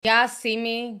Y'all see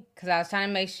me? Because I was trying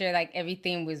to make sure like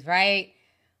everything was right.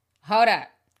 Hold up.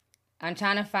 I'm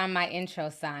trying to find my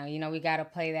intro song. You know, we got to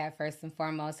play that first and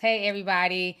foremost. Hey,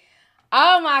 everybody.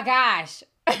 Oh my gosh.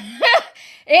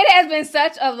 It has been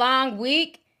such a long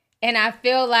week. And I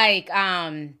feel like,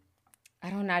 I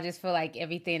don't know, I just feel like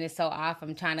everything is so off.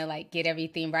 I'm trying to like get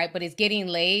everything right, but it's getting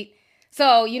late.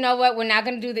 So, you know what? We're not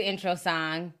going to do the intro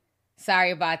song. Sorry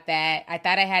about that. I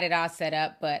thought I had it all set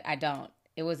up, but I don't.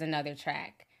 It was another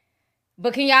track.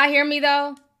 But can y'all hear me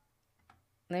though?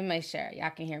 Let me make sure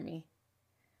y'all can hear me.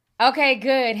 Okay,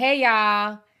 good. Hey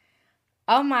y'all.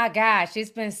 Oh my gosh, it's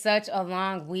been such a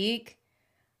long week.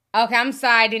 Okay, I'm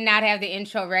sorry I did not have the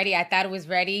intro ready. I thought it was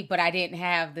ready, but I didn't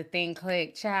have the thing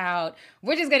clicked. Child.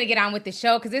 We're just gonna get on with the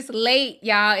show because it's late,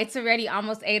 y'all. It's already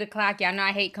almost 8 o'clock. Y'all know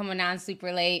I hate coming on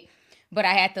super late, but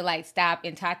I had to like stop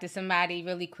and talk to somebody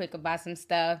really quick about some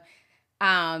stuff.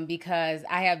 Because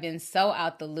I have been so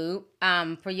out the loop.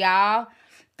 For y'all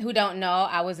who don't know,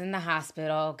 I was in the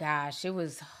hospital. Gosh, it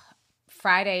was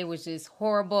Friday was just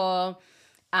horrible.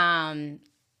 Um,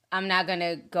 I'm not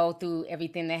gonna go through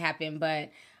everything that happened, but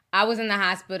I was in the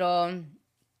hospital.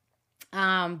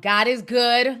 God is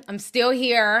good. I'm still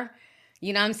here.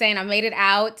 You know what I'm saying? I made it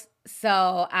out.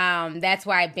 So that's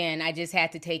where I've been. I just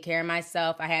had to take care of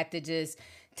myself. I had to just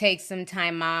take some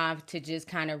time off to just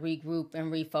kind of regroup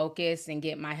and refocus and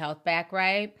get my health back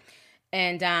right.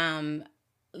 And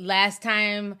last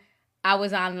time I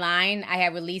was online, I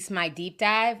had released my deep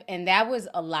dive, and that was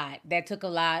a lot. That took a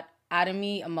lot out of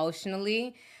me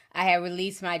emotionally. I had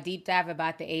released my deep dive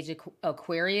about the age of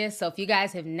Aquarius. So if you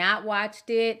guys have not watched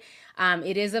it,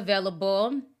 it is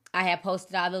available. I have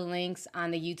posted all the links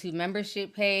on the YouTube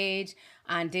membership page,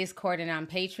 on Discord, and on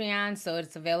Patreon. So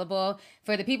it's available.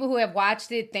 For the people who have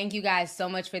watched it, thank you guys so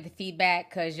much for the feedback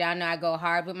because y'all know I go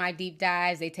hard with my deep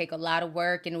dives. They take a lot of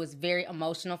work and it was very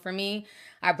emotional for me.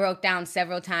 I broke down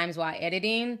several times while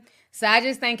editing. So I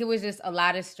just think it was just a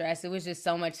lot of stress. It was just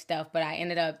so much stuff. But I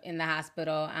ended up in the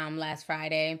hospital last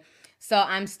Friday. So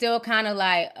I'm still kind of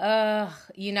like,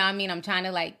 you know what I mean? I'm trying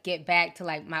to like get back to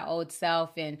like my old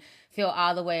self and feel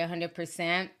all the way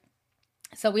 100%.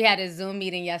 So we had a Zoom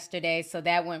meeting yesterday, so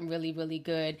that went really, really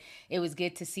good. It was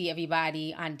good to see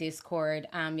everybody on Discord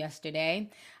yesterday.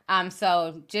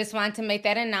 So just wanted to make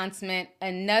that announcement.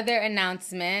 Another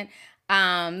announcement.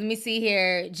 Let me see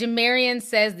here. Jamarian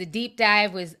says the deep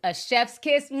dive was a chef's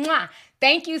kiss. Mwah!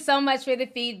 Thank you so much for the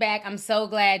feedback. I'm so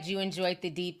glad you enjoyed the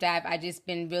deep dive. I just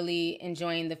been really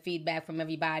enjoying the feedback from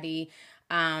everybody.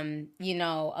 You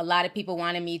know, a lot of people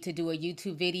wanted me to do a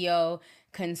YouTube video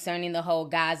concerning the whole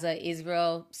Gaza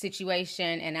Israel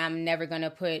situation, and I'm never going to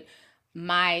put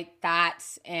my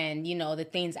thoughts and you know the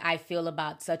things I feel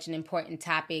about such an important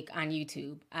topic on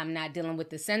YouTube. I'm not dealing with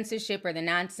the censorship or the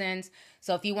nonsense.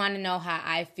 So if you want to know how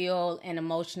I feel and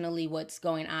emotionally what's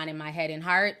going on in my head and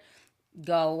heart,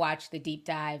 go watch the deep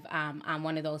dive on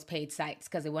one of those paid sites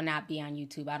because it will not be on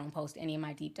YouTube. I don't post any of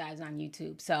my deep dives on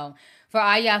YouTube. So for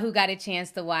all y'all who got a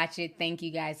chance to watch it, thank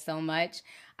you guys so much.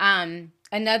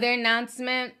 Another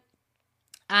announcement,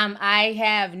 I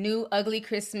have new ugly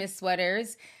Christmas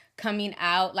sweaters coming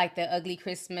out, like the ugly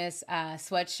Christmas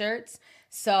sweatshirts.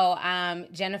 So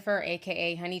Jennifer,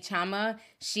 aka Honey Chama,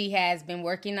 she has been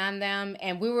working on them,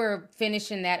 and we were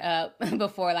finishing that up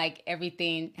before like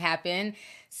everything happened.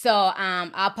 So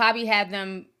I'll probably have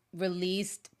them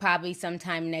released probably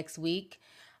sometime next week.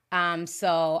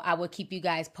 So I will keep you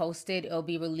guys posted. It'll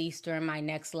be released during my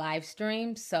next live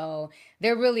stream. So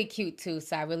they're really cute too.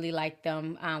 So I really like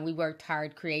them. We worked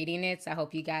hard creating it. So I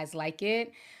hope you guys like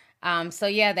it. So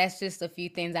yeah, that's just a few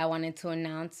things I wanted to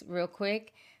announce real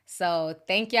quick. So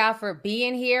thank y'all for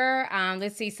being here.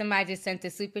 Let's see, somebody just sent a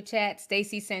super chat.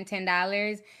 Stacy sent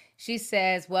 $10. She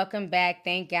says, welcome back.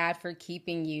 Thank God for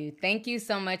keeping you. Thank you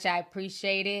so much. I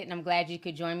appreciate it. And I'm glad you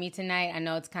could join me tonight. I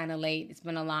know it's kind of late. It's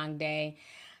been a long day.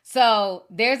 So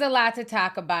there's a lot to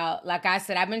talk about. Like I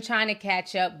said, I've been trying to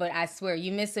catch up, but I swear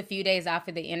you miss a few days off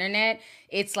of the internet.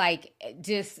 It's like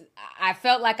just, I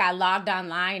felt like I logged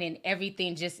online and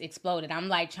everything just exploded. I'm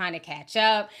like trying to catch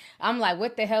up. I'm like,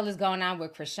 what the hell is going on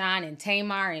with Chrisean and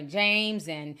Tamar and James?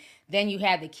 And then you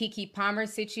have the Keke Palmer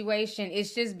situation.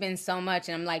 It's just been so much.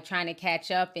 And I'm like trying to catch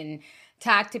up and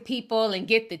talk to people and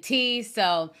get the tea.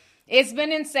 So it's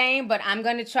been insane, but I'm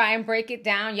going to try and break it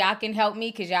down. Y'all can help me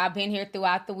because y'all been here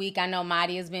throughout the week. I know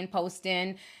Madi has been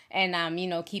posting and, you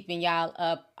know, keeping y'all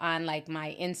up on like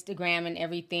my Instagram and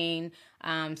everything.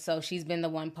 So she's been the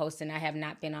one posting. I have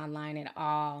not been online at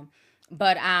all.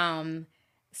 But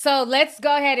so let's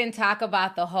go ahead and talk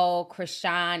about the whole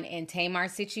Chrisean and Tamar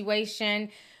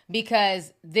situation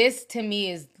because this to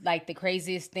me is like the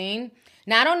craziest thing.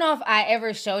 Now, I don't know if I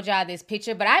ever showed y'all this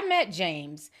picture, but I met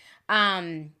James.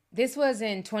 This was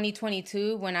in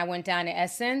 2022 when I went down to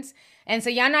Essence. And so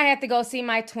y'all know I had to go see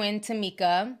my twin,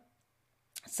 Tamika.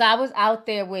 So I was out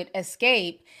there with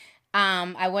Escape.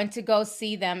 I went to go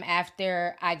see them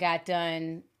after I got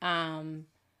done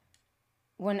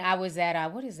when I was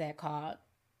at, what is that called?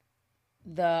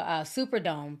 The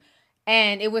Superdome.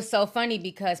 And it was so funny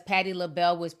because Patti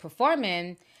LaBelle was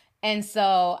performing. And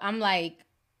so I'm like,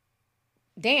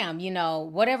 damn, you know,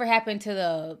 whatever happened to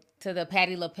the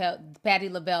Patti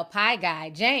LaBelle pie guy,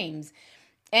 James.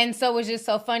 And so it was just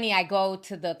so funny. I go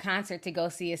to the concert to go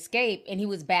see Escape, and he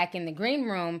was back in the green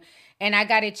room, and I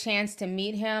got a chance to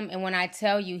meet him. And when I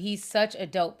tell you, he's such a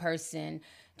dope person,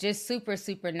 just super,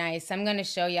 super nice. I'm going to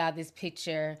show y'all this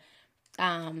picture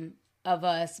of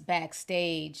us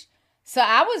backstage. So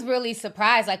I was really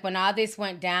surprised, like when all this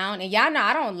went down, and y'all know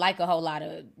I don't like a whole lot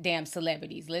of damn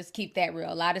celebrities. Let's keep that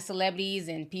real. A lot of celebrities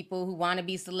and people who want to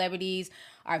be celebrities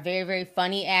are very, very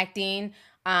funny acting.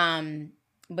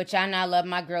 But y'all know I love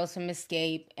my girls from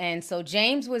Escape. And so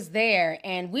James was there,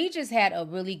 and we just had a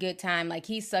really good time. Like,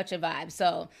 he's such a vibe.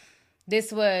 So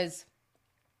this was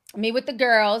me with the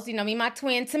girls, you know, me, my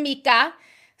twin, Tamika.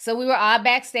 So we were all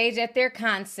backstage at their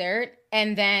concert.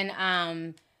 And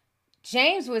then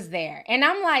James was there. And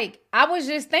I'm like, I was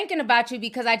just thinking about you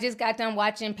because I just got done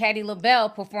watching Patti LaBelle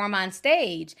perform on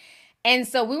stage. And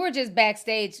so we were just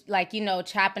backstage, like, you know,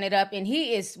 chopping it up. And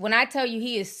he is, when I tell you,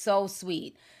 he is so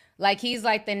sweet. Like, he's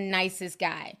like the nicest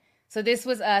guy. So this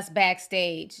was us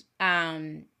backstage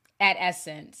at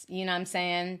Essence. You know what I'm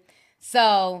saying?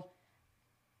 So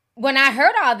when I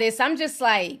heard all this, I'm just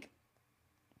like,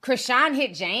 Chrisean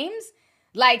hit James?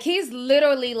 Like, he's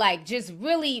literally like just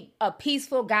really a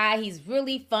peaceful guy. He's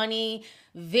really funny,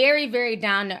 very, very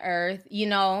down to earth, you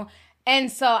know?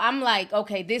 And so I'm like,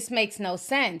 okay, this makes no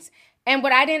sense. And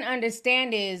what I didn't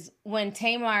understand is when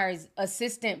Tamar's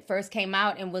assistant first came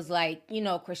out and was like, you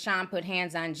know, Chrisean put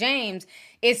hands on James,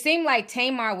 it seemed like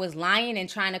Tamar was lying and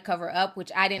trying to cover up,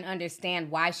 which I didn't understand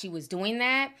why she was doing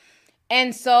that.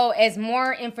 And so as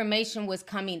more information was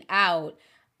coming out,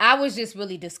 I was just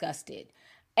really disgusted.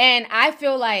 And I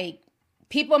feel like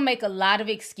people make a lot of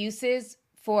excuses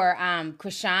for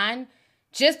Chrisean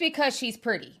just because she's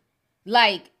pretty.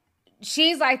 Like,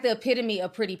 she's like the epitome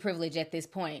of pretty privilege at this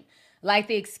point. Like,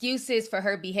 the excuses for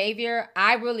her behavior,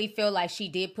 I really feel like she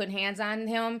did put hands on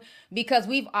him because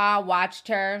we've all watched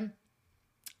her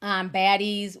on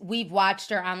Baddies. We've watched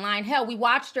her online. Hell, we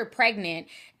watched her pregnant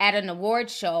at an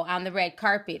award show on the red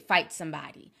carpet fight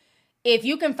somebody. If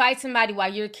you can fight somebody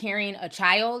while you're carrying a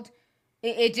child,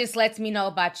 it just lets me know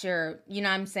about your, you know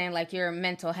what I'm saying, like your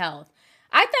mental health.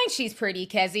 I think she's pretty,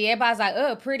 Kezzy. Everybody's like,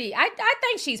 oh, pretty. I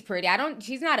think she's pretty.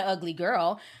 She's not an ugly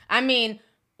girl. I mean,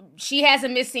 she has a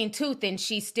missing tooth and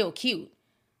she's still cute.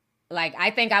 Like, I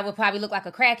think I would probably look like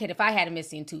a crackhead if I had a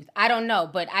missing tooth. I don't know,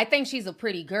 but I think she's a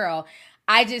pretty girl.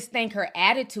 I just think her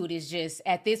attitude is just,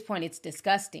 at this point, it's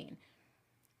disgusting.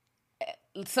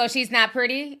 So she's not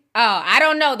pretty? Oh, I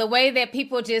don't know. The way that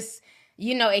people just,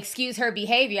 you know, excuse her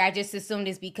behavior, I just assumed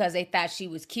it's because they thought she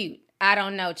was cute. I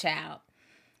don't know, child.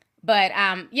 But,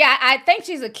 yeah, I think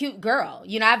she's a cute girl.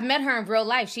 You know, I've met her in real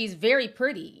life. She's very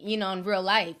pretty, you know, in real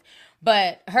life.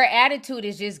 But her attitude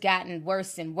has just gotten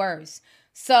worse and worse.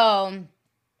 So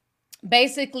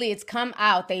basically, it's come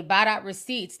out. They bought out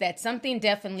receipts that something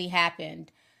definitely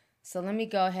happened. So let me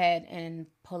go ahead and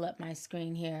pull up my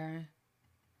screen here.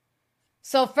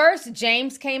 So first,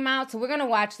 James came out. So we're going to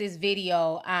watch this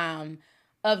video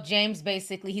of James.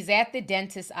 Basically, he's at the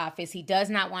dentist's office. He does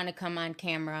not want to come on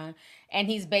camera. And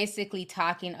he's basically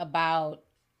talking about,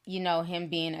 you know, him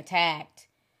being attacked.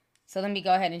 So let me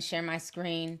go ahead and share my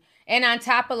screen. And on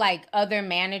top of like other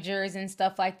managers and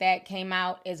stuff like that came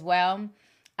out as well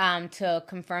to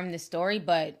confirm the story.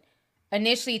 But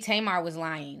initially, Tamar was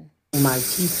lying. My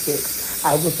teeth fixed.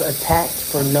 I was attacked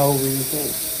for no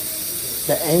reason.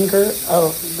 The anger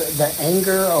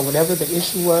or whatever the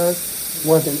issue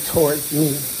wasn't towards me.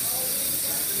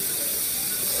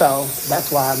 So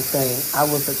that's why I'm saying I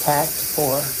was attacked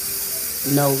for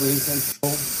no reason.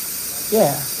 So,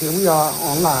 yeah, here we are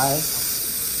on live.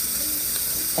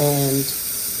 And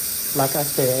like I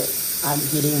said, I'm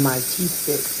getting my teeth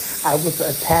fixed. I was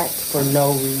attacked for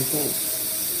no reason.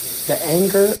 The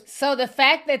anger. So the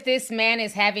fact that this man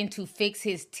is having to fix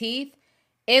his teeth,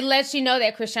 it lets you know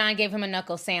that Chrisean gave him a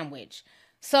knuckle sandwich.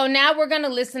 So now we're going to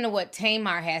listen to what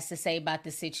Tamar has to say about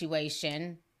the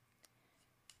situation.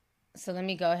 So let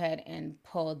me go ahead and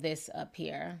pull this up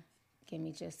here. Give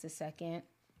me just a second.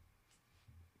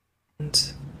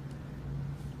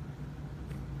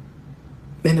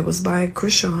 and it was by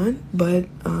Chrisean, but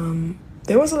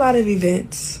there was a lot of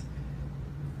events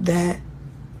that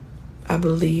I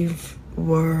believe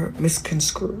were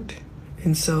misconstrued.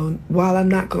 And so while I'm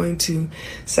not going to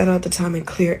set out the time and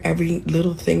clear every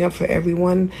little thing up for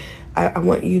everyone, I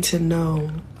want you to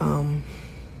know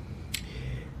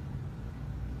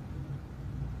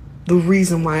the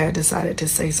reason why I decided to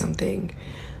say something.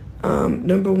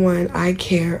 Number one, I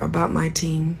care about my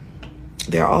team.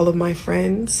 They're all of my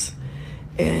friends,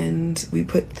 and we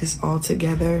put this all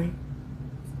together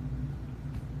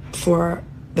for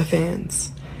the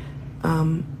fans.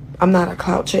 I'm not a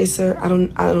clout chaser. I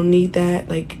don't need that.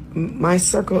 Like, my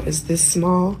circle is this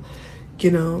small.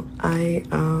 You know, I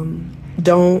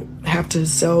don't have to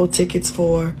sell tickets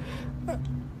for,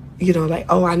 you know, like,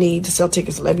 oh, I need to sell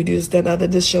tickets. Let me do this, that, and other.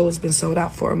 This show has been sold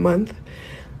out for a month.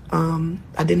 I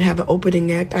didn't have an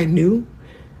opening act. I knew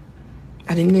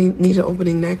I didn't need an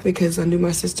opening act because I knew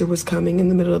my sister was coming in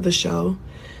the middle of the show.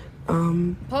 Pull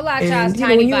out y'all's And, you know,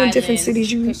 tiny when you're in violins, different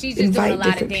cities, you 'cause she's just doing a invite lot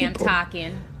of different damn people.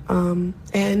 talking.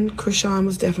 And Chrisean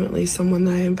was definitely someone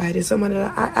that I invited, someone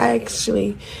that I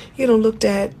actually, you know, looked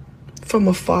at from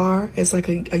afar as like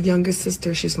a younger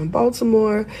sister. She's from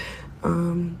Baltimore.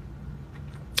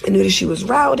 I knew that she was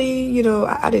rowdy. You know,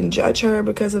 I didn't judge her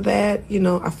because of that. You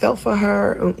know, I felt for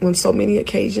her on so many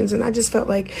occasions, and I just felt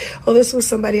like, oh, this was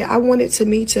somebody I wanted to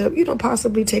meet, to, you know,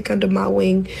 possibly take under my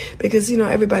wing, because, you know,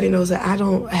 everybody knows that I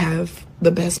don't have the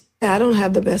best. I don't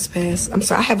have the best pass. I'm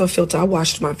sorry, I have a filter. I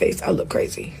washed my face. I look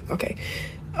crazy. Okay.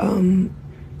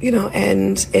 You know,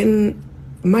 and in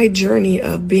my journey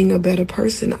of being a better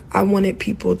person, I wanted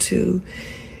people to,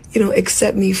 you know,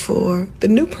 accept me for the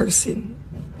new person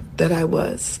that I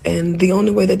was. And the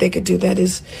only way that they could do that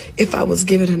is if I was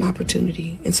given an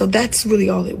opportunity. And so that's really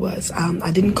all it was.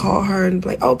 I didn't call her and be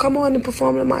like, oh, come on and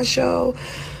perform in my show.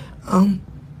 I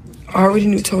already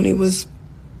knew Tony was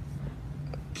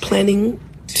planning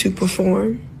to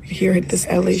perform here at this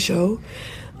LA show.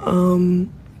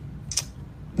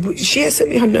 She had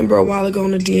sent me her number a while ago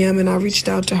on a DM, and I reached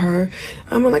out to her.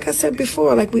 Like I said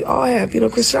before, like we all have, you know,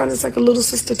 Chrisean is like a little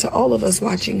sister to all of us,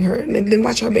 watching her and then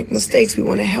watch her make mistakes. We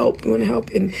want to help. We want to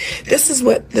help. And this is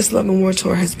what this Love and War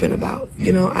tour has been about.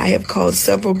 You know, I have called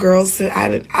several girls that I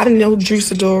didn't know Drew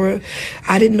Sidora.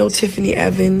 I didn't know Tiffany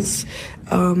Evans.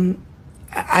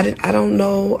 I didn't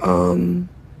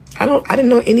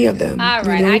know any of them. All The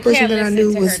right, only I person can't that I listen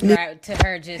knew to was her to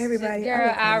her just everybody.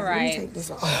 girl. All Let me right, take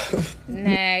this off.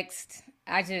 next.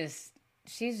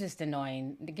 She's just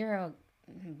annoying. The girl,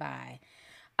 bye.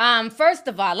 First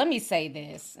of all, let me say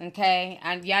this, okay?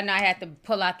 Y'all know I had to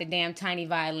pull out the damn tiny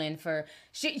violin for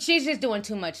she's just doing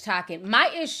too much talking.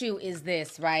 My issue is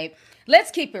this, right?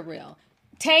 Let's keep it real.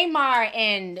 Tamar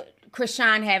and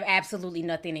Chrisean have absolutely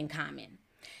nothing in common.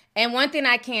 And one thing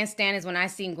I can't stand is when I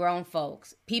see grown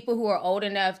folks, people who are old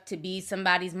enough to be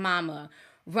somebody's mama,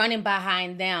 running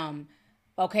behind them.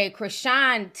 Okay,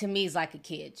 Chrisean to me is like a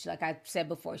kid. Like I said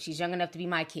before, she's young enough to be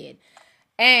my kid.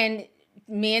 And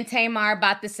me and Tamar are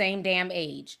about the same damn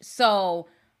age. So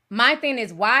my thing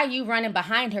is, why are you running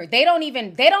behind her? They don't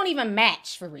even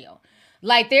match for real.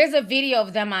 Like, there's a video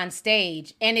of them on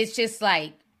stage, and it's just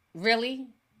like, really?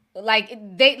 Like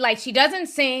she doesn't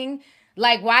sing.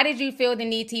 Like, why did you feel the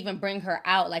need to even bring her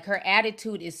out? Like, her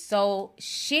attitude is so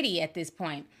shitty at this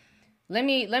point. Let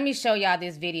me show y'all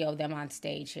this video of them on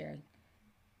stage here.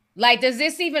 Like, does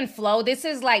this even flow? This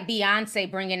is like Beyonce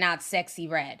bringing out Sexy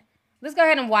Red. Let's go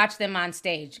ahead and watch them on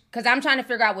stage, because I'm trying to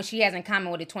figure out what she has in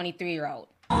common with a 23-year-old.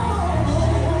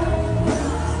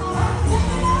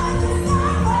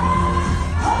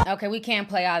 Okay, we can't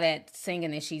play all that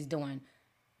singing that she's doing.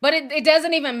 But it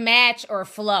doesn't even match or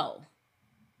flow.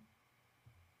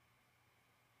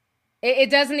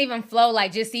 It doesn't even flow,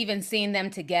 like just even seeing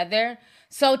them together.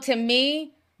 So to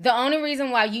me, the only reason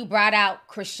why you brought out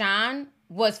Chrisean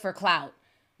was for clout.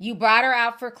 You brought her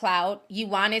out for clout. You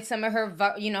wanted some of her,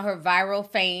 her viral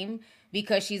fame,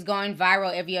 because she's going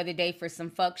viral every other day for some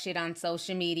fuck shit on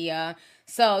social media.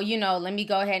 So, let me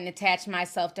go ahead and attach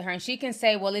myself to her. And she can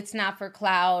say, well, it's not for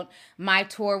clout. My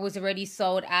tour was already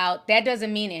sold out. That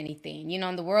doesn't mean anything.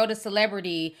 In the world of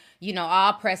celebrity,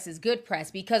 all press is good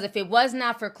press. Because if it was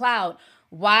not for clout,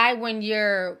 why, when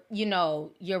your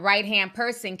right-hand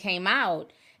person came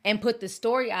out and put the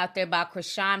story out there about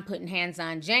Chrisean putting hands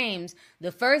on James,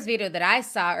 the first video that I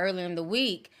saw earlier in the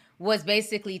week was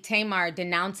basically Tamar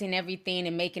denouncing everything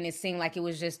and making it seem like it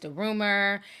was just a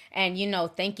rumor and,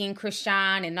 thanking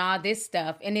Chrisean and all this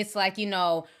stuff. And it's like,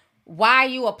 why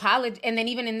you apologize? And then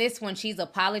even in this one, she's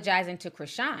apologizing to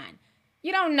Chrisean.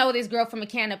 You don't know this girl from a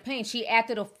can of paint. She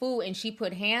acted a fool and she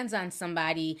put hands on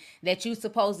somebody that you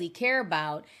supposedly care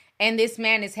about. and this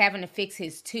man is having to fix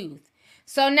his tooth.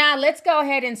 So now let's go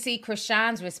ahead and see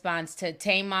Chrisean's response to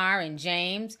Tamar and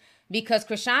James, because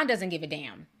Chrisean doesn't give a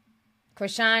damn.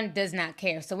 Chrisean does not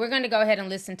care. So we're going to go ahead and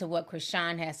listen to what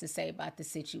Chrisean has to say about the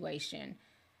situation.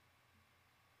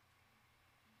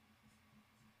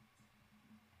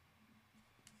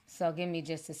 So give me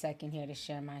just a second here to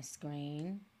share my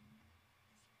screen.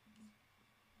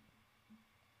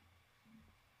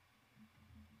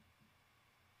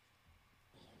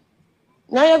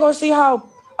 Now y'all gonna see how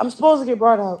I'm supposed to get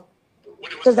brought out.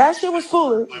 Because that shit was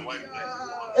foolish.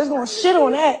 It's gonna shit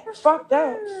on that. Fuck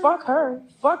that. Fuck her.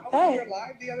 Fuck that.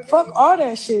 Fuck all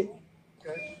that shit.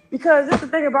 Because that's the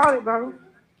thing about it, bro.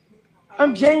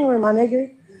 I'm genuine, my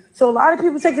nigga. So a lot of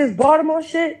people take this Baltimore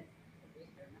shit.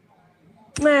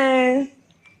 Man.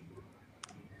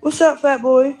 What's up, fat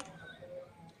boy?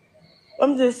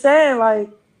 I'm just saying, like,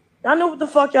 y'all know what the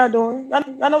fuck y'all doing.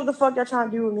 Y'all know what the fuck y'all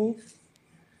trying to do with me.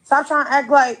 Stop trying to act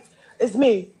like it's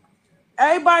me.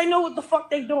 Everybody know what the fuck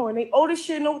they doing. They old as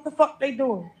shit know what the fuck they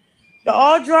doing. Y'all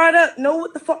all dried up, know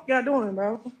what the fuck y'all doing,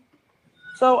 bro.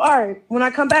 So, all right, when I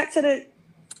come back to the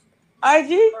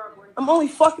IG, I'm only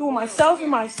fucking with myself and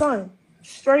my son.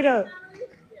 Straight up.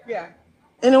 Yeah.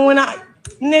 And then when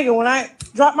I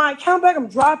drop my account back, I'm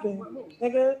dropping,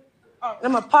 nigga. And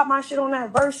I'm gonna pop my shit on that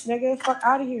verse, nigga. Fuck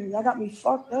out of here. Y'all got me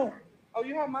fucked up. Oh,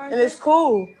 you have mine? And it's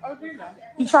cool. Oh, do you know?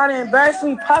 You try to embarrass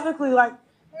me publicly like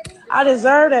I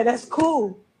deserve that. That's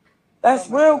cool. That's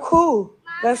real cool.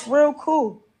 That's real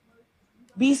cool.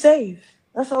 Be safe.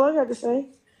 That's all I got to say.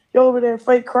 You over there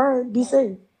fake crying. Be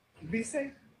safe. Be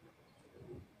safe.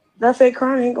 That fake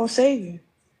crying ain't gonna save you.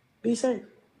 Be safe.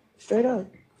 Straight up.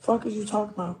 Fuck is you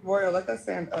talking about? Royal, let that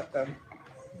stand up though.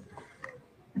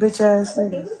 Bitch ass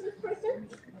niggas.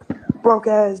 Broke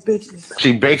ass bitches.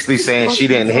 She basically saying she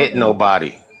didn't hit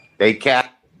nobody. They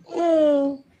cap.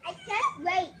 I can't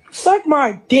wait. Suck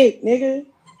my dick, nigga.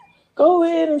 Go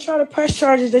ahead and try to press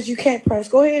charges that you can't press.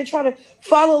 Go ahead and try to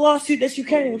file a lawsuit that you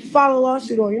can't even file a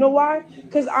lawsuit on. You know why?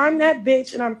 Because I'm that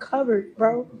bitch and I'm covered,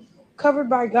 bro. Covered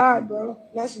by God, bro.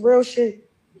 That's real shit.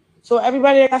 So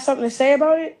everybody that got something to say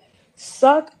about it,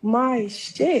 suck my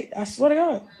shit. I swear to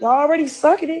God. Y'all already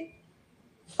sucking it.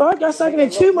 Fuck, y'all sucking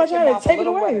it too much. I had to take it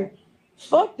away.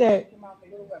 Fuck that.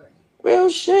 Real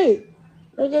shit.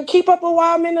 Nigga, keep up a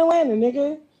while I'm in Atlanta,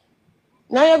 nigga.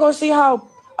 Now y'all gonna see how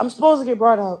I'm supposed to get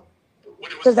brought out.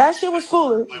 Because that shit was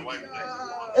foolish.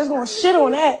 It's gonna shit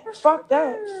on that. Fuck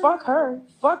that. Fuck her.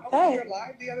 Fuck that.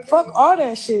 Fuck all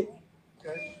that shit.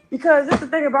 Because that's the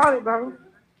thing about it, bro.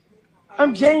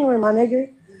 I'm genuine, my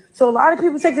nigga. So a lot of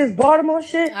people take this Baltimore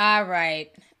shit. All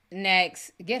right.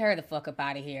 Next, get her the fuck up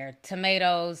out of here.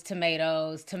 Tomatoes,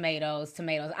 tomatoes, tomatoes,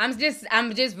 tomatoes. I'm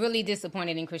just really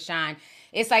disappointed in Chrisean.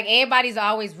 It's like everybody's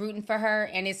always rooting for her,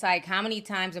 and it's like, how many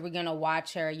times are we gonna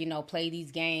watch her, play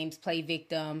these games, play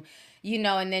victim,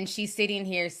 and then she's sitting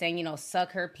here saying,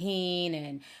 suck her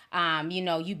peen and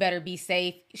you better be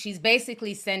safe. She's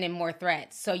basically sending more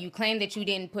threats. So you claim that you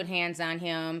didn't put hands on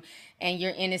him and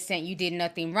you're innocent, you did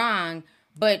nothing wrong.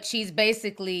 But she's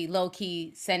basically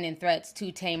low-key sending threats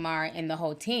to Tamar and the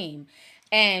whole team.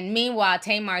 And meanwhile,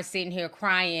 Tamar's sitting here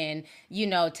crying,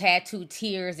 tattooed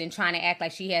tears and trying to act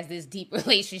like she has this deep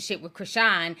relationship with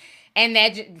Chrisean. And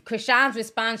that Chrisean's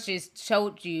response just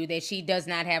showed you that she does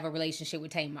not have a relationship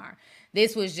with Tamar.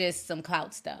 This was just some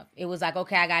clout stuff. It was like,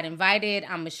 okay, I got invited.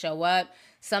 I'm going to show up.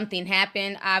 Something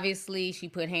happened. Obviously, she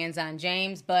put hands on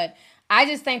James. But I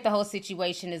just think the whole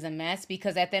situation is a mess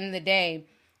because at the end of the day,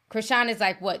 Chrisean is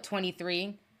like,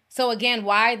 23? So again,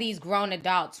 why are these grown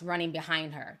adults running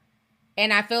behind her?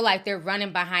 And I feel like they're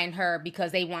running behind her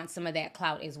because they want some of that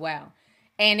clout as well.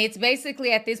 And it's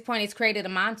basically, at this point, it's created a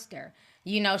monster.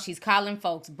 She's calling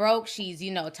folks broke. She's,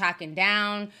 talking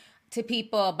down to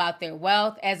people about their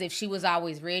wealth as if she was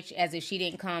always rich, as if she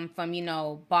didn't come from,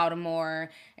 Baltimore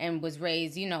and was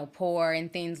raised, poor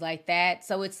and things like that.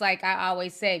 So it's like I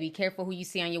always say, be careful who you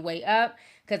see on your way up.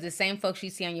 Because the same folks you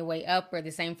see on your way up are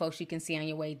the same folks you can see on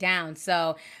your way down.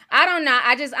 So, I don't know.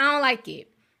 I don't like it.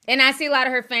 And I see a lot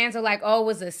of her fans are like, oh, it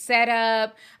was a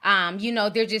setup.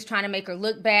 They're just trying to make her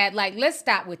look bad. Like, let's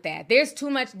stop with that. There's too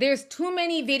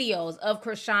many videos of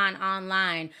Chrisean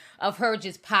online of her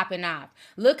just popping off.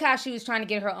 Look how she was trying to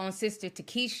get her own sister,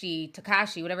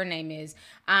 Takashi, whatever her name is,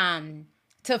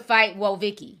 to fight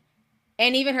Vicky.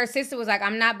 And even her sister was like,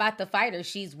 I'm not about to fight her.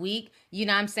 She's weak. You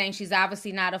know what I'm saying? She's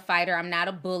obviously not a fighter. I'm not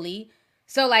a bully.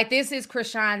 So, like, this is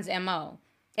Chrisean's MO.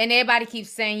 And everybody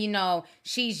keeps saying,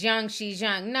 she's young.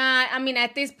 Nah, I mean,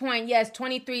 at this point, yes,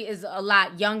 23 is a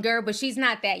lot younger, but she's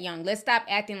not that young. Let's stop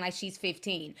acting like she's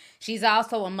 15. She's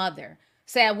also a mother.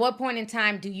 So at what point in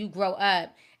time do you grow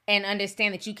up and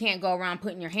understand that you can't go around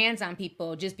putting your hands on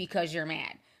people just because you're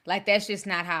mad. Like, that's just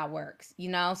not how it works, you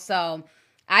know? So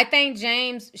I think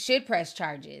James should press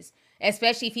charges,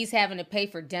 especially if he's having to pay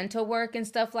for dental work and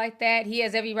stuff like that. He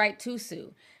has every right to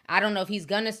sue. I don't know if he's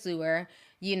going to sue her,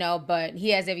 you know, but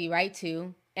he has every right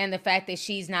to. And the fact that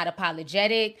she's not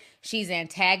apologetic, she's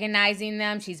antagonizing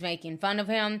them, she's making fun of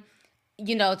him,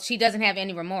 you know, she doesn't have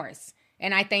any remorse.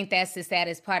 And I think that's the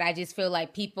saddest part. I just feel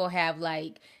like people have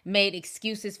like made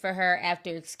excuses for her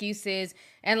after excuses.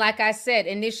 And like I said,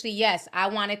 initially, yes, I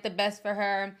wanted the best for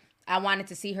her. I wanted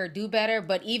to see her do better.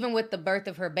 But even with the birth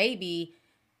of her baby,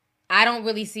 I don't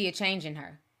really see a change in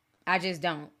her. I just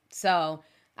don't. So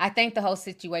I think the whole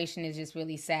situation is just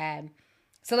really sad.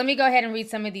 So let me go ahead and read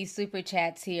some of these super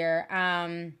chats here.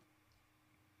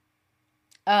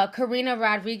 Karina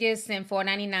Rodriguez sent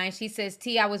 $4.99. She says,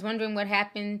 T, I was wondering what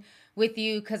happened with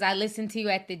you because I listened to you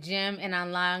at the gym and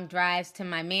on long drives to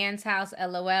my man's house,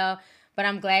 LOL. But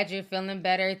I'm glad you're feeling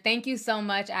better. Thank you so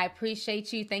much. I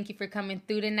appreciate you. Thank you for coming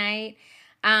through tonight.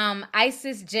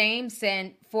 Isis James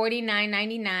sent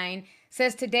 $49.99.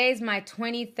 Says, today's my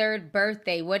 23rd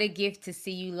birthday. What a gift to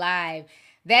see you live.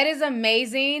 That is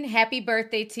amazing. Happy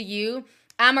birthday to you.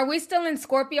 Are we still in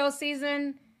Scorpio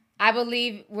season? I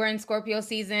believe we're in Scorpio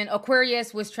season.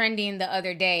 Aquarius was trending the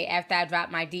other day after I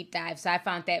dropped my deep dive. So I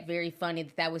found that very funny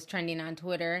that was trending on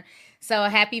Twitter. So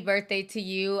happy birthday to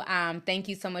you. Thank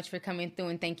you so much for coming through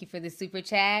and thank you for the super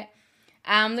chat.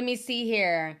 Let me see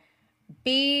here.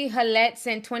 B. Halette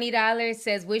sent $20,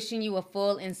 says, wishing you a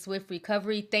full and swift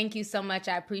recovery. Thank you so much.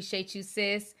 I appreciate you,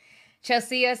 sis.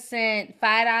 Chelsea sent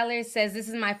 $5, says, this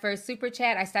is my first super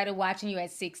chat. I started watching you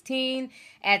at 16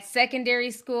 at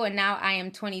secondary school, and now I am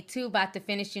 22, about to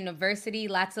finish university.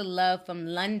 Lots of love from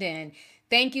London.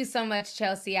 Thank you so much,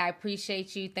 Chelsea. I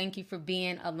appreciate you. Thank you for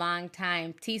being a long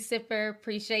time tea sipper.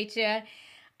 Appreciate you.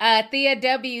 Thea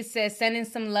W says, sending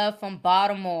some love from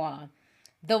Baltimore.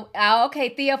 Okay,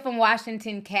 Thea from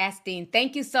Washington Casting.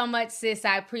 Thank you so much, sis.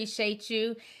 I appreciate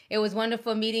you. It was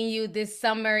wonderful meeting you this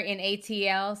summer in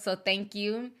ATL, so thank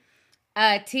you.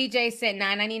 TJ sent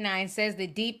 $9.99, says the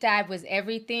deep dive was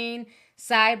everything.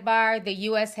 Sidebar, the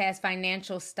U.S. has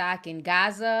financial stock in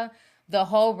Gaza. The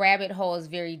whole rabbit hole is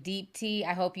very deep, T.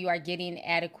 I hope you are getting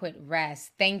adequate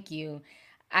rest. Thank you.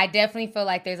 I definitely feel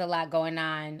like there's a lot going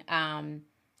on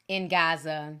in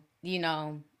Gaza, you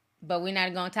know, but we're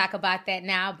not going to talk about that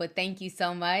now, but thank you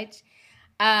so much.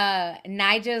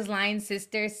 Nigel's line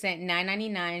sister sent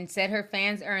 $9.99, said her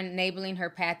fans are enabling her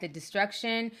path to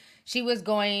destruction. She's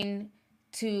going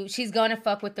to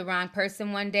fuck with the wrong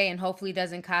person one day and hopefully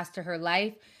doesn't cost her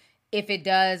life. If it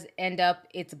does end up,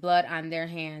 it's blood on their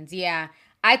hands. Yeah,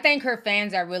 I think her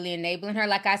fans are really enabling her.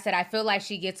 Like I said, I feel like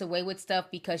she gets away with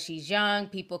stuff because she's young.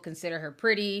 People consider her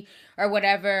pretty or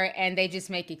whatever, and they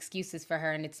just make excuses for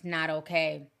her, and it's not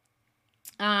okay.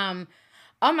 Oh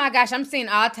my gosh, I'm seeing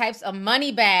all types of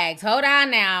money bags. Hold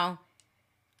on now.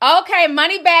 Okay,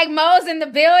 Moneybag Mo's in the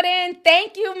building.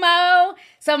 Thank you, Mo.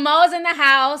 So Mo's in the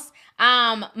house.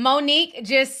 Monique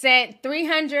just sent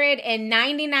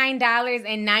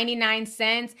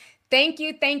 $399.99. Thank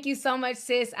you so much,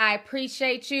 sis. I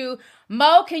appreciate you.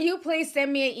 Mo, can you please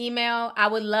send me an email? I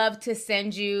would love to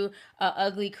send you an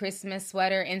ugly Christmas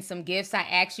sweater and some gifts. I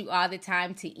ask you all the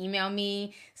time to email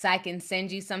me so I can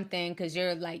send you something because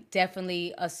you're like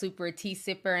definitely a super tea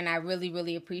sipper and I really,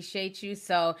 really appreciate you.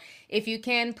 So if you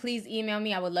can, please email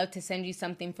me. I would love to send you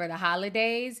something for the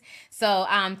holidays. So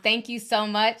thank you so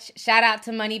much. Shout out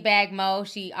to Moneybag Mo.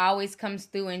 She always comes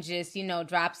through and just, you know,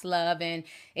 drops love. And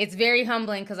it's very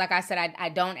humbling because like I said, I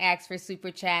don't ask for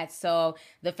super chats. So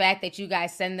the fact that you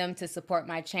guys send them to support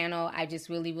my channel, I just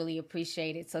really, really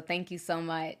appreciate it. So thank you so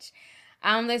much.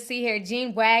 Let's see here.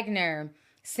 Jean Wagner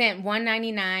sent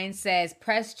 $1.99, says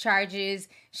press charges.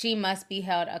 She must be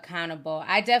held accountable.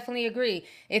 I definitely agree.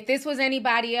 If this was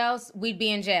anybody else, we'd be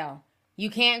in jail.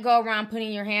 You can't go around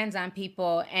putting your hands on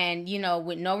people and, you know,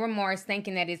 with no remorse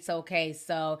thinking that it's okay.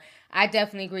 So I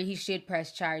definitely agree he should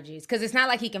press charges because it's not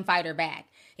like he can fight her back.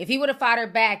 If he would have fought her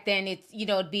back, then it's, you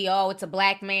know, it'd be, oh, it's a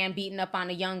black man beating up on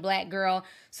a young black girl.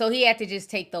 So he had to just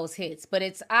take those hits. But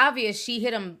it's obvious she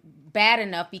hit him bad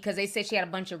enough because they said she had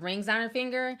a bunch of rings on her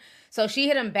finger. So she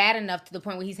hit him bad enough to the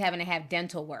point where he's having to have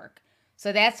dental work.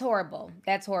 So that's horrible.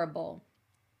 That's horrible.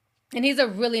 And he's a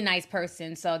really nice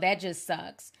person. So that just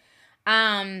sucks.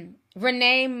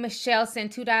 Renee Michelle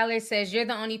sent $2, says, you're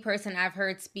the only person I've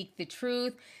heard speak the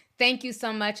truth. Thank you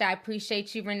so much. I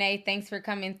appreciate you, Renee. Thanks for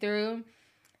coming through.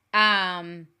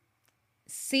 CO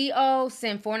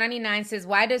sent $4.99, says,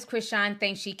 why does Chrisean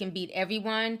think she can beat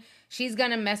everyone? She's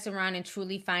going to mess around and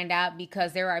truly find out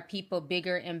because there are people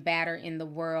bigger and badder in the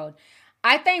world.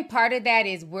 I think part of that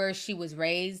is where she was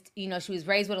raised. You know, she was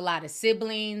raised with a lot of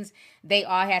siblings. They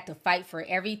all had to fight for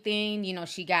everything. You know,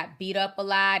 she got beat up a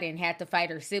lot and had to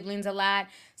fight her siblings a lot.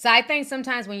 So I think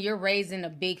sometimes when you're raised in a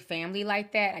big family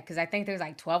like that, because I think there's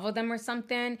like 12 of them or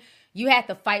something, you have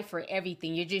to fight for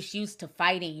everything. You're just used to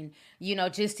fighting, you know,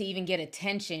 just to even get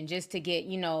attention, just to get,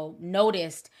 you know,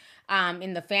 noticed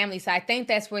in the family. So I think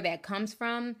that's where that comes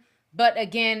from. But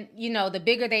again, you know, the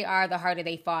bigger they are, the harder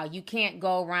they fall. You can't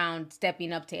go around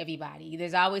stepping up to everybody.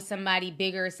 There's always somebody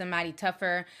bigger, somebody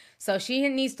tougher. So she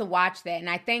needs to watch that. And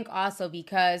I think also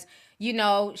because, you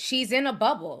know, she's in a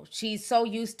bubble. She's so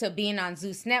used to being on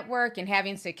Zeus Network and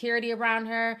having security around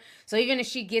her. So even if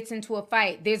she gets into a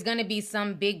fight, there's going to be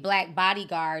some big black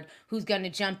bodyguard who's going to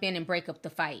jump in and break up the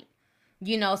fight.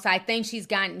 You know, so I think she's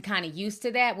gotten kind of used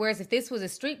to that. Whereas if this was a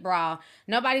street brawl,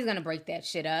 nobody's going to break that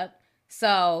shit up.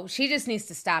 So she just needs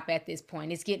to stop at this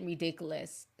point. It's getting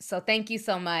ridiculous. So thank you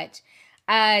so much.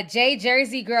 Jay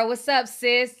Jersey Girl, what's up,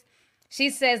 sis? She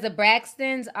says the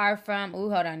Braxtons are from,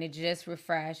 hold on, it just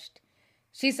refreshed.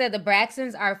 She said the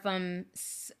Braxtons are from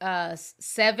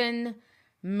 7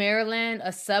 Maryland,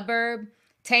 a suburb.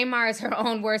 Tamar is her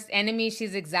own worst enemy.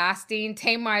 She's exhausting.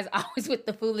 Tamar is always with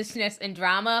the foolishness and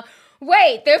drama.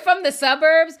 Wait, they're from the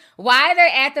suburbs? Why are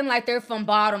they acting like they're from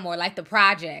Baltimore, like the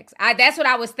projects? That's what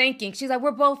I was thinking. She's like,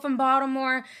 we're both from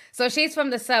Baltimore. So she's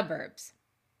from the suburbs.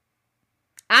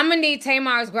 I'm going to need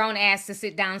Tamar's grown ass to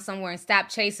sit down somewhere and stop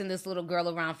chasing this little girl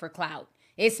around for clout.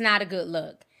 It's not a good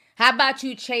look. How about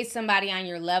you chase somebody on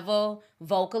your level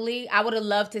vocally? I would have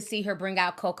loved to see her bring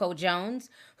out Coco Jones,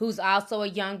 who's also a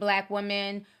young black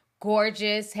woman,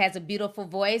 gorgeous, has a beautiful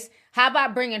voice. How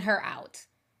about bringing her out?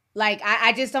 Like,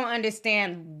 I just don't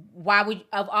understand why we,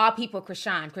 of all people,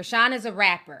 Chrisean. Chrisean is a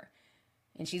rapper,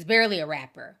 and she's barely a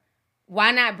rapper.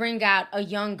 Why not bring out a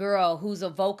young girl who's a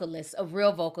vocalist, a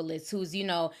real vocalist, who's, you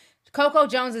know, Coco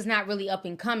Jones is not really up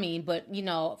and coming, but, you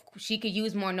know, she could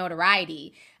use more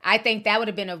notoriety. I think that would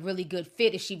have been a really good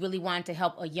fit if she really wanted to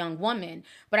help a young woman.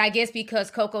 But I guess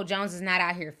because Coco Jones is not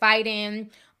out here fighting,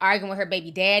 arguing with her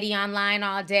baby daddy online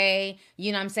all day,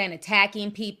 you know what I'm saying,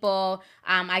 attacking people,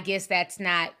 I guess that's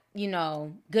not, you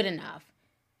know, good enough.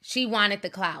 She wanted the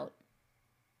clout.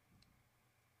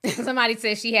 Somebody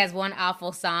says she has one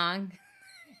awful song.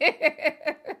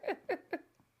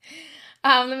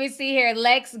 Let me see here.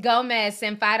 Lex Gomez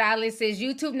sent $5, says,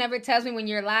 YouTube never tells me when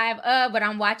you're live, but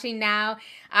I'm watching now.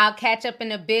 I'll catch up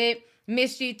in a bit.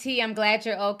 Missed you, T. I'm glad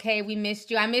you're okay. We missed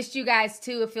you. I missed you guys,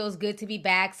 too. It feels good to be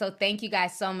back, so thank you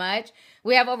guys so much.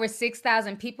 We have over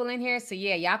 6,000 people in here, so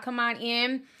yeah, y'all come on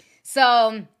in.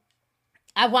 So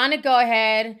I want to go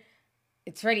ahead.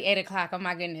 It's already 8 o'clock. Oh,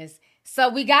 my goodness. So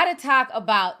we got to talk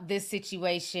about this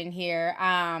situation here.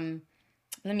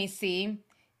 Let me see.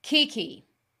 Keke.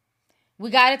 We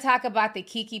got to talk about the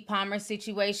Keke Palmer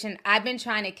situation. I've been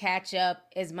trying to catch up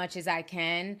as much as I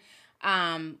can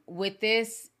with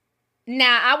this.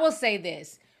 Now, I will say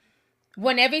this.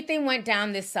 When everything went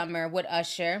down this summer with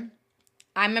Usher,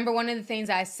 I remember one of the things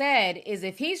I said is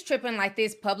if he's tripping like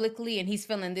this publicly and he's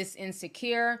feeling this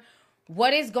insecure,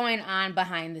 what is going on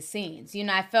behind the scenes? You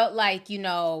know, I felt like, you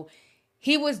know,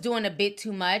 he was doing a bit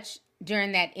too much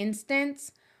during that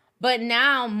instance. But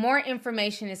now more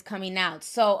information is coming out.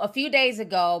 So a few days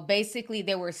ago, basically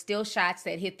there were still shots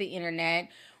that hit the internet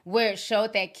where it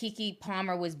showed that Keke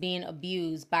Palmer was being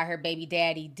abused by her baby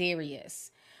daddy,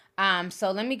 Darius. So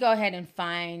let me go ahead and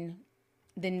find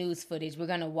the news footage. We're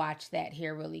going to watch that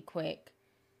here really quick.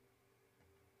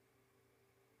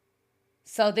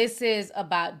 So this is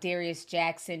about Darius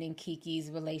Jackson and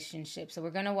Keke's relationship. So we're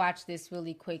going to watch this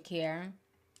really quick here.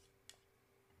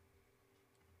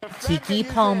 Keke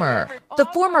Palmer, the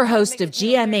former host of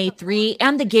GMA3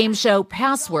 and the game show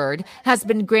Password, has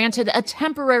been granted a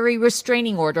temporary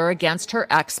restraining order against her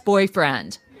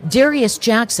ex-boyfriend. Darius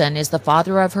Jackson is the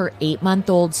father of her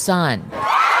 8-month-old son.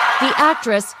 The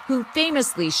actress, who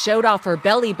famously showed off her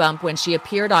belly bump when she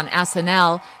appeared on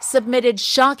SNL, submitted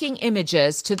shocking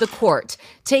images to the court,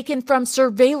 taken from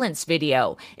surveillance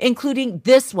video, including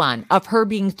this one of her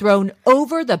being thrown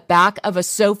over the back of a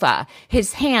sofa,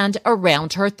 his hand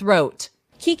around her throat.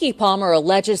 Keke Palmer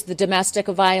alleges the domestic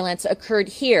violence occurred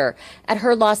here at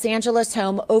her Los Angeles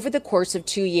home over the course of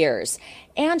 2 years.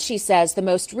 And she says the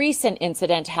most recent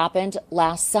incident happened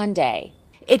last Sunday.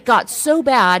 It got so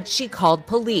bad, she called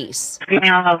police. Screaming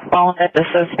on the phone that the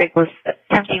suspect was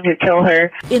attempting to kill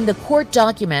her. In the court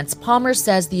documents, Palmer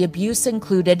says the abuse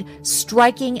included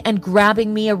striking and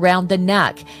grabbing me around the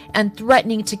neck and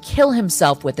threatening to kill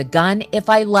himself with a gun if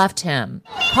I left him.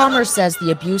 Palmer says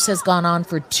the abuse has gone on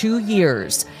for 2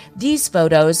 years. These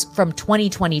photos from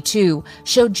 2022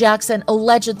 show Jackson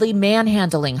allegedly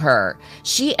manhandling her.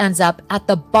 She ends up at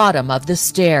the bottom of the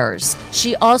stairs.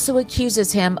 She also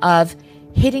accuses him of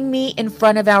hitting me in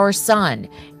front of our son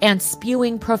and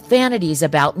spewing profanities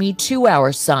about me to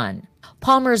our son.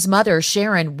 Palmer's mother,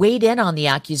 Sharon, weighed in on the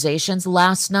accusations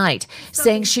last night,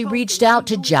 saying she reached out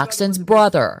to Jackson's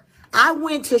brother. I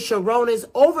went to Sharonis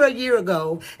over a year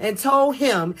ago and told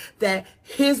him that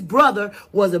his brother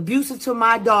was abusive to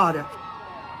my daughter.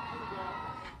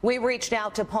 We reached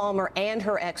out to Palmer and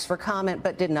her ex for comment,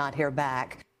 but did not hear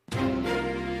back. All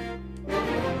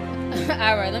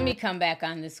right, let me come back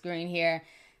on the screen here.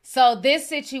 So this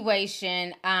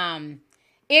situation,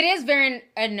 it is very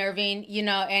unnerving, you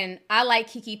know, and I like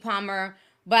Keke Palmer,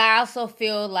 but I also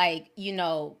feel like, you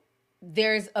know,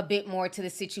 there's a bit more to the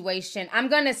situation. I'm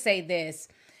going to say this.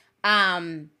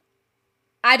 The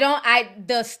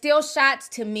still shots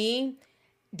to me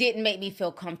didn't make me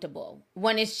feel comfortable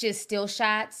when it's just still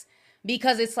shots,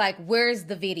 because it's like, where's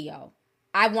the video?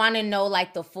 I want to know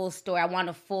like the full story. I want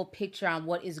a full picture on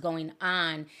what is going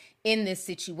on in this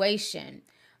situation.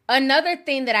 Another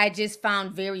thing that I just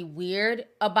found very weird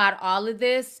about all of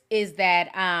this is that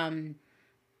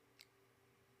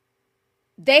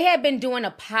they had been doing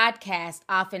a podcast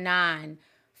off and on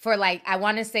for like, I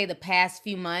want to say the past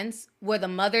few months, where the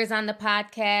mother's on the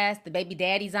podcast, the baby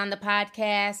daddy's on the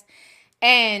podcast.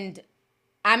 And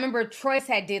I remember Troyce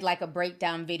had did like a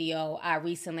breakdown video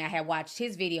recently. I had watched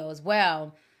his video as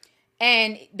well.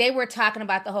 And they were talking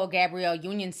about the whole Gabrielle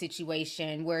Union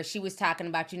situation, where she was talking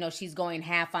about, you know, she's going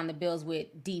half on the bills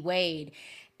with D. Wade.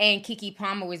 And Keke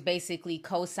Palmer was basically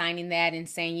co-signing that and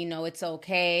saying, you know, it's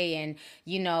okay. And,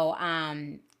 you know,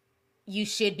 you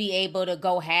should be able to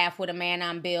go half with a man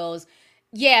on bills.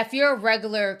 Yeah, if you're a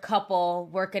regular couple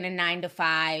working a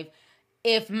 9-to-5,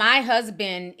 if my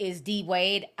husband is D.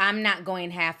 Wade, I'm not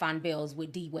going half on bills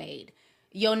with D. Wade.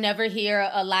 You'll never hear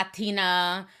a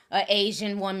Latina, an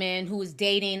Asian woman who's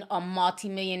dating a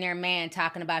multimillionaire man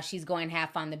talking about she's going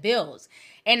half on the bills.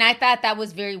 And I thought that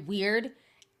was very weird.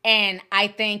 And I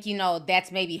think, you know,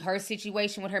 that's maybe her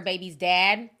situation with her baby's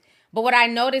dad. But what I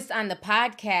noticed on the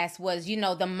podcast was, you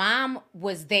know, the mom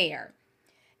was there.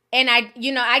 And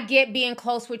I get being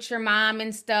close with your mom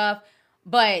and stuff,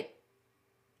 but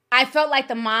I felt like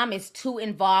the mom is too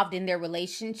involved in their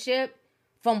relationship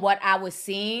from what I was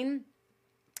seeing.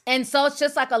 And so it's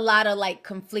just like a lot of like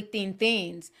conflicting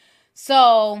things.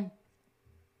 So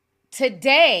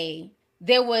today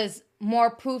there was more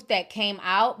proof that came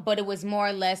out, but it was more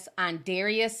or less on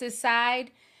Darius's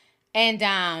side. And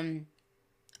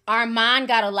Armand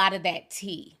got a lot of that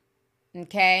tea.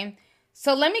 Okay.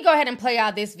 So let me go ahead and play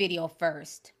out this video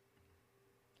first.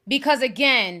 Because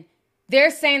again,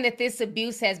 they're saying that this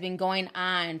abuse has been going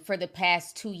on for the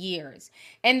past 2 years.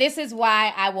 And this is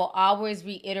why I will always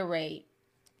reiterate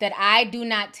that I do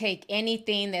not take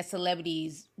anything that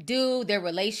celebrities do, their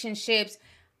relationships.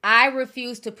 I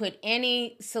refuse to put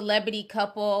any celebrity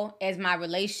couple as my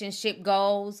relationship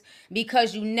goals,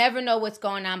 because you never know what's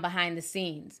going on behind the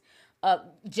scenes.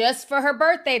 Just for her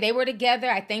birthday, they were together.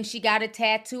 I think she got a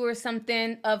tattoo or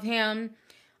something of him.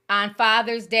 On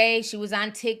Father's Day, she was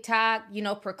on TikTok, you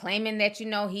know, proclaiming that, you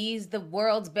know, he's the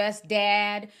world's best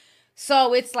dad.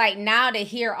 So it's like, now to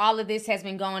hear all of this has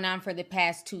been going on for the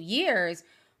past 2 years.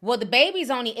 Well, the baby's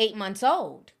only 8 months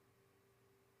old.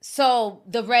 So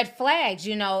the red flags,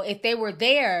 you know, if they were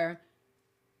there,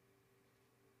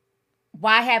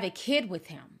 why have a kid with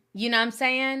him? You know what I'm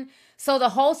saying? So the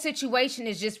whole situation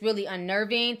is just really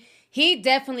unnerving. He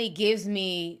definitely gives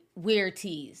me weird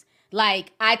tease.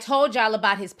 Like, I told y'all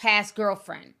about his past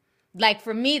girlfriend. Like,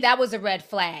 for me, that was a red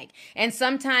flag. And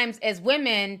sometimes as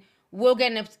women, we'll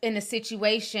get in a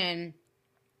situation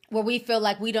where we feel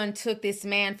like we done took this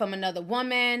man from another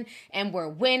woman and we're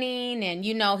winning and,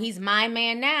 you know, he's my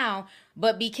man now.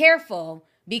 But be careful,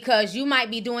 because you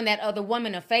might be doing that other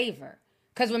woman a favor.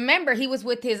 Because remember, he was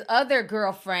with his other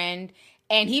girlfriend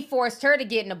and he forced her to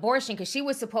get an abortion because she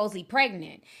was supposedly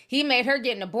pregnant. He made her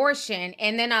get an abortion,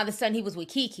 and then all of a sudden he was with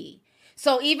Keke.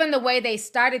 So even the way they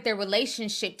started their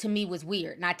relationship to me was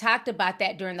weird. And I talked about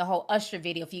that during the whole Usher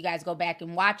video, if you guys go back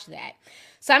and watch that.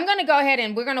 So I'm going to go ahead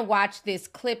and we're going to watch this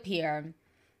clip here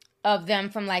of them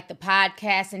from like the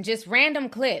podcast and just random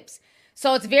clips.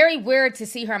 So it's very weird to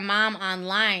see her mom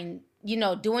online, you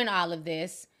know, doing all of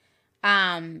this.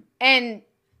 And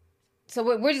so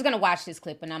we're just going to watch this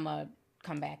clip and I'm going to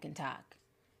come back and talk.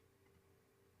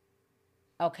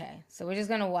 Okay, so we're just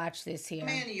going to watch this here.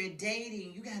 Man, you're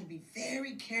dating, you got to be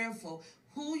very careful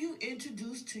who you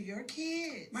introduce to your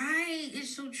kids. Right,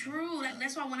 it's so true.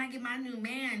 That's why when I get my new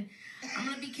man, I'm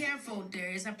gonna be careful,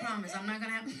 Darius. I promise. I'm not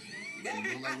gonna have. You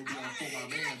look like we'll be on For My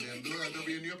Man, then. Look like there'll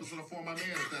be a new episode of For My Man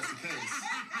if that's the case.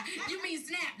 You mean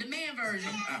Snap, the man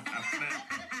version.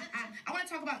 I want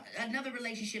to talk about another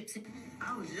relationship.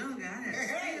 I was younger. I had to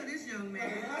steal this young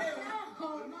man.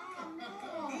 Oh,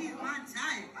 no. He's my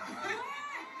type.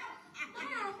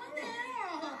 Mom, what the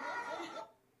hell?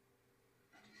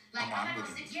 Like, I'm not gonna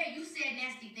say, you said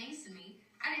nasty things to me.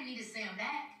 I didn't need to say them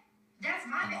back. That's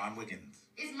my bad. I'm Wiggins.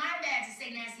 It's my bad to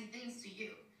say nasty things to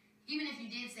you. Even if you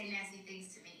did say nasty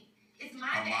things to me. It's my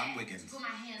bad to put my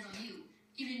hands on you.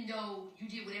 Even though you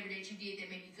did whatever that you did that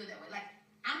made me feel that way. Like,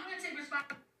 I'm going to take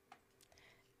responsibility.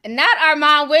 Not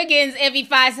Armand Wiggins every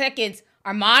 5 seconds.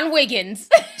 Armand Wiggins.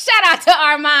 Shout out to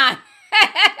Armand.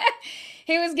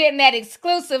 He was getting that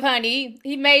exclusive, honey.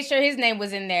 He made sure his name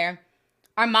was in there.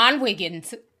 Armand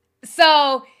Wiggins.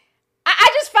 So I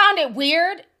just found it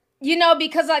weird,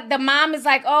 because like the mom is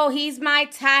like, oh, he's my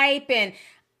type. And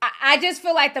I just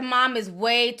feel like the mom is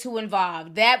way too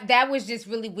involved. That was just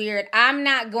really weird. I'm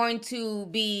not going to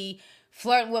be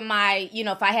flirting with my,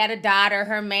 if I had a daughter,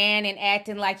 her man, and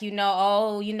acting like,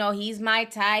 he's my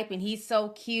type and he's so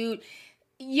cute,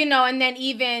 and then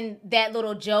even that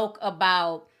little joke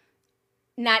about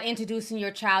not introducing your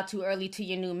child too early to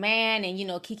your new man. And,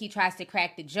 Keke tries to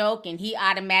crack the joke and he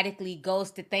automatically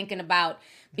goes to thinking about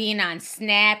being on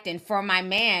Snapped and For My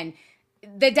Man.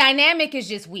 The dynamic is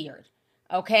just weird.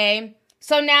 Okay.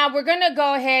 So now we're going to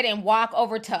go ahead and walk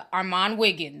over to Armand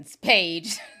Wiggins'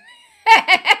 page.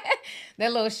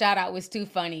 That little shout out was too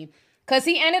funny because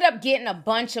he ended up getting a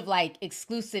bunch of like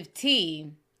exclusive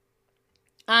tea.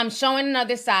 Showing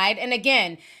another side. And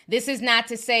again, this is not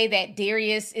to say that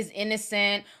Darius is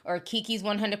innocent or Keke's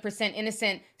 100%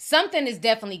 innocent. Something is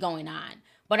definitely going on.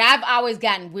 But I've always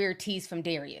gotten weird teas from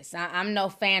Darius. I'm no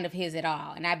fan of his at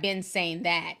all. And I've been saying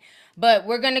that. But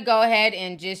we're going to go ahead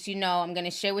and just, I'm going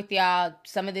to share with y'all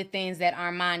some of the things that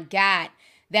Armand got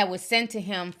that was sent to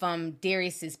him from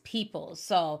Darius's people.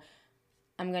 So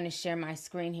I'm going to share my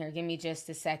screen here. Give me just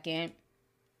a second.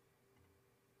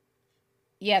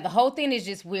 Yeah, the whole thing is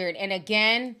just weird. And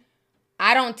again,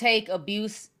 I don't take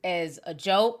abuse as a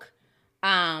joke.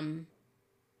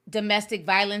 Domestic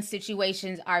violence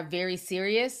situations are very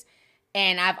serious.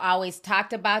 And I've always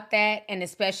talked about that, and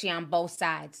especially on both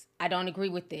sides. I don't agree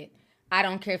with it. I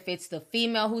don't care if it's the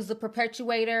female who's the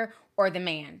perpetuator or the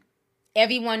man.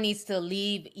 Everyone needs to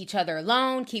leave each other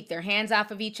alone, keep their hands off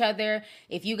of each other.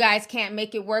 If you guys can't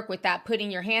make it work without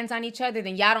putting your hands on each other,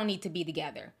 then y'all don't need to be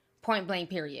together. Point blank,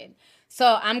 period.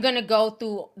 So I'm going to go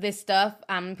through this stuff.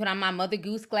 I'm going to put on my Mother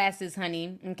Goose glasses,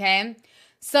 honey. Okay.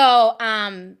 So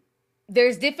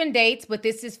there's different dates, but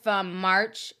this is from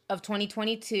March of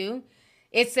 2022.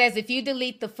 It says, if you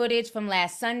delete the footage from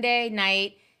last Sunday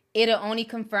night, it'll only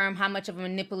confirm how much of a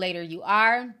manipulator you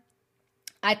are.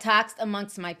 I talked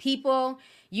amongst my people.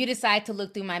 You decide to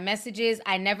look through my messages.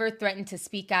 I never threatened to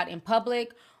speak out in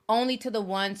public, only to the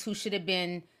ones who should have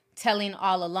been telling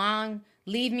all along.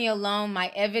 Leave me alone.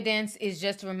 My evidence is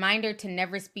just a reminder to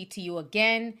never speak to you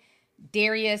again.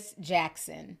 Darius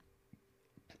Jackson.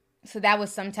 So that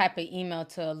was some type of email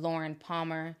to Lauren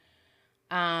Palmer.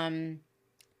 Then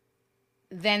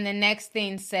the next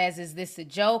thing says, is this a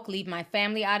joke? Leave my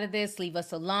family out of this. Leave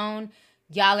us alone.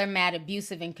 Y'all are mad,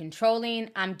 abusive, and controlling.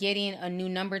 I'm getting a new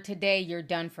number today. You're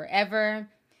done forever.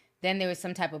 Then there was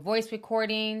some type of voice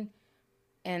recording.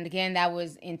 And again, that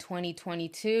was in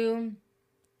 2022.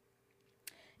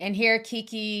 And here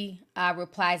Keke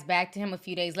replies back to him a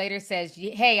few days later, says,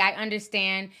 hey, I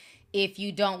understand if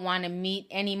you don't want to meet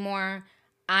anymore.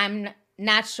 I'm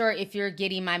not sure if you're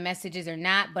getting my messages or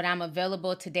not, but I'm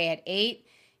available today at 8.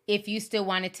 If you still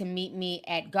wanted to meet me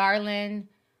at Garland,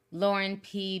 Lauren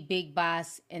P. Big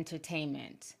Boss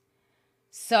Entertainment.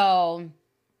 So,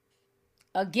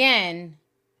 again,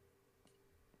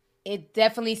 it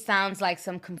definitely sounds like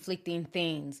some conflicting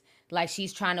things, like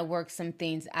she's trying to work some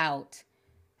things out.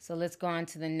 So let's go on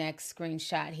to the next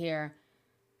screenshot here.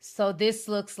 So this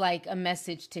looks like a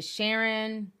message to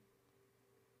Sharon.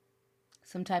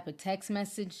 Some type of text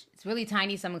message. It's really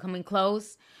tiny, so I'm coming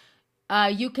close.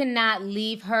 You cannot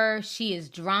leave her. She is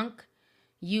drunk.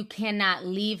 You cannot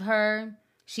leave her.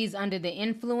 She's under the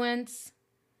influence.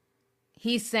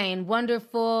 He's saying,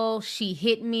 wonderful. She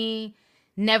hit me.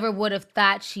 Never would have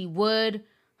thought she would.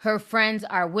 Her friends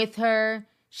are with her.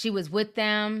 She was with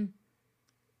them.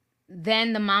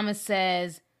 Then the mama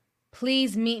says,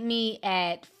 please meet me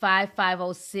at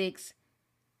 5506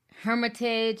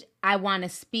 Hermitage. I want to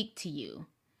speak to you.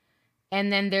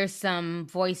 And then there's some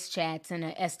voice chats and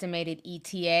an estimated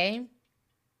ETA.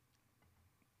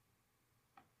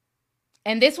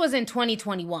 And this was in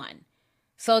 2021.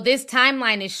 So this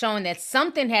timeline is showing that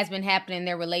something has been happening in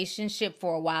their relationship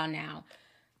for a while now.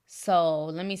 So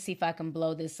let me see if I can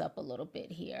blow this up a little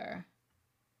bit here.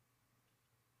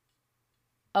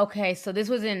 Okay, so this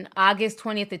was in August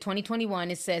 20th of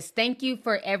 2021. It says, thank you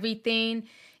for everything.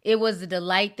 It was a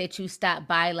delight that you stopped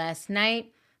by last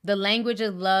night. The language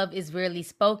of love is rarely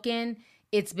spoken.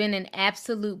 It's been an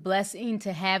absolute blessing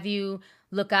to have you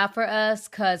look out for us,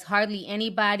 because hardly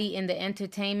anybody in the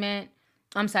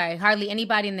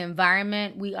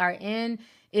environment we are in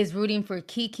is rooting for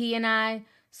Keke and I.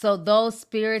 So those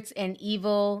spirits and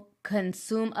evil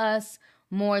consume us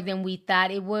more than we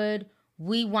thought it would.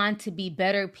 We want to be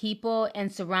better people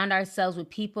and surround ourselves with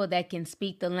people that can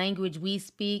speak the language we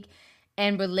speak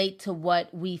and relate to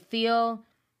what we feel.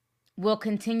 We'll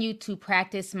continue to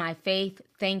practice my faith.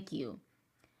 Thank you.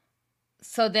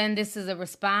 So then this is a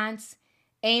response.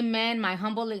 Amen. My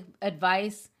humble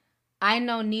advice. I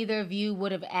know neither of you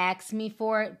would have asked me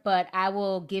for it, but I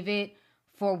will give it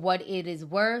for what it is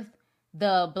worth.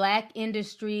 The black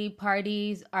industry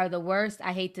parties are the worst.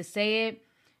 I hate to say it,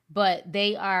 but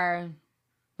they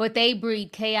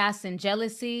breed chaos and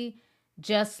jealousy,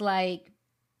 just like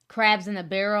crabs in a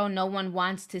barrel. No one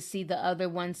wants to see the other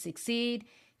one succeed.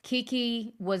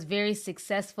 Keke was very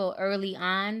successful early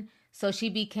on, so she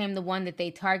became the one that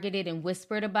they targeted and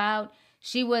whispered about.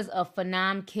 She was a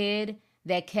phenom kid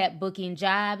that kept booking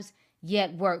jobs,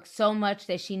 yet worked so much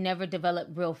that she never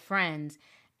developed real friends.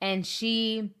 And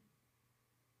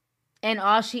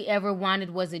all she ever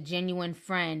wanted was a genuine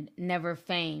friend, never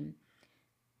fame.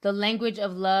 The language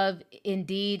of love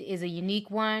indeed is a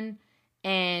unique one,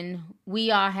 and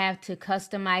we all have to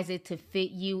customize it to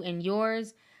fit you and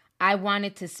yours. I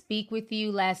wanted to speak with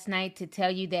you last night to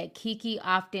tell you that Keke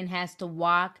often has to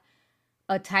walk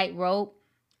a tightrope,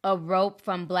 a rope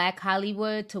from Black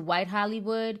Hollywood to White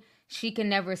Hollywood. She can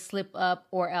never slip up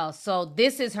or else. So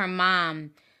this is her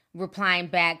mom replying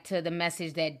back to the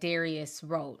message that Darius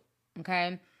wrote.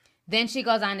 Okay. Then she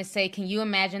goes on to say, can you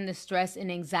imagine the stress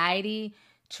and anxiety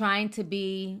trying to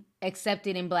be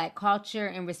accepted in Black culture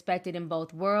and respected in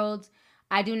both worlds?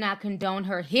 I do not condone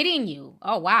her hitting you.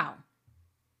 Oh, wow.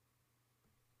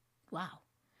 Wow.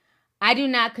 I do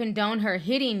not condone her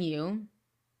hitting you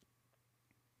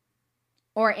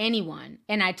or anyone.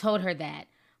 And I told her that.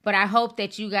 But I hope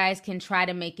that you guys can try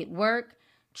to make it work.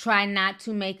 Try not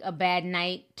to make a bad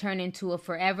night turn into a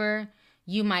forever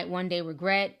you might one day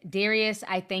regret. Darius,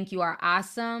 I think you are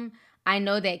awesome. I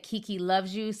know that Keke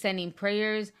loves you, sending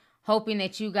prayers, hoping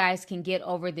that you guys can get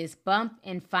over this bump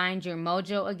and find your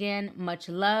mojo again. Much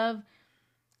love.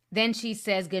 Then she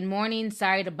says, good morning.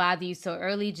 Sorry to bother you so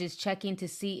early. Just checking to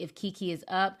see if Keke is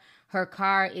up. Her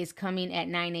car is coming at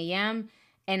 9 a.m.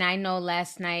 And I know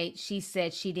last night she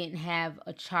said she didn't have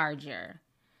a charger.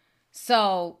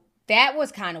 So that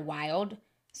was kind of wild.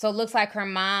 So it looks like her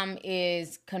mom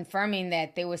is confirming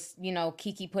that there was,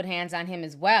 Keke put hands on him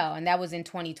as well. And that was in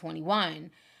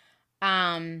 2021.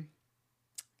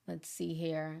 Let's see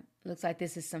here. Looks like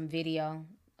this is some video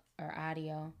or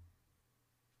audio.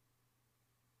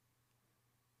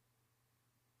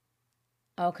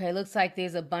 Okay, looks like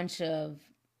there's a bunch of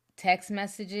text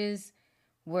messages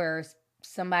where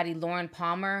somebody, Lauren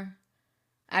Palmer,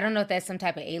 I don't know if that's some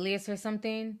type of alias or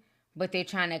something, but they're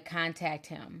trying to contact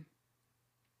him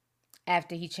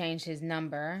after he changed his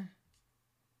number.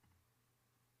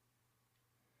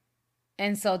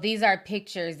 And so these are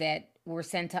pictures that were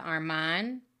sent to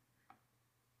Armand.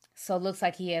 So it looks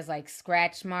like he has like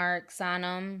scratch marks on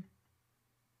him,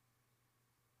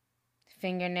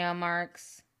 fingernail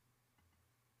marks.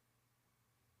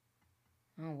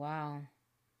 Oh, wow.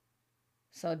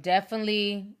 So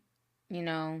definitely,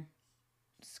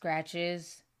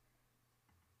 scratches.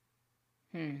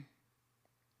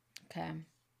 Okay.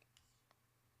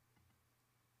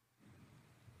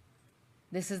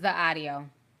 This is the audio.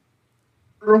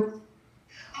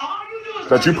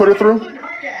 That you put it through?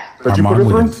 That you put it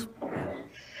through?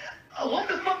 What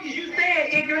the fuck is you saying,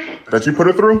 ignorant? That you put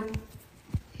it through?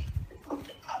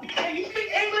 Can you speak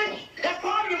English? That's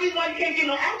part of the reason why you can't get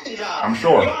no acting job. I'm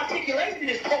sure. Your articulation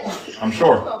is poor. I'm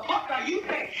sure. What the fuck are you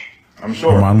saying? I'm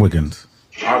sure. Armand Wiggins.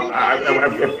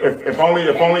 If only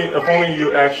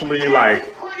you actually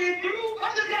like. Put it through?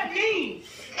 What does that mean?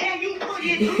 Can you put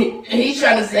it through? He's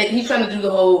trying to do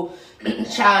the whole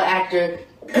child actor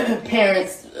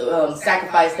parents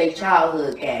sacrifice their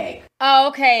childhood gag. Oh,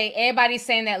 okay. Everybody's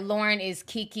saying that Lauren is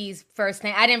Keke's first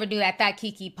name. I never knew that. I thought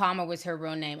Keke Palmer was her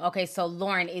real name. Okay, so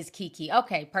Lauren is Keke.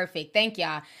 Okay, perfect. Thank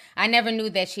y'all. I never knew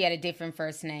that she had a different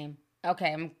first name.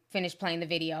 Okay, I'm finished playing the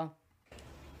video.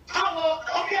 Oh,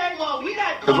 well, okay, well, we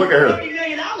got Because look at her. $30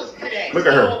 million today. Look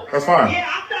at her. That's fine. Yeah,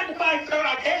 I sacrificed her,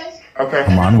 I guess. Okay.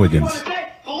 Come on, Wiggins.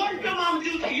 But what did your mama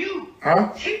do to you?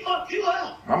 Huh? She fucked you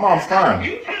up. My mom's fine.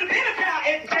 You should have been a child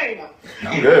entertainer.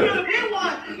 I'm good. You should have been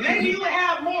one. Maybe you would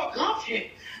have more gumption.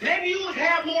 Maybe you would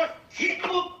have more shit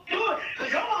cooked to it.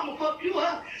 Because your mama fucked you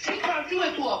up. She turned you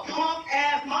into a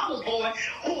punk-ass mama's boy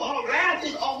who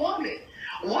harasses a woman.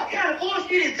 What kind of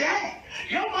bullshit is that?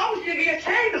 Your mama should be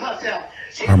ashamed of herself.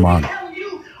 She should be telling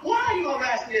you, why are you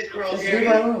harassing this girl,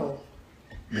 Jerry?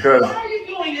 Because why are you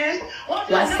doing this?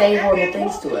 Why say horrible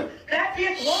things to her?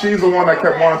 she's the one that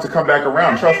kept wanting to come back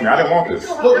around. Trust me, I didn't want this.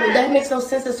 Well, that makes no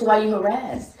sense as to why you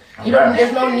harass. You know,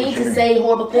 there's no need to say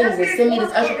horrible things and send me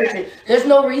this Usher picture. There's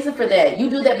no reason for that. You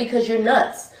do that because you're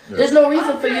nuts. There's no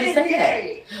reason for you to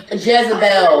say that.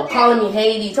 Jezebel, calling me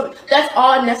Haiti. That's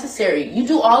all unnecessary. You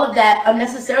do all of that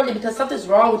unnecessarily because something's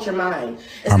wrong with your mind.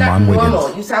 It's not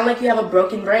normal. You sound like you have a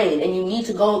broken brain and you need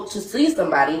to go to see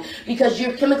somebody because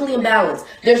you're chemically imbalanced.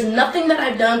 There's nothing that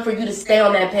I've done for you to stay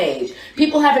on that page.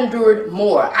 People have endured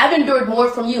more. I've endured more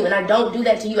from you and I don't do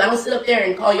that to you. I don't sit up there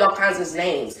and call you all kinds of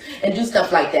names and do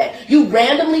stuff like that. You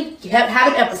randomly have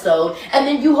an episode and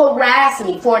then you harass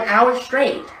me for an hour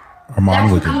straight.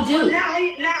 That's what you do.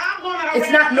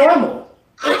 It's not normal.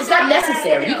 It's not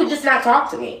necessary. You could just not talk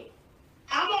to me.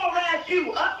 I'm gonna harass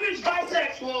you. Usher's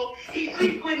bisexual. He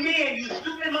sleeps with men, you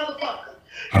stupid motherfucker.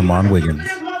 Armand Wiggins.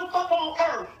 Motherfucker on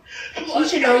earth. You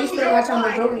should know you spend a lot of time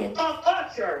with Julian.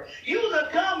 Usher. You was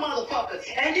a dumb motherfucker.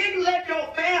 And then you let your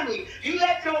family, you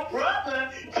let your brother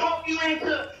talk you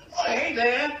into, hey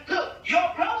man, look,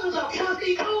 your brother's a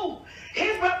pussy too.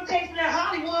 His reputation in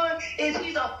Hollywood is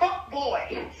he's a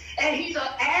fuckboy. And he's an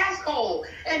asshole.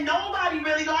 And nobody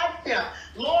really likes him.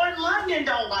 Lauren London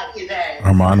don't like his ass.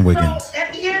 Armand Wiggins. So,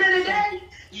 at the end of the day,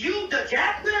 you, the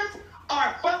Jacksons,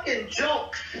 are fucking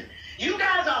jokes. You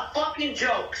guys are fucking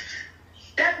jokes.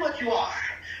 That's what you are.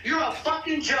 You're a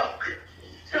fucking joke.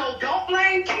 So don't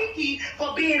blame Keke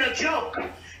for being a joke.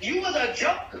 You was a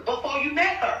joke before you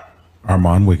met her.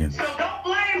 Armand Wiggins. So don't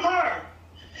blame her.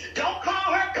 Don't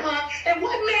call her cunt. And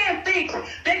what man thinks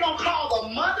they gonna call the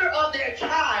mother of their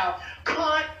child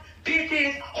cunt,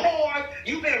 bitches, whore,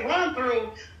 you've been run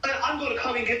through, and I'm gonna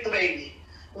come and get the baby?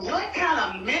 What kind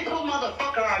of mental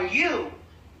motherfucker are you?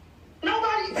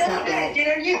 Nobody does that,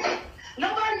 Jerry.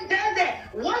 Nobody does that.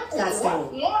 What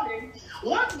woman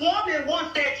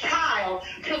wants their child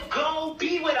to go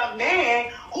be with a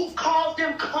man who calls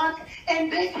them cunts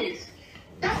and bitches?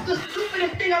 That's the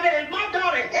stupidest thing I've ever. If my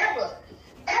daughter ever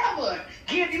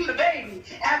give you the baby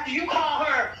after you call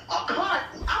her a cunt,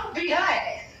 I'm gonna beat her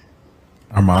ass.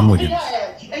 Armand Wiggins.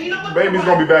 And you know what? Baby's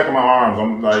gonna be back in my arms.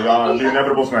 I'm like, the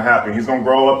inevitable's gonna happen. He's gonna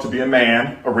grow up to be a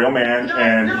man, a real man,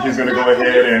 and he's gonna go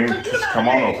ahead and just come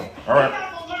on over. All right.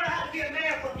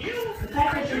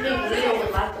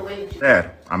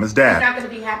 Dad, I'm his dad.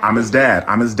 I'm his dad.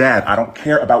 I'm his dad. I don't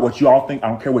care about what you all think. I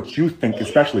don't care what you think,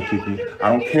 especially Keke. I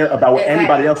don't care about what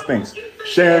anybody else thinks.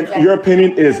 Sharon, your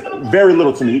opinion is very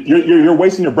little to me. You're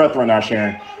wasting your breath right now,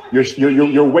 Sharon.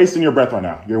 You're wasting your breath right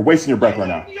now. You're wasting your breath right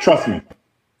now. Trust me.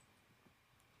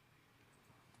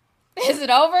 Is it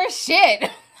over? Shit.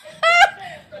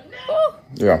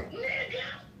 Yeah.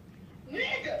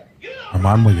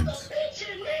 Armand Wiggins.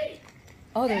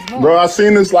 Oh, there's more. Bro, I've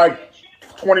seen this like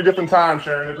 20 different times,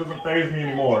 Sharon. It doesn't faze me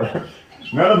anymore.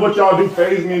 None of what y'all do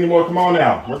faze me anymore. Come on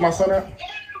now. Where's my son at?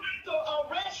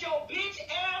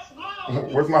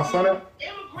 Where's my son at?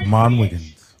 Armand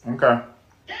Wiggins. Okay.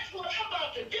 That's what I'm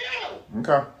about to do.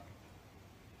 Okay.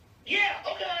 Yeah,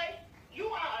 okay. You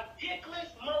are a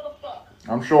dickless motherfucker.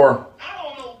 I'm sure. I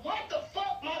don't know what the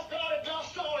fuck my daughter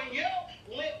just saw in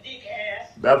your lip dick ass.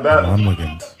 Armand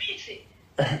Wiggins.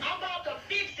 I'm about to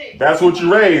fix it. That's what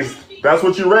you raised. That's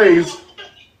what you raised.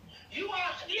 You are,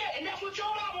 yeah, and that's what your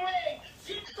mama raised.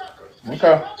 Dick suckers. Okay.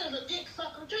 Your brother's a dick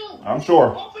sucker too. I'm sure.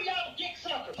 Both of y'all dick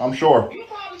suckers. I'm sure. You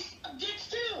probably suck dicks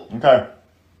too. Okay.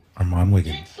 Armand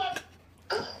Wiggins.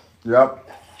 Yep.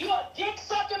 You a dick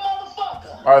sucking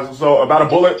motherfucker. All right, so about a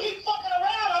bullet. If you keep fucking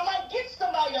around, I might get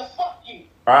somebody to fuck you.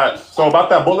 All right, so about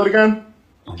that bullet again.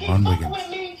 Armand Fucking Wiggins. with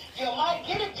me, you might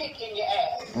get a dick in your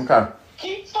ass. Okay.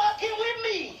 Keep fucking with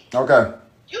me. Okay.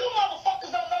 You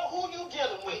motherfuckers don't know who you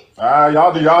dealing with.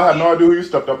 Y'all have no idea who you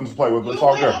stepped up to play with, but it's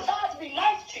all good. I tried to be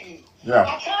nice to you. Yeah.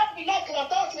 I tried to be nice because I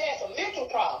thought you had some mental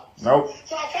problems. Nope.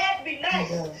 So I tried to be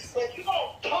nice. But you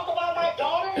gonna talk about my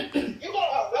daughter? You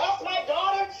gonna harass my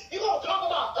daughter? You gonna talk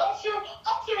about Usher?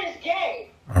 Usher is gay.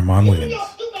 Armand You and Wiggins. your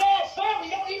stupid ass family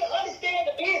don't even understand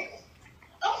the business.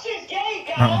 Usher is gay,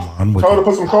 guys. Armand Told her to Wiggins.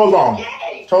 put some clothes on.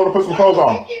 Gay. Told her to put some clothes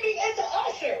on. Get me into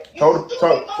Usher. You Told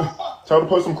stupid motherfucker. her to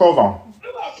put some clothes on. You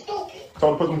are stupid.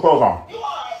 Tell her to put some clothes on.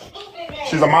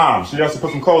 She's a mom. She has to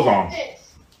put some clothes on.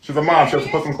 She's a mom. She has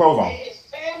to put some clothes on. His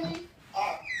family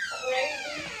are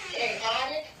crazy,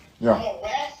 chaotic, Yeah.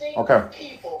 harassing Okay.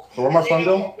 people. So what my son They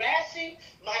do? are harassing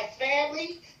my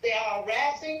family. They are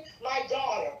harassing my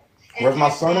daughter. Where's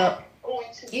my son at?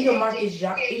 Even Marcus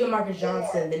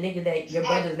Johnson, the nigga that your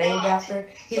brother's named after,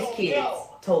 his kids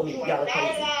told me y'all are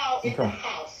crazy. Okay.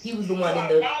 He was the one in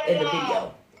the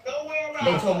video.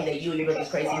 They told me that you and your brother's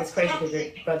crazy. It's crazy because your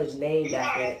brother's named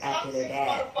after their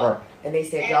dad. Right. And they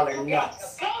said y'all are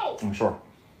nuts. I'm sure.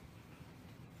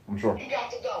 I'm sure. You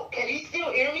got to go. Can he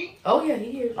still hear me? Oh yeah,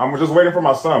 he hears. I'm just waiting for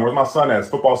my son. Where's my son at? It's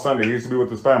football Sunday. He used to be with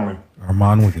his family.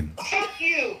 Armand Wiggins. Fuck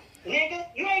you, nigga.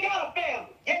 You ain't got a family.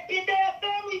 Your bitch ass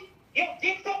family, your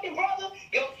dick sucking brother,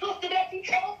 your sister that you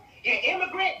chose, your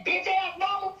immigrant bitch ass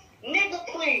mama, nigga,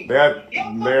 please. They have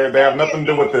nothing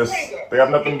to do with this. They have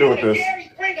nothing to do with this.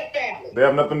 They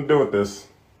have nothing to do with this.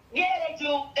 Yeah, they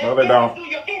do. No, they don't.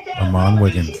 Armand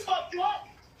Wiggins.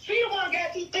 She the one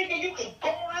got you thinking you can go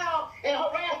around and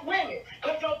harass women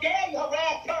because your daddy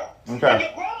harassed her. Okay. And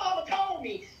your grandmama told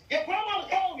me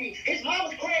his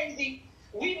mama's crazy.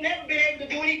 We've never been able to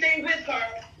do anything with her.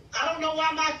 I don't know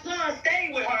why my son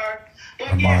stayed with her,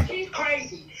 but yeah, she's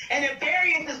crazy. And if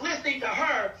Darius is listening to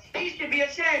her, he should be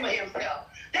ashamed of himself.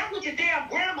 That's what your damn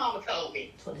grandmama told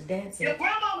me. That's what his dad said. Your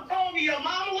grandmama told me your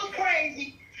mama was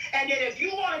crazy, and that if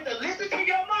you wanted to listen to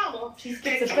your mama, she's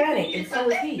schizophrenic, and so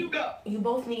is he. You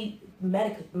both need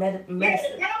medicine. Yeah,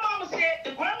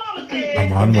 the grandmama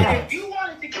said Wiggins. if you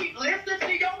wanted to keep listening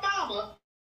to your mama,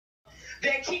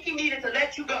 then Keke needed to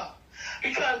let you go.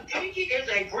 Because Keke is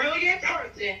a brilliant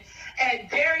person, and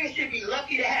Darius should be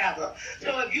lucky to have her.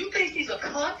 So if you think she's a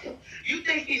cunt, you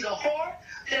think she's a whore,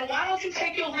 then why don't you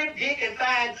take your limp dick and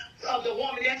find the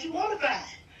woman that you want to find?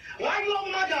 Why are you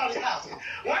over my daughter's house?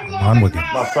 Why are you over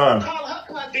my son. Call her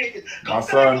cunt bitches. My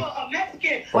son. A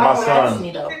Mexican. For my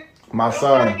son. My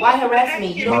son. Why harass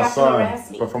me? You don't My have to son. harass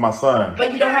me. But for my son.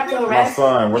 But you don't have to harass My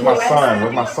son. Where's my son?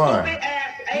 Where's my son?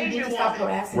 You need to stop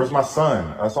harassing. Where's my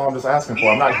son? That's all I'm just asking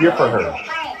for. I'm not here for her.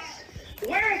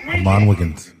 Armand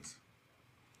Wiggins.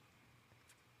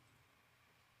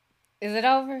 Is it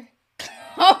over?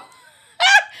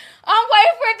 I'm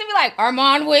waiting for it to be like,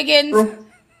 Armand Wiggins.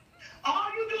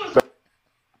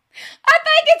 I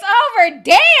think it's over.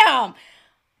 Damn.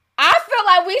 I feel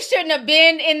like we shouldn't have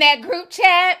been in that group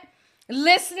chat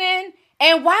listening.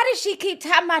 And why does she keep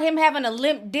talking about him having a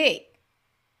limp dick?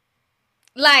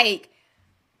 Like,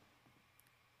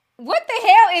 what the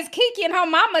hell is Keke and her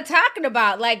mama talking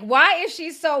about? Like, why is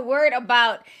she so worried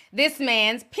about this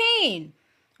man's peen?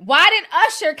 Why did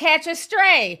Usher catch a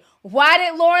stray? Why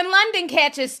did Lauren London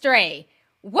catch a stray?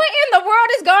 What in the world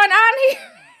is going on here?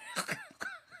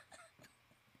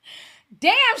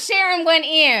 Damn, Sharon went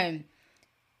in.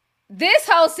 This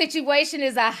whole situation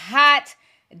is a hot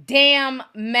damn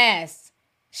mess.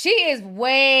 She is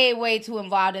way, way too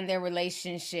involved in their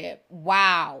relationship.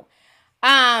 Wow.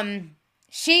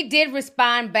 She did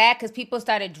respond back because people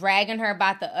started dragging her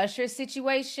about the Usher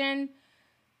situation.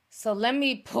 So let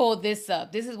me pull this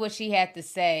up. This is what she had to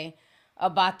say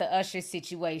about the Usher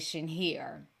situation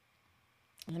here.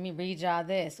 Let me read y'all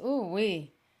this. Ooh,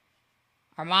 wee.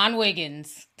 Armand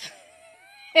Wiggins.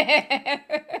 Okay,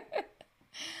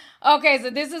 so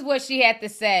this is what she had to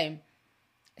say.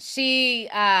 She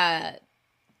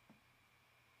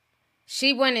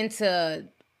went into,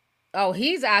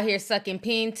 he's out here sucking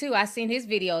peen too. I seen his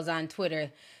videos on Twitter.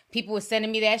 People were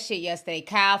sending me that shit yesterday.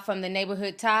 Kyle from the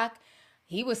Neighborhood Talk,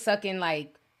 he was sucking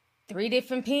like 3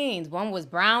 different peens. One was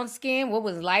brown skin, one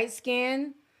was light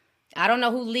skin. I don't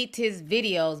know who leaked his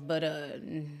videos, but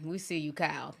we see you,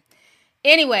 Kyle.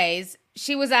 Anyways,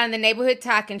 she was on the Neighborhood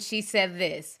Talk and she said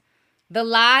this. The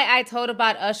lie I told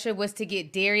about Usher was to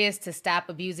get Darius to stop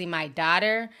abusing my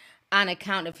daughter on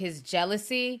account of his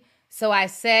jealousy. So I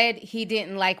said he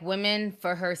didn't like women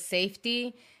for her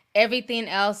safety. Everything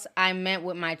else I meant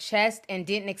with my chest and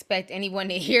didn't expect anyone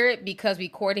to hear it because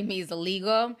recording me is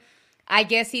illegal. I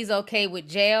guess he's okay with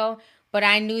jail, but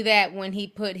I knew that when he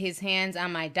put his hands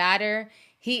on my daughter,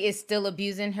 he is still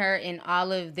abusing her in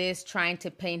all of this, trying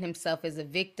to paint himself as a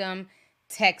victim.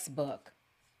 Textbook.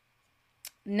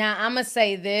 Now, I'm going to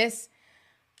say this.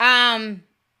 I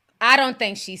don't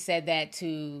think she said that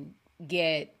to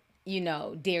get,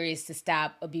 Darius to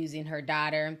stop abusing her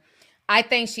daughter. I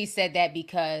think she said that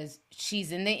because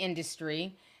she's in the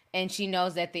industry and she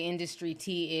knows that the industry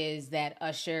tea is that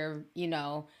Usher,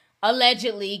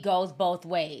 allegedly goes both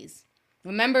ways.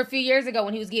 Remember a few years ago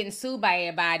when he was getting sued by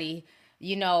everybody,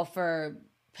 for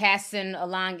passing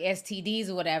along STDs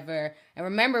or whatever. And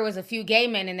remember, it was a few gay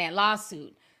men in that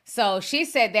lawsuit. So she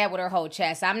said that with her whole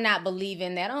chest. I'm not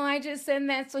believing that, I just said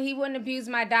that so he wouldn't abuse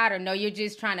my daughter. No, you're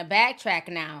just trying to backtrack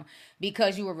now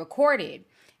because you were recorded.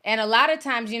 And a lot of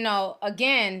times,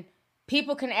 again,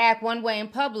 people can act one way in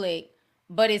public,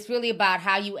 but it's really about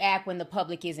how you act when the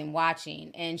public isn't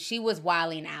watching. And she was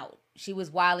wilding out.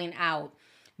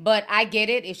 But I get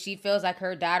it. If she feels like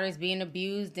her daughter is being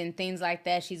abused and things like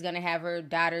that, she's going to have her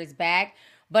daughter's back.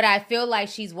 But I feel like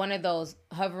she's one of those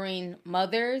hovering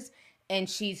mothers and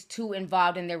she's too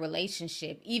involved in their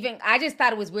relationship. Even, I just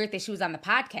thought it was weird that she was on the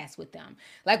podcast with them.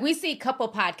 Like, we see couple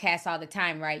podcasts all the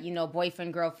time, right?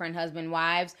 Boyfriend, girlfriend, husband,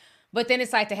 wives. But then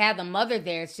it's like to have the mother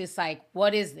there, it's just like,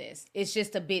 what is this? It's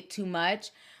just a bit too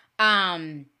much.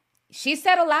 She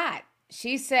said a lot.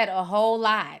 She said a whole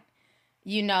lot.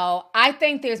 I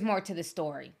think there's more to the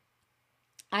story.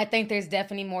 I think there's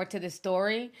definitely more to the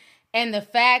story. And the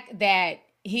fact that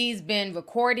he's been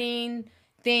recording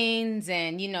things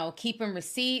and, keeping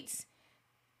receipts.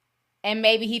 And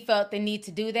maybe he felt the need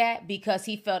to do that because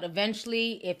he felt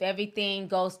eventually if everything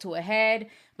goes to a head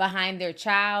behind their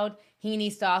child, he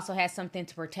needs to also have something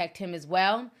to protect him as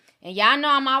well. And y'all know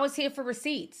I'm always here for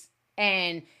receipts.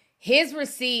 And his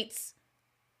receipts,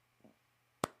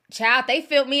 child, they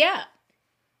filled me up.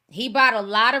 He bought a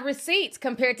lot of receipts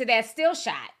compared to that still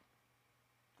shot.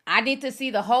 I need to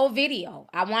see the whole video.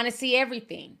 I want to see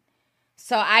everything.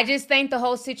 So I just think the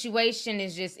whole situation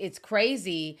is it's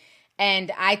crazy.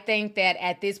 And I think that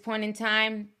at this point in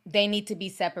time, they need to be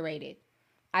separated.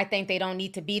 I think they don't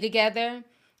need to be together.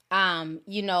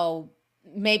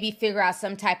 Maybe figure out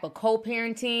some type of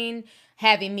co-parenting,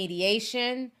 having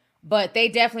mediation, but they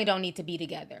definitely don't need to be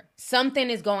together.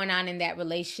 Something is going on in that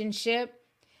relationship.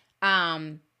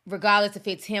 Regardless if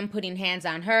it's him putting hands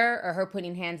on her or her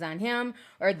putting hands on him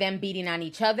or them beating on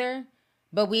each other.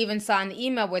 But we even saw in the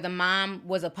email where the mom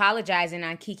was apologizing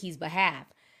on Keke's behalf.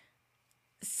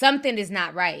 Something is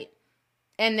not right.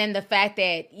 And then the fact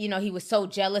that, he was so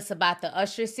jealous about the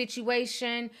Usher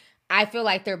situation, I feel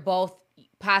like they're both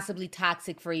possibly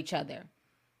toxic for each other,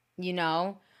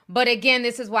 But again,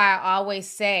 this is why I always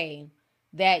say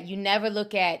that you never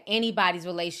look at anybody's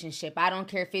relationship. I don't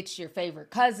care if it's your favorite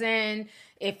cousin,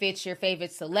 if it's your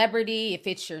favorite celebrity, if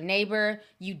it's your neighbor.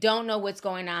 You don't know what's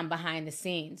going on behind the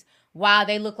scenes. While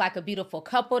they look like a beautiful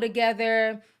couple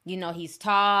together, he's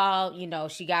tall,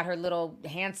 she got her little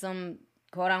handsome,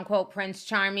 quote unquote, Prince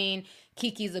Charming.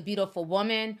 Keke's a beautiful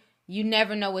woman. You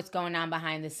never know what's going on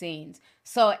behind the scenes.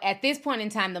 So at this point in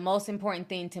time, the most important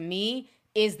thing to me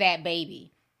is that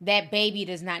baby. That baby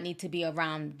does not need to be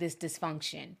around this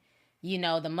dysfunction.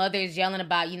 The mother is yelling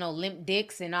about, limp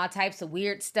dicks and all types of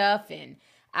weird stuff. And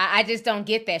I just don't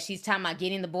get that. She's talking about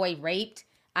getting the boy raped.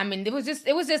 I mean, it was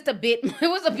a bit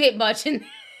much. And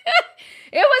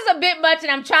it was a bit much.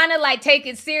 And I'm trying to take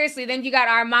it seriously. Then you got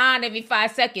Armand every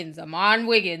 5 seconds. Armand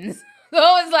Wiggins. So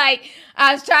it was like,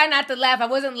 I was trying not to laugh. I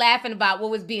wasn't laughing about what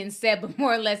was being said, but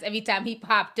more or less every time he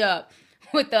popped up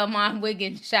with the Armand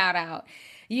Wiggins shout out.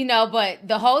 But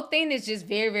the whole thing is just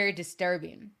very, very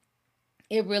disturbing.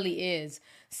 It really is.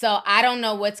 So I don't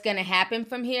know what's going to happen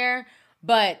from here.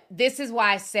 But this is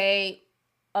why I say,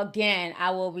 again,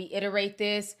 I will reiterate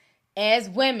this. As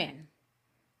women,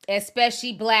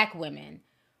 especially Black women,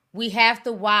 we have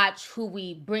to watch who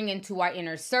we bring into our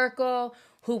inner circle,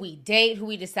 who we date, who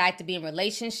we decide to be in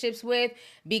relationships with,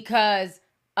 because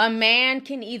a man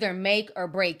can either make or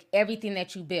break everything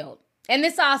that you build. And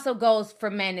this also goes for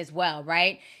men as well,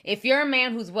 right? If you're a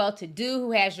man who's well-to-do,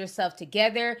 who has yourself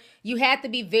together, you have to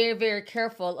be very, very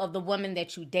careful of the women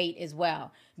that you date as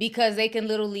well, because they can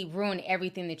literally ruin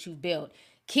everything that you've built.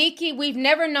 Keke, we've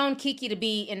never known Keke to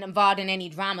be involved in any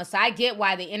drama, so I get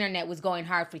why the internet was going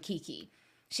hard for Keke.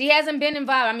 She hasn't been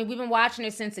involved. I mean, we've been watching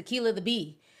her since Akilah the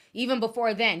Bee. Even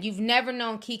before then, you've never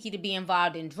known Keke to be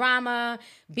involved in drama,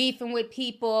 beefing with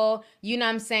people, you know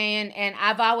what I'm saying? And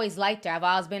I've always liked her. I've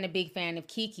always been a big fan of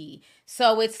Keke.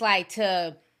 So it's like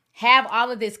to have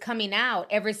all of this coming out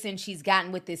ever since she's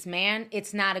gotten with this man,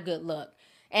 it's not a good look.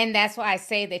 And that's why I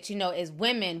say that, as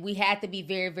women, we have to be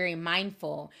very, very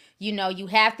mindful. You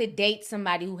have to date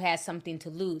somebody who has something to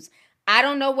lose. I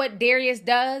don't know what Darius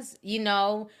does.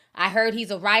 I heard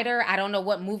he's a writer. I don't know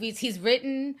what movies he's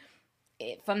written.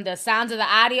 From the sounds of the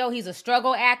audio, he's a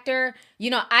struggle actor.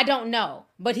 I don't know.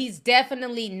 But he's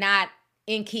definitely not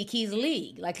in Keke's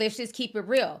league. Let's just keep it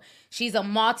real. She's a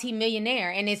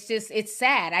multi-millionaire. And it's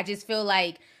sad. I just feel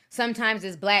like sometimes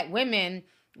as Black women,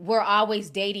 we're always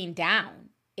dating down.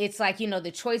 It's like,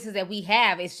 the choices that we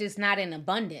have, it's just not in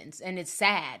abundance. And it's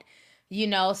sad.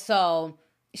 So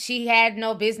she had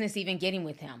no business even getting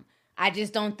with him. I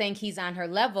just don't think he's on her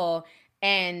level.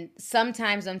 And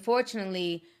sometimes,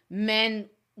 unfortunately, men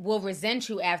will resent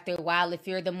you after a while if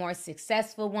you're the more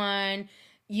successful one.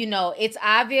 You know, it's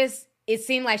obvious. It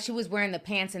seemed like she was wearing the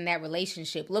pants in that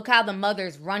relationship. Look how the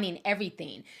mother's running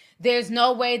everything. There's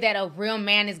no way that a real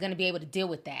man is going to be able to deal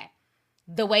with that.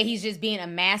 The way he's just being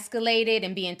emasculated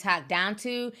and being talked down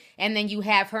to. And then you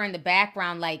have her in the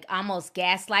background, like almost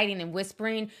gaslighting and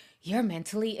whispering, you're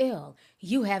mentally ill.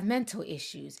 You have mental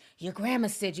issues. Your grandma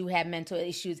said you have mental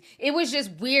issues. It was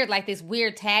just weird, like this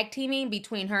weird tag teaming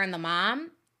between her and the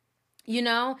mom, you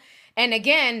know? And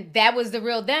again, that was the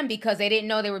real them because they didn't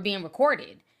know they were being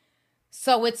recorded.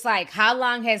 So it's like, how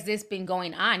long has this been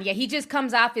going on? Yeah, he just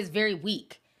comes off as very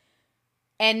weak.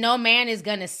 And no man is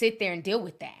going to sit there and deal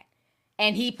with that.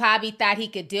 And he probably thought he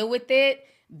could deal with it,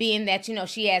 being that, you know,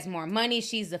 she has more money.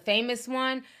 She's the famous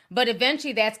one. But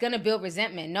eventually that's going to build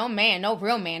resentment. No man, no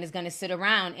real man is going to sit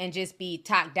around and just be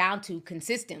talked down to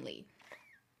consistently.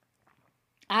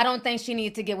 I don't think she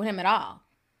needed to get with him at all.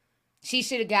 She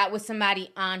should have got with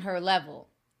somebody on her level.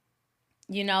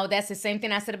 You know, that's the same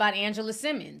thing I said about Angela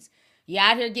Simmons. You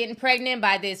out here getting pregnant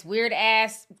by this weird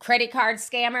ass credit card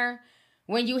scammer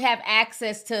when you have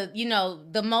access to, you know,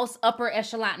 the most upper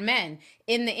echelon men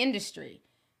in the industry,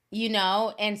 you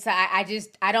know? And so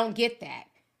I don't get that.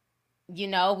 You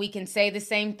know, we can say the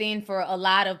same thing for a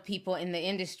lot of people in the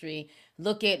industry.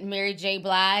 Look at Mary J.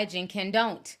 Blige and Ken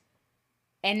Don't.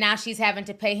 And now she's having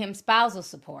to pay him spousal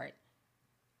support.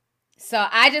 So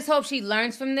I just hope she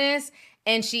learns from this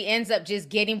and she ends up just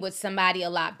getting with somebody a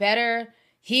lot better.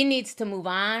 He needs to move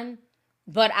on.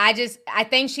 But I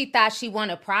think she thought she won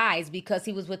a prize because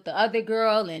he was with the other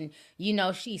girl and, you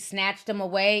know, she snatched him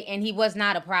away and he was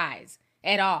not a prize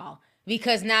at all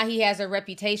because now he has a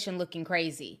reputation looking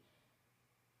crazy.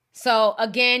 So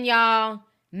again, y'all,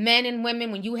 men and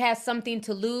women, when you have something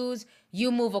to lose,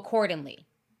 you move accordingly.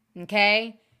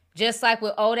 Okay? Just like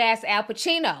with old ass Al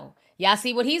Pacino. Y'all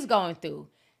see what he's going through.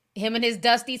 Him and his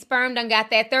dusty sperm done got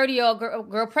that 30-year-old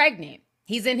girl pregnant.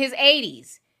 He's in his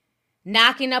 80s.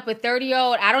 Knocking up a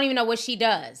 30-year-old. I don't even know what she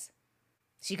does.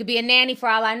 She could be a nanny for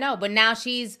all I know. But now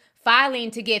she's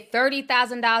filing to get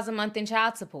 $30,000 a month in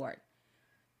child support.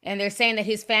 And they're saying that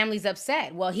his family's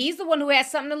upset. Well, he's the one who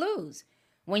has something to lose.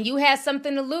 When you have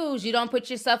something to lose, you don't put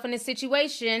yourself in a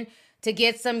situation to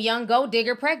get some young gold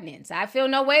digger pregnant. I feel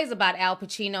no ways about Al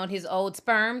Pacino and his old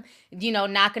sperm, you know,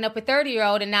 knocking up a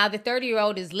 30-year-old. And now the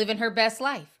 30-year-old is living her best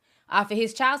life off of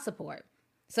his child support.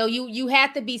 So you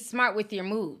have to be smart with your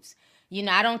moves. You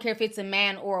know, I don't care if it's a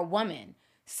man or a woman.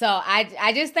 So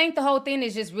I just think the whole thing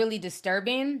is just really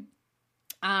disturbing.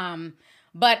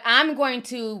 But I'm going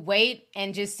to wait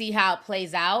and just see how it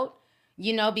plays out,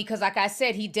 you know, because like I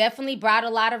said, he definitely brought a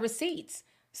lot of receipts.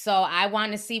 So I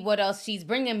want to see what else she's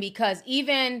bringing because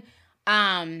even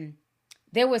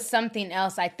there was something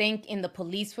else, I think, in the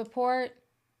police report.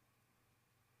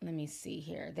 Let me see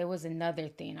here. There was another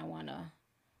thing I want to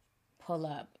pull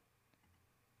up.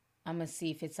 I'm going to see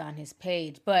if it's on his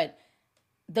page. But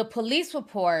the police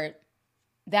report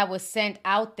that was sent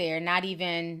out there not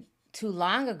even too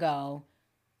long ago,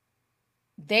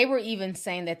 they were even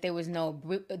saying that there was no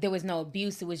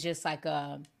abuse. It was just like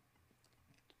a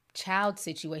child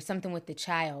situation, something with the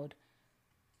child.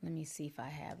 Let me see if I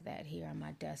have that here on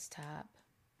my desktop.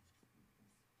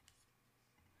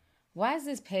 Why is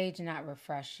this page not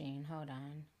refreshing? Hold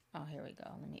on. Oh, here we go.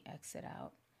 Let me exit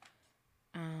out.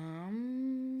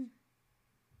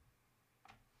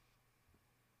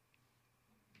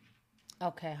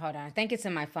 Okay, hold on. I think it's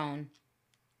in my phone.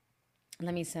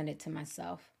 Let me send it to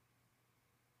myself.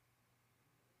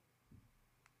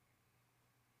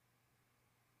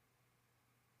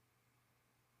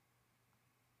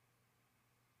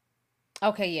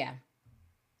 Okay, yeah.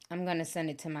 I'm going to send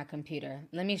it to my computer.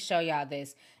 Let me show y'all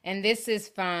this. And this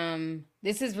is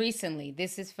recently.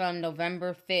 This is from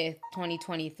November 5th,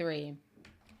 2023.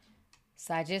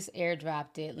 So I just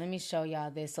airdropped it. Let me show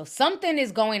y'all this. So something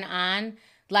is going on.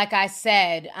 Like I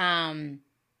said,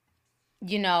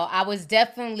 you know, I was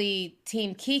definitely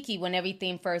Team Keke when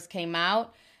everything first came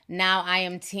out. Now I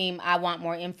am Team I want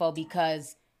more info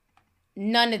because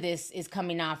none of this is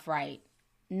coming off right.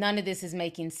 None of this is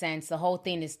making sense. The whole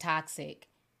thing is toxic.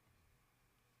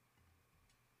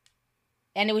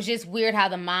 And it was just weird how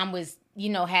the mom was, you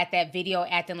know, had that video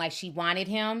acting like she wanted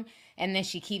him. And then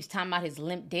she keeps talking about his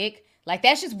limp dick. Like,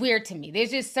 that's just weird to me. There's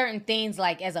just certain things,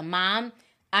 like, as a mom,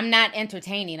 I'm not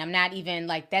entertaining. I'm not even,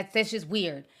 like, that's just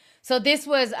weird. So this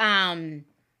was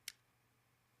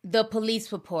the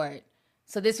police report.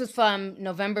 So this was from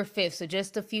November 5th. So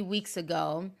just a few weeks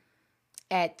ago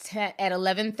at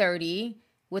 11:30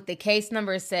 with the case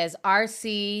number. It says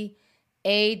RC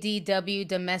ADW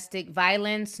domestic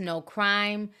violence, no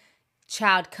crime,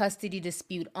 child custody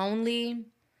dispute only.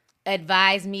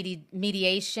 advise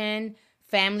mediation,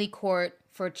 family court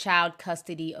for child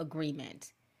custody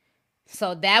agreement.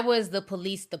 So that was the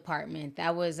police department.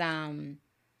 That was,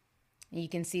 you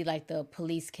can see like the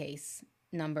police case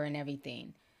number and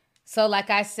everything. So like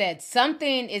I said,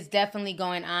 something is definitely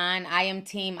going on. I am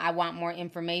team, I want more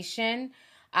information.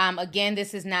 Again,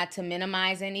 this is not to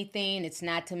minimize anything. It's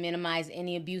not to minimize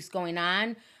any abuse going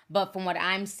on. But from what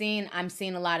I'm seeing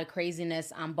a lot of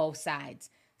craziness on both sides.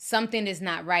 Something is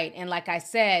not right. And like I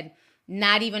said,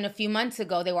 not even a few months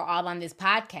ago, they were all on this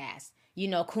podcast,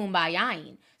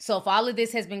 kumbayaing. So if all of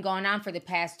this has been going on for the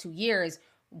past 2 years,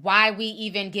 why are we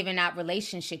even giving out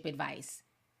relationship advice?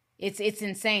 It's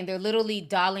insane. They're literally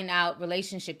doling out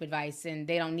relationship advice and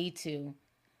they don't need to.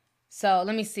 So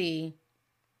let me see.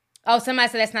 Oh, somebody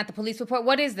said that's not the police report.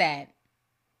 What is that?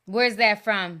 Where's that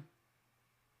from?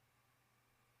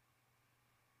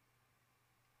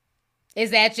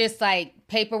 Is that just like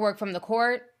paperwork from the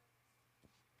court?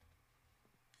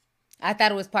 I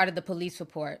thought it was part of the police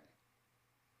report.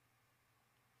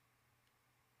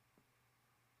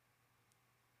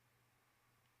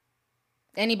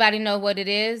 Anybody know what it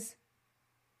is?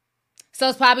 So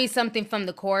it's probably something from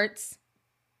the courts.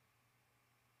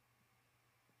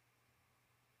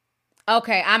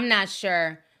 Okay, I'm not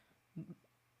sure.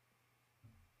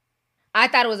 I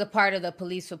thought it was a part of the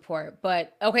police report,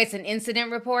 but okay, it's an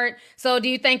incident report. So do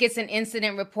you think it's an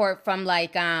incident report from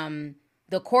like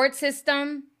the court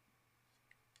system?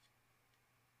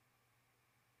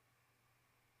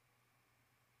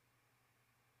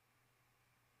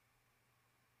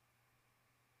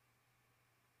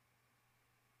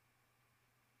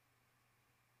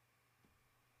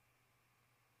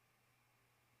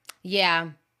 Yeah.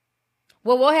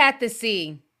 Well, we'll have to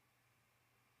see.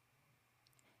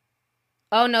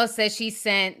 Oh, no, says she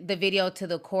sent the video to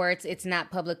the courts. It's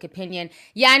not public opinion.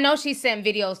 Yeah, I know she sent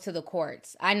videos to the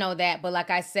courts. I know that. But like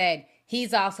I said,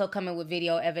 he's also coming with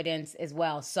video evidence as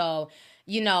well. So,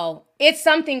 it's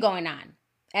something going on.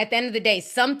 At the end of the day,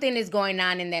 something is going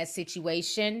on in that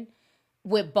situation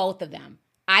with both of them.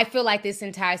 I feel like this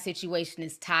entire situation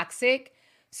is toxic.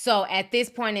 So at this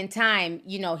point in time,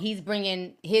 he's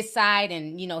bringing his side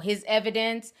and, his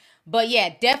evidence. But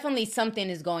yeah, definitely something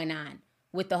is going on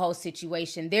with the whole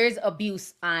situation. There's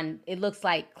abuse on, it looks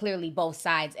like, clearly both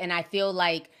sides. And I feel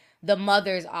like the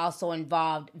mother's also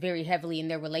involved very heavily in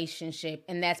their relationship.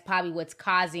 And that's probably what's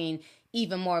causing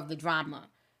even more of the drama.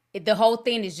 The whole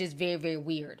thing is just very, very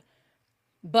weird.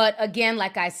 But again,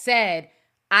 like I said,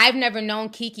 I've never known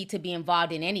Keke to be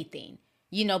involved in anything.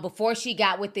 Before she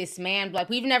got with this man, like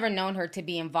we've never known her to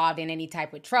be involved in any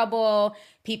type of trouble,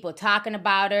 people talking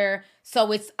about her.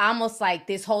 So it's almost like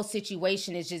this whole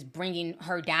situation is just bringing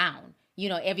her down,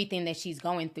 everything that she's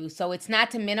going through. So it's not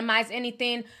to minimize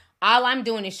anything. All I'm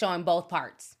doing is showing both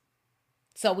parts.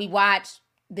 So we watched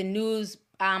the news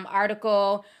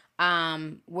article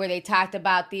where they talked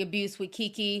about the abuse with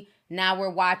Keke. Now we're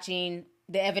watching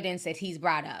the evidence that he's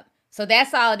brought up. So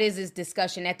that's all it is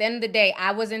discussion. At the end of the day,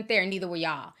 I wasn't there, neither were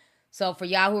y'all. So for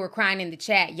y'all who were crying in the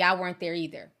chat, y'all weren't there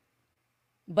either.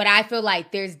 But I feel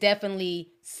like there's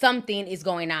definitely something is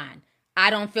going on. I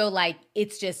don't feel like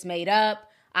it's just made up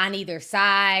on either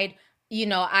side.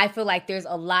 I feel like there's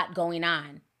a lot going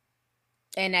on.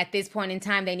 And at this point in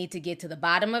time, they need to get to the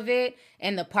bottom of it.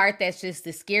 And the part that's just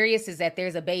the scariest is that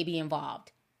there's a baby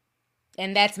involved.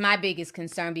 And that's my biggest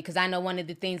concern, because I know one of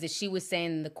the things that she was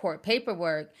saying in the court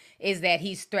paperwork is that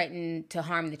he's threatened to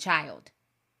harm the child.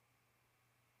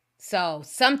 So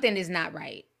something is not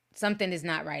right. Something is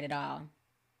not right at all.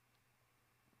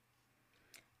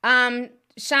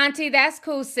 Shanti, that's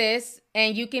cool, sis.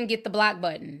 And you can get the block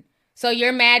button. So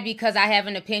you're mad because I have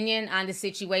an opinion on the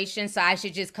situation, so I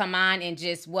should just come on and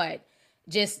just what?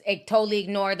 Just totally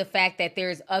ignore the fact that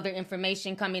there's other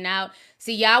information coming out.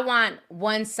 See, y'all want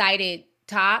one-sided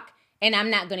talk, and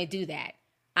I'm not going to do that.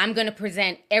 I'm going to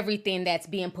present everything that's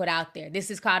being put out there.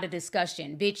 This is called a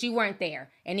discussion. Bitch, you weren't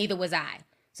there, and neither was I.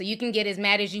 So you can get as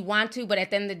mad as you want to, but at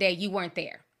the end of the day, you weren't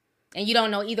there. And you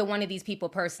don't know either one of these people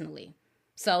personally.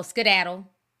 So skedaddle.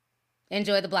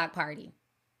 Enjoy the block party.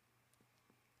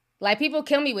 Like, people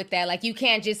kill me with that. Like, you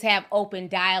can't just have open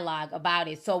dialogue about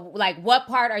it. So, like, what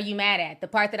part are you mad at? The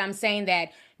part that I'm saying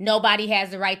that nobody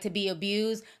has the right to be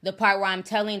abused? The part where I'm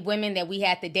telling women that we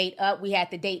had to date up, we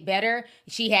had to date better,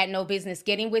 she had no business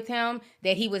getting with him,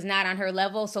 that he was not on her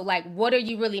level? So, like, what are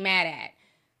you really mad at?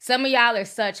 Some of y'all are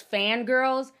such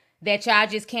fangirls that y'all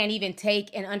just can't even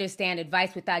take and understand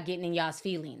advice without getting in y'all's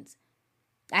feelings.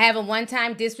 I haven't one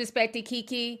time disrespected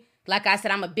Keke. Like I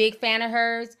said, I'm a big fan of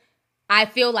hers. I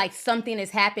feel like something has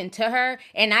happened to her.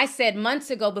 And I said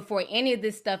months ago, before any of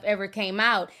this stuff ever came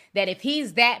out, that if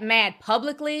he's that mad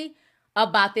publicly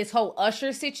about this whole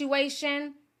Usher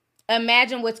situation,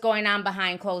 imagine what's going on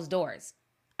behind closed doors.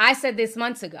 I said this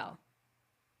months ago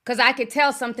because I could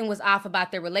tell something was off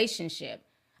about their relationship.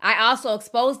 I also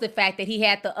exposed the fact that he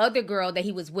had the other girl that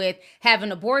he was with have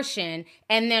an abortion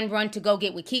and then run to go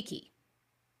get with Keke.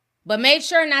 But made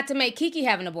sure not to make Keke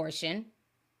have an abortion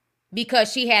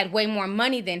because she had way more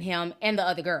money than him and the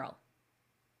other girl.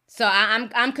 So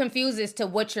I'm confused as to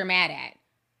what you're mad at.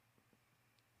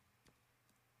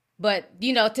 But,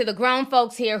 you know, to the grown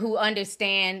folks here who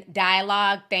understand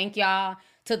dialogue, thank y'all.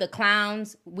 To the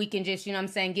clowns, we can just, you know what I'm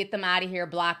saying, get them out of here,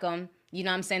 block them. You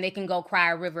know what I'm saying? They can go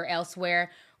cry a river elsewhere.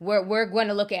 We're going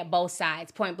to look at both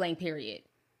sides, point blank, period.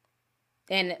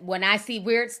 And when I see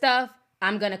weird stuff,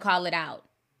 I'm going to call it out.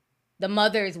 The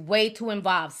mother is way too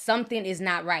involved. Something is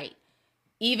not right.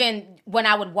 Even when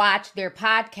I would watch their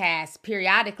podcasts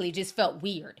periodically, just felt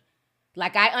weird.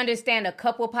 Like, I understand a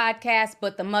couple podcasts,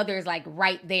 but the mother is like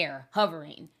right there,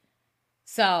 hovering.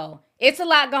 So it's a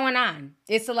lot going on.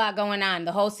 It's a lot going on.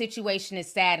 The whole situation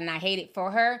is sad, and I hate it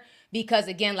for her because,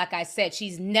 again, like I said,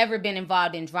 she's never been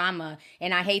involved in drama,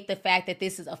 and I hate the fact that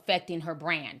this is affecting her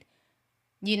brand.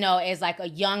 You know, as like a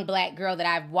young Black girl that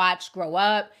I've watched grow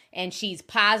up, and she's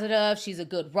positive. She's a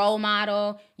good role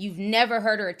model. You've never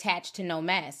heard her attached to no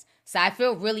mess. So I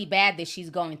feel really bad that she's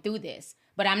going through this,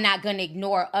 but I'm not going to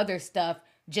ignore other stuff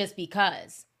just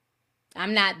because.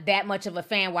 I'm not that much of a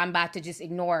fan where I'm about to just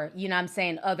ignore, you know what I'm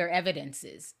saying, other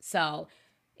evidences. So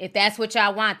if that's what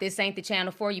y'all want, this ain't the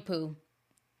channel for you, Pooh.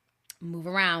 Move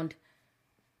around.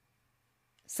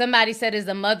 Somebody said, is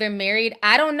the mother married?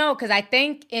 I don't know, because I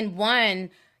think in one,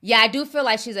 yeah, I do feel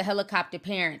like she's a helicopter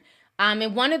parent.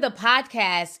 In one of the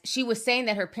podcasts, she was saying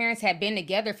that her parents had been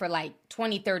together for like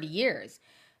 20, 30 years.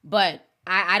 But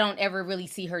I don't ever really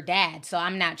see her dad, so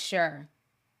I'm not sure.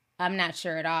 I'm not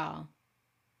sure at all.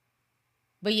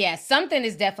 But yeah, something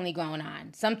is definitely going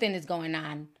on. Something is going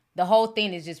on. The whole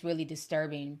thing is just really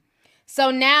disturbing.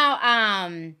 So now,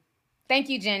 thank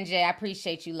you, Jen J. I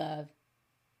appreciate you, love.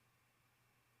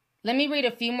 Let me read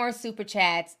a few more super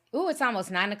chats. Ooh, it's almost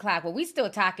 9 o'clock. Well, we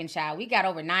still talking, child. We got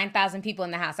over 9,000 people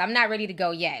in the house. I'm not ready to go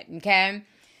yet, okay?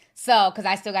 So, because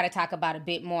I still got to talk about a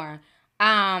bit more.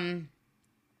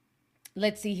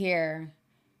 Let's see here.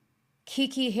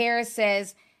 Keke Harris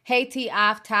says, hey, T,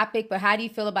 off topic, but how do you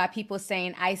feel about people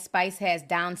saying Ice Spice has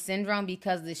Down syndrome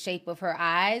because of the shape of her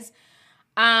eyes?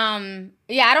 Yeah,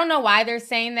 I don't know why they're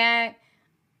saying that.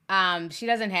 She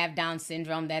doesn't have Down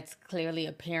syndrome. That's clearly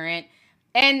apparent.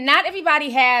 And not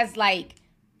everybody has, like,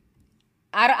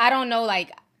 I don't know,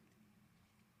 like,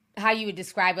 how you would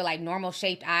describe it, like normal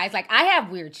shaped eyes. Like, I have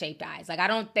weird shaped eyes. Like,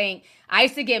 I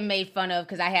used to get made fun of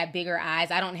because I have bigger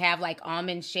eyes. I don't have like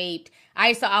almond shaped. I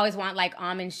used to always want like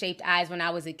almond shaped eyes when I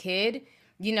was a kid,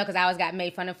 you know, because I always got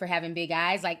made fun of for having big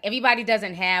eyes. Like, everybody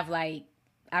doesn't have like,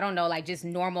 I don't know, like just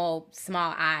normal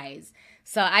small eyes.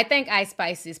 So I think Ice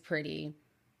Spice is pretty.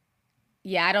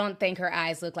 Yeah, I don't think her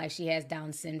eyes look like she has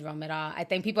Down syndrome at all. I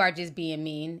think people are just being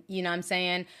mean, you know what I'm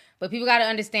saying? But people got to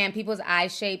understand people's eye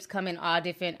shapes come in all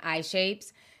different eye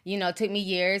shapes. You know, it took me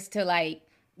years to like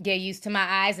get used to my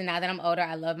eyes. And now that I'm older,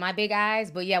 I love my big eyes.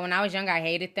 But yeah, when I was younger, I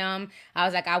hated them. I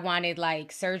was like, I wanted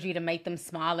like surgery to make them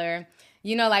smaller.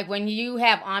 You know, like when you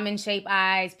have almond shaped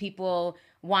eyes, people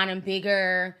want them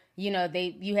bigger. You know,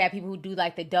 you have people who do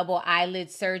like the double eyelid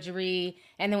surgery.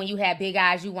 And then when you have big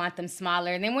eyes, you want them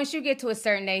smaller. And then once you get to a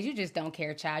certain age, you just don't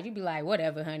care, child. You be like,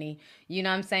 whatever, honey. You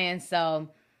know what I'm saying? So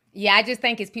yeah, I just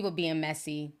think it's people being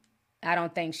messy. I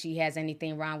don't think she has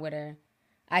anything wrong with her.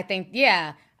 I think,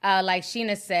 yeah, like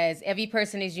Sheena says, every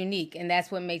person is unique. And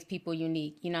that's what makes people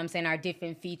unique. You know what I'm saying? Our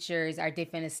different features, our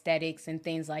different aesthetics and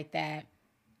things like that.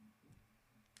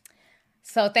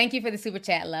 So thank you for the super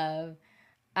chat, love.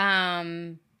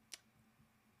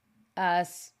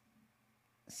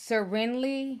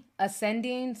 Serenely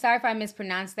Ascending, sorry if I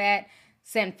mispronounced that,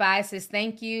 sent 5, says,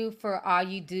 thank you for all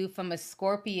you do from a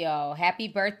Scorpio. Happy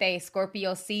birthday,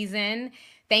 Scorpio season.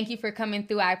 Thank you for coming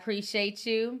through. I appreciate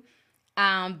you.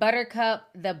 Buttercup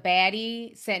the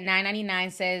Baddie sent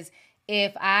 $9.99, says,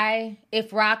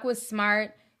 if Rock was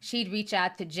smart, she'd reach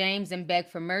out to James and beg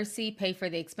for mercy, pay for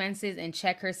the expenses, and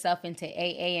check herself into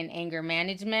AA and anger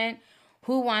management.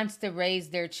 Who wants to raise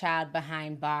their child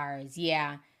behind bars?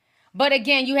 Yeah. But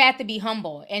again, you have to be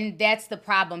humble. And that's the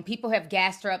problem. People have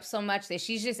gassed her up so much that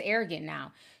she's just arrogant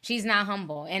now. She's not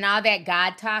humble. And all that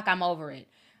God talk, I'm over it.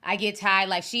 I get tired.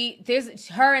 Like there's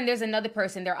her and there's another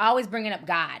person. They're always bringing up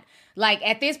God. Like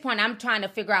at this point, I'm trying to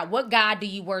figure out what God do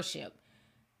you worship?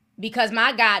 Because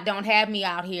my God don't have me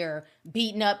out here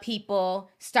beating up people,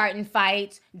 starting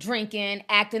fights, drinking,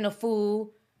 acting a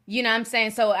fool. You know what I'm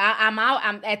saying? So I'm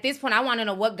at this point, I want to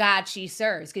know what God she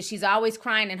serves, because she's always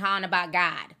crying and hollering about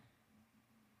God.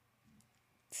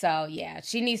 So yeah,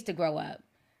 she needs to grow up.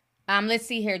 Let's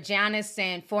see here. Janice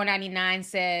and 499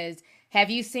 says, have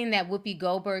you seen that Whoopi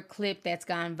Goldberg clip that's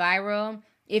gone viral?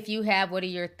 If you have, what are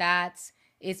your thoughts?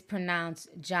 It's pronounced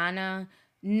Jana.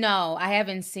 No, I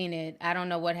haven't seen it. I don't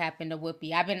know what happened to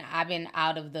Whoopi. I've been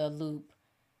out of the loop.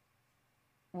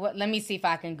 What? Let me see if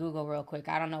I can Google real quick.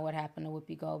 I don't know what happened to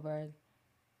Whoopi Goldberg.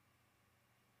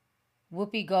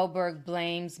 Whoopi Goldberg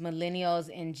blames millennials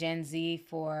and Gen Z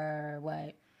for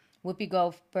what? Whoopi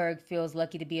Goldberg feels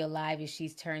lucky to be alive as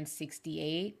she's turned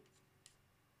 68.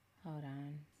 Hold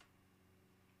on.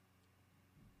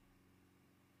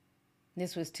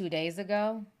 This was 2 days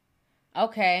ago?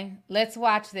 Okay, let's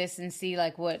watch this and see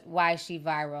like why is she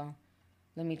viral.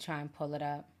 Let me try and pull it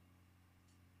up.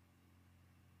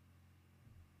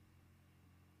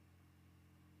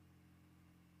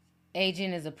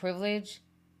 Aging is a privilege.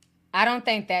 I don't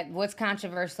think that what's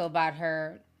controversial about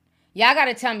her. Y'all got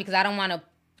to tell me, because I don't want to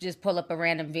just pull up a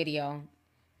random video.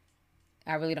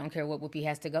 I really don't care what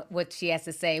what she has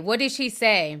to say. What did she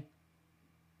say?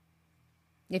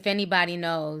 If anybody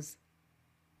knows.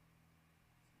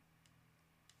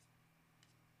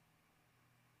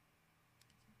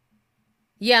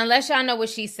 Yeah, unless y'all know what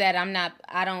she said,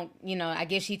 I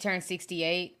guess she turned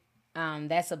 68.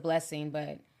 That's a blessing,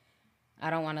 but I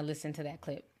don't want to listen to that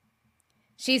clip.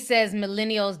 She says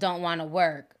millennials don't want to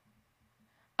work.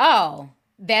 Oh,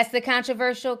 that's the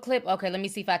controversial clip? Okay, let me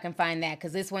see if I can find that,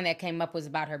 because this one that came up was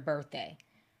about her birthday.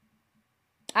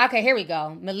 Okay, here we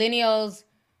go. Millennials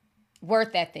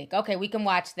worth ethic. Okay, we can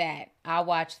watch that. I'll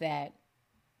watch that.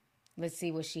 Let's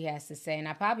see what she has to say, and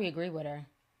I probably agree with her.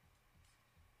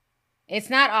 It's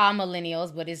not all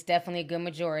millennials, but it's definitely a good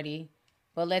majority.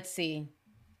 But let's see.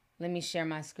 Let me share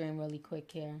my screen really quick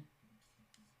here.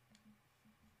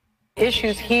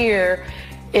 Issues here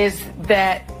is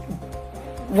that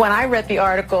when I read the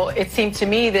article, it seemed to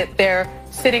me that they're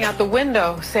sitting out the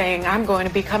window saying, I'm going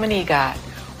to become an EGOT.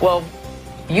 Well,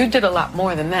 you did a lot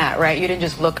more than that, right? You didn't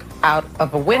just look out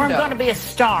of a window. Or I'm going to be a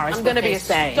star. I'm going to be a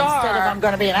star. Instead of I'm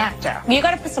going to be an actor. You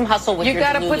got to put some hustle with your Delulu.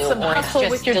 You got to put some hustle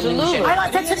with your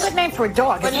Delulu. That's a good name for a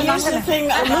dog. But here's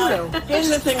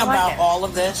the thing about all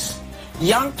of this.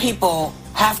 Young people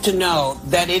have to know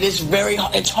that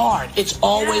it's hard. It's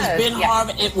always been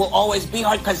hard. It will always be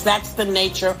hard, because that's the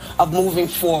nature of moving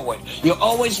forward. You're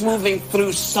always moving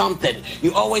through something.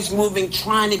 You're always moving,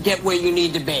 trying to get where you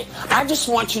need to be. I just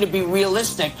want you to be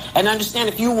realistic and understand,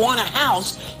 if you want a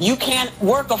house, you can't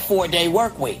work a 4-day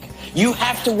work week. You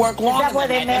have to work longer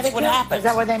than that. That's what happens. Is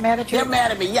that why they're mad at you? They're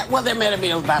mad at me. Yeah, well, they're mad at me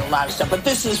about a lot of stuff. But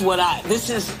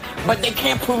but they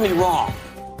can't prove me wrong.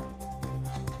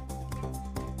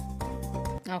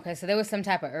 Okay, so there was some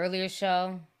type of earlier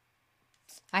show.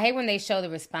 I hate when they show the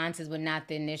responses but not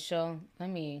the initial.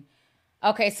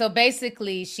 Okay, so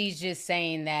basically she's just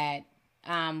saying that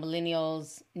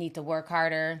millennials need to work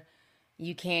harder.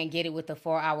 You can't get it with a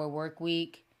 4-hour work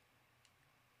week.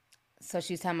 So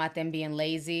she's talking about them being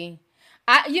lazy.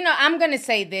 I'm going to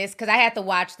say this because I had to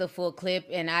watch the full clip,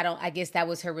 and I guess that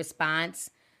was her response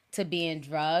to being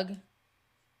drugged.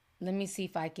 Let me see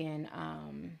if I can...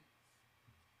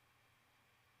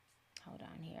 Hold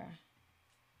on here.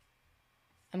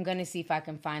 I'm going to see if I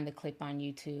can find the clip on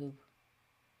YouTube,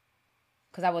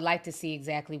 because I would like to see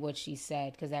exactly what she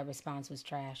said, because that response was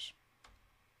trash.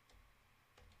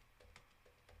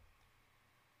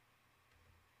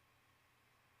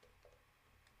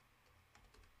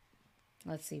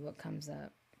 Let's see what comes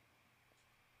up.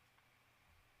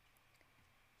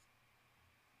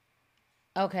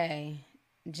 Okay.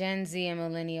 Gen Z and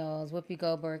millennials. Whoopi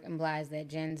Goldberg implies that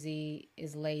Gen Z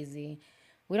is lazy.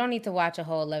 We don't need to watch a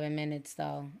whole 11 minutes,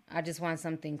 though. I just want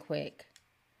something quick.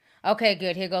 Okay,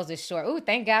 good. Here goes the short. Ooh,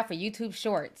 thank God for YouTube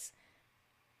Shorts.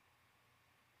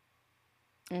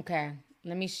 Okay,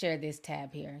 let me share this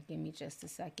tab here. Give me just a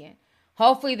second.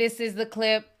 Hopefully this is the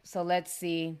clip, so let's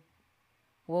see.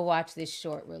 We'll watch this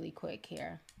short really quick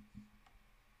here.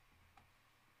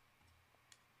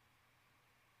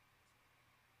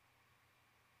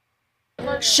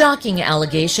 Shocking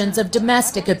allegations of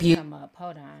domestic abuse. Come up.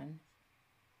 Hold on.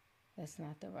 That's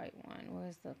not the right one.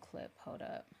 Where's the clip? Hold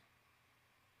up.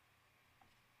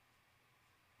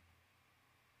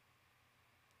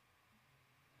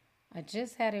 I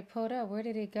just had it pulled up. Where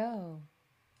did it go?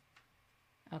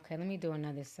 Okay, let me do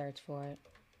another search for it.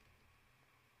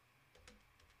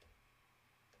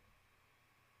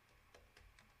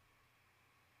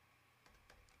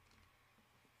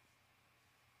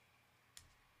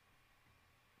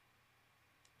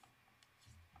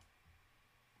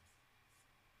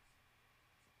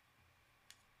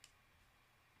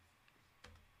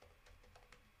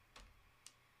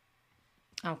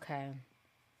 Okay.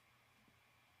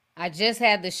 I just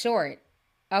had the short.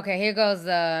 Okay, here goes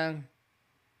I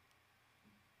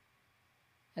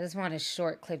just want a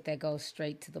short clip that goes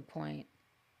straight to the point.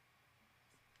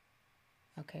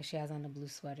 Okay, she has on the blue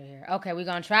sweater here. Okay, we're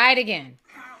going to try it again.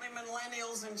 Apparently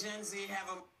millennials and Gen Z have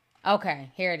a...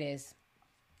 Okay, here it is.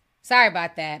 Sorry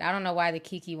about that. I don't know why the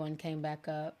Keke one came back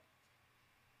up.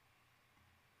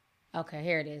 Okay,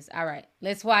 here it is. All right,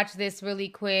 let's watch this really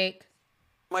quick.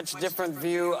 Much different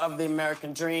view of the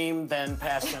American dream than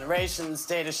past generations.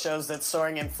 Data shows that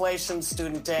soaring inflation,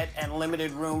 student debt, and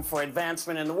limited room for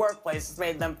advancement in the workplace has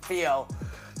made them feel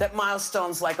that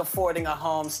milestones like affording a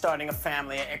home, starting a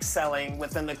family, excelling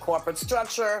within the corporate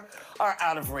structure are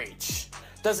out of reach.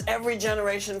 Does every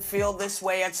generation feel this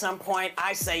way at some point?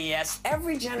 I say yes.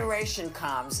 Every generation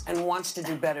comes and wants to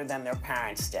do better than their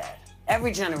parents did.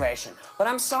 Every generation. But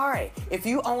I'm sorry, if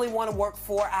you only want to work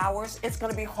 4 hours, it's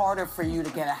going to be harder for you to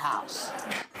get a house.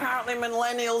 Apparently,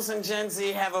 millennials and Gen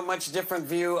Z have a much different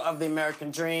view of the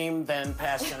American dream than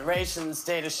past generations.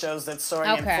 Data shows that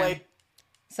soaring inflation...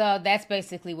 So that's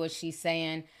basically what she's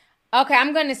saying. Okay,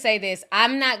 I'm going to say this.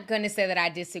 I'm not going to say that I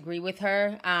disagree with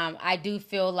her. I do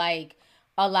feel like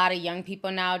a lot of young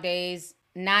people nowadays,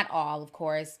 not all, of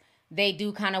course, they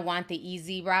do kind of want the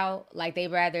easy route. Like they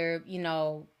rather,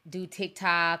 do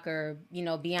TikTok or,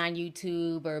 be on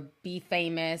YouTube or be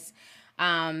famous.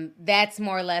 That's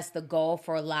more or less the goal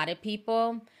for a lot of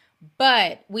people.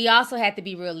 But we also have to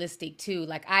be realistic too.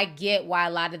 Like I get why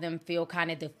a lot of them feel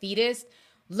kind of defeatist.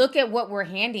 Look at what we're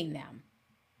handing them.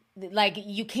 Like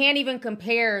you can't even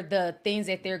compare the things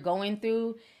that they're going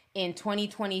through in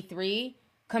 2023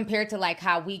 compared to like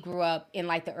how we grew up in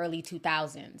like the early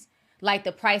 2000s. Like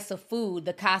the price of food,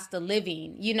 the cost of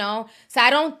living, So I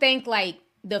don't think like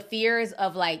the fears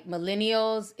of like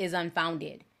millennials is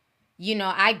unfounded.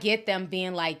 I get them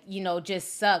being like,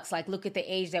 just sucks. Like, look at the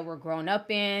age that we're grown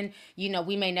up in.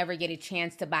 We may never get a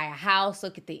chance to buy a house.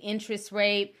 Look at the interest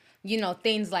rate,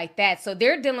 things like that. So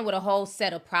they're dealing with a whole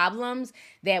set of problems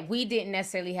that we didn't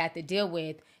necessarily have to deal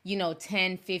with,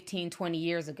 10, 15, 20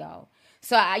 years ago.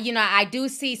 So, I do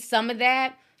see some of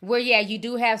that. Where, yeah, you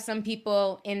do have some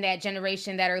people in that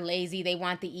generation that are lazy. They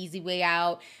want the easy way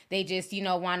out. They just,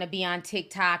 want to be on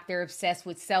TikTok. They're obsessed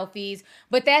with selfies.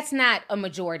 But that's not a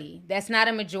majority. That's not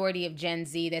a majority of Gen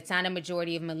Z. That's not a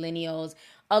majority of millennials.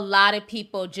 A lot of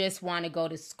people just want to go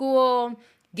to school,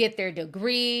 get their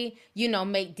degree,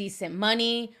 make decent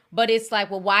money. But it's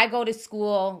like, well, why go to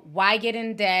school? Why get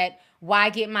in debt? Why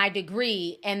get my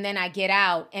degree? And then I get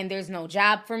out and there's no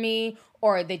job for me,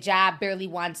 or the job barely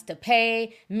wants to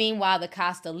pay. Meanwhile, the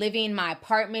cost of living, my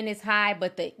apartment is high,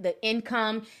 but the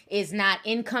income is not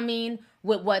incoming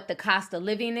with what the cost of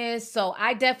living is. So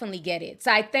I definitely get it.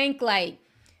 So I think like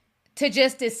to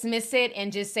just dismiss it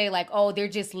and just say like, oh, they're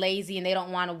just lazy and they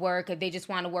don't want to work, or they just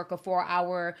want to work a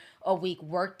 4-hour-a-week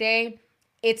workday.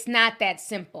 It's not that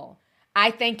simple. I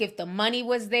think if the money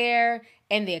was there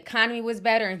and the economy was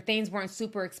better and things weren't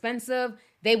super expensive,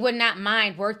 they would not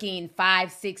mind working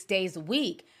 5-6 days a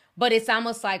week. But it's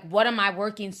almost like, what am I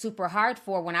working super hard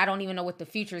for when I don't even know what the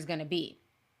future is going to be?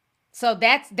 So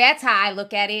that's how I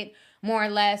look at it, more or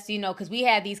less, because we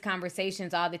have these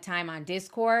conversations all the time on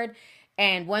Discord.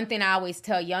 And one thing I always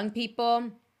tell young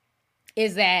people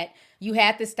is that you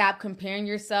have to stop comparing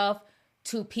yourself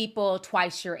to people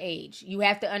twice your age. You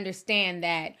have to understand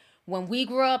that when we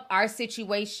grew up, our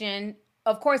situation,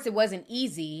 of course, it wasn't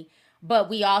easy, but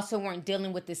we also weren't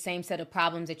dealing with the same set of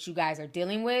problems that you guys are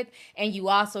dealing with. And you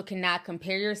also cannot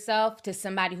compare yourself to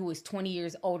somebody who is 20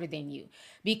 years older than you,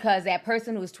 because that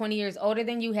person who is 20 years older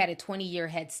than you had a 20-year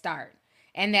head start.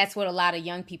 And that's what a lot of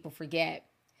young people forget.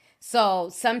 So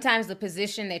sometimes the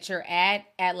position that you're at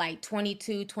like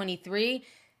 22, 23,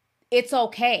 it's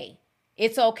okay.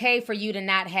 It's okay for you to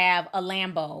not have a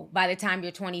Lambo by the time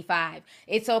you're 25.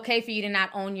 It's okay for you to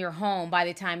not own your home by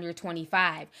the time you're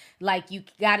 25. Like, you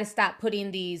got to stop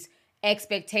putting these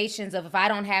expectations of, if I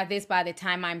don't have this by the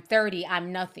time I'm 30,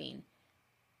 I'm nothing.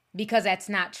 Because that's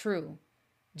not true.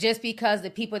 Just because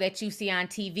the people that you see on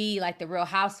TV, like the Real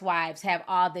Housewives, have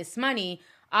all this money,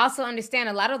 also understand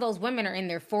a lot of those women are in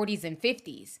their 40s and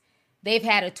 50s. They've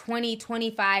had a 20,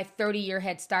 25, 30-year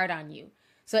head start on you.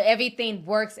 So everything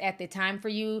works at the time for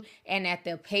you and at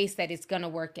the pace that it's going to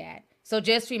work at. So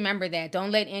just remember that.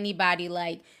 Don't let anybody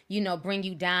bring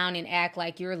you down and act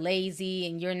like you're lazy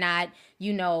and you're not,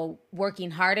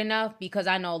 working hard enough, because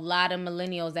I know a lot of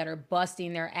millennials that are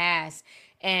busting their ass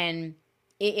and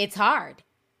it's hard.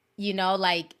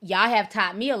 Y'all have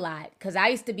taught me a lot, because I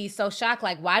used to be so shocked.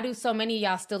 Like, why do so many of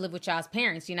y'all still live with y'all's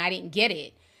parents? I didn't get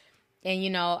it.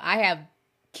 And, I have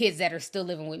kids that are still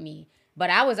living with me. But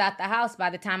I was out the house by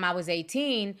the time I was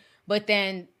 18. But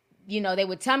then, they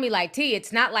would tell me like, T,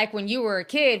 it's not like when you were a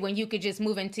kid when you could just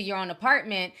move into your own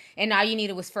apartment and all you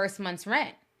needed was first month's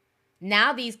rent.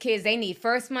 Now these kids, they need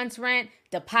first month's rent,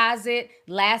 deposit,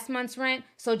 last month's rent.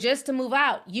 So just to move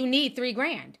out, you need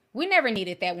 $3,000. We never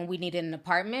needed that when we needed an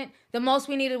apartment. The most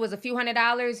we needed was a few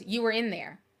 $100s. You were in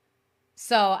there.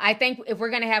 So I think if we're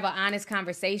going to have an honest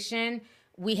conversation,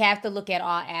 we have to look at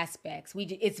all aspects.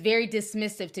 It's very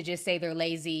dismissive to just say they're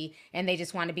lazy and they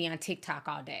just want to be on TikTok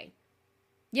all day.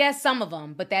 Yes, some of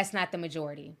them, but that's not the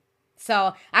majority.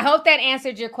 So I hope that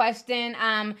answered your question,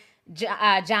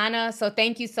 Jana. So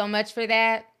thank you so much for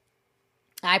that.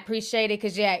 I appreciate it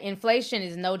because, inflation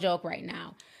is no joke right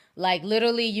now. Like,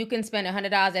 literally, you can spend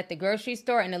 $100 at the grocery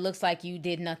store and it looks like you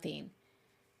did nothing.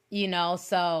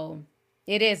 So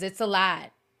it's a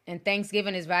lot. And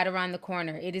Thanksgiving is right around the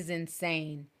corner. It is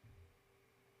insane.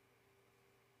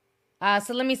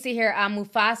 So let me see here.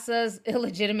 Mufasa's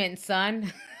illegitimate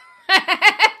son.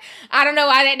 I don't know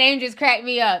why that name just cracked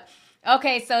me up.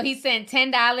 Okay, so he sent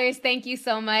 $10. Thank you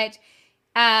so much.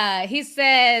 He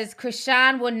says,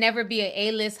 Chrisean will never be an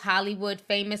A-list Hollywood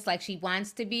famous like she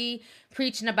wants to be,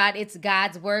 preaching about it's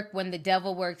God's work when the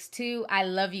devil works too. I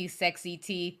love you, Sexy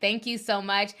T. Thank you so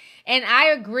much. And I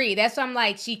agree. That's why I'm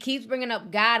like, she keeps bringing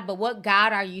up God, but what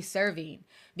God are you serving?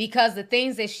 Because the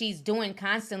things that she's doing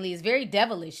constantly is very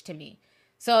devilish to me.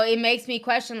 So it makes me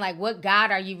question, like, what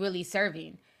God are you really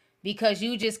serving? Because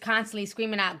you just constantly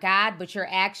screaming out God, but your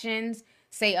actions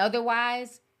say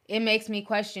otherwise. It makes me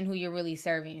question who you're really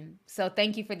serving. So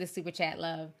thank you for the super chat,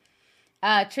 love.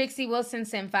 Trixie Wilson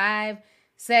sent 5.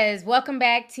 Says, welcome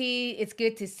back, T. It's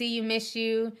good to see you. Miss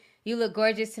you. You look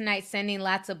gorgeous tonight. Sending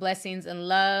lots of blessings and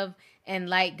love and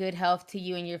light, good health to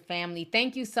you and your family.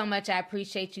 Thank you so much. I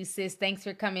appreciate you, sis. Thanks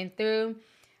for coming through.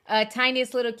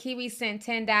 Tiniest Little Kiwi sent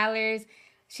 $10.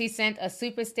 She sent a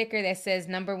super sticker that says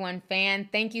 #1 fan.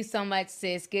 Thank you so much,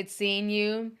 sis. Good seeing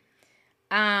you.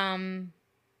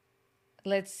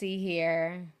 Let's see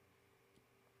here.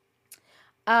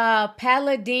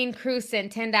 Paladine Cruz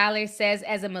sent $10. Says,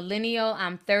 as a millennial,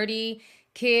 I'm 30,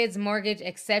 kids, mortgage,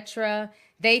 etc.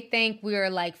 They think we are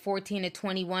like 14 to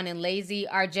 21 and lazy.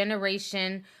 Our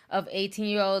generation of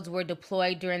 18-year-olds were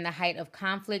deployed during the height of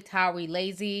conflict. How are we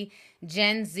lazy?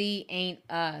 Gen Z ain't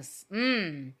us.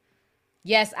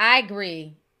 Yes, I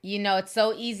agree. It's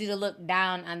so easy to look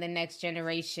down on the next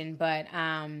generation, but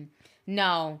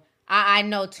no. I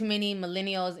know too many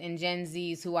millennials and Gen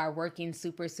Zs who are working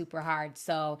super, super hard.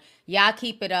 So y'all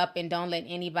keep it up and don't let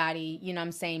anybody,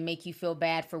 make you feel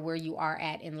bad for where you are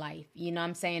at in life.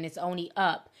 It's only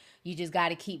up. You just got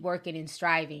to keep working and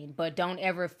striving. But don't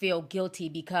ever feel guilty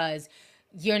because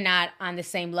you're not on the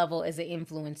same level as an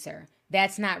influencer.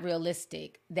 That's not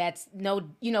realistic. That's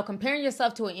comparing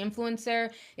yourself to an influencer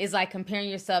is like comparing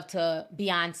yourself to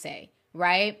Beyonce,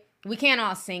 right? We can't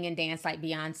all sing and dance like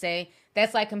Beyonce.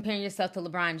 That's like comparing yourself to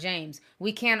LeBron James.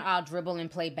 We can't all dribble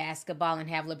and play basketball and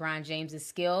have LeBron James's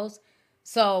skills.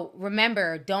 So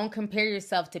remember, don't compare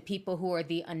yourself to people who are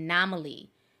the anomaly.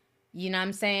 You know what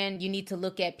I'm saying? You need to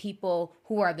look at people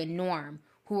who are the norm,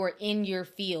 who are in your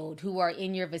field, who are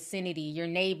in your vicinity, your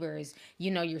neighbors,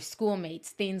 your schoolmates,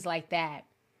 things like that.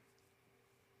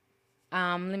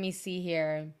 Let me see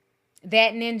here.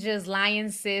 That Ninja's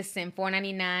Lion Sis in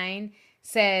 $4.99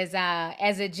 says,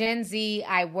 as a Gen Z,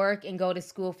 I work and go to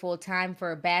school full time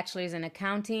for a bachelor's in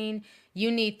accounting. You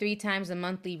need 3 times the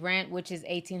monthly rent, which is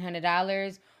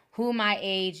 $1,800. Who my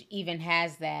age even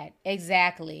has that?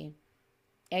 Exactly.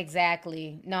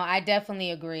 No, I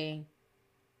definitely agree.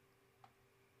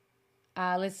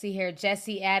 Let's see here.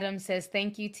 Jesse Adams says,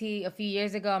 thank you, T. A few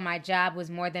years ago, my job was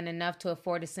more than enough to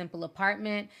afford a simple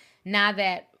apartment. Now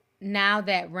that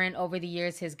rent over the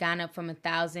years has gone up from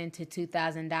 $1,000 to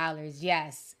 $2,000.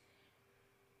 Yes.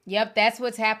 Yep, that's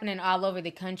what's happening all over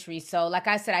the country. So like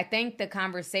I said, I think the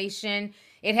conversation,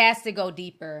 it has to go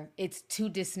deeper. It's too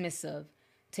dismissive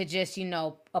to just,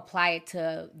 apply it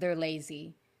to they're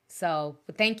lazy. So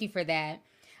but thank you for that.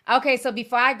 Okay, so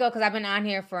before I go, because I've been on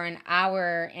here for an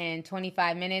hour and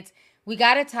 25 minutes, we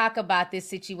got to talk about this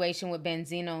situation with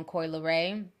Benzino and Coi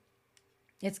Leray.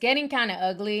 It's getting kind of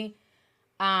ugly.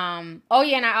 And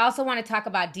I also want to talk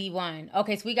about Dee-1.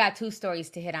 Okay, so we got 2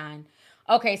 stories to hit on.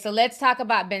 Okay, so let's talk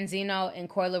about Benzino and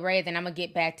Coi Leray, then I'm going to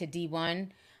get back to Dee-1.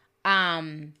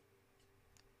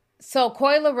 So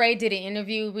Coi Leray did an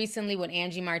interview recently with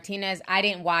Angie Martinez. I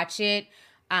didn't watch it,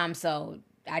 so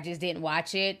I just didn't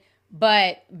watch it.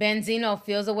 But Benzino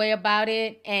feels a way about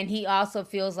it, and he also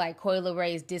feels like Coi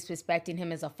Leray is disrespecting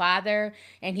him as a father,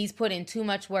 and he's put in too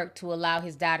much work to allow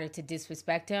his daughter to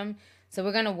disrespect him. So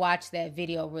we're going to watch that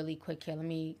video really quick here. Let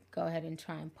me go ahead and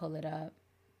try and pull it up.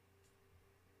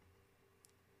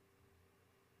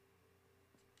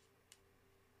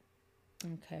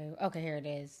 Okay, here it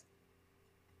is.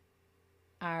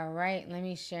 All right, let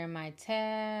me share my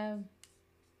tab.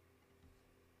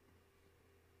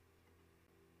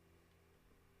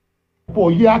 Boy,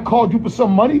 yeah, I called you for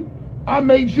some money. I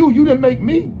made you. You didn't make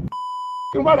me.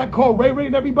 You're right, I called Ray Ray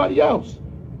and everybody else.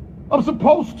 I'm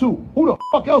supposed to. Who the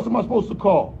fuck else am I supposed to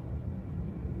call?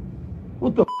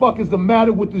 What the fuck is the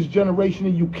matter with this generation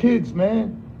and you kids,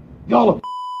 man? Y'all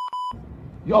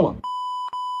are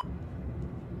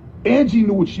Angie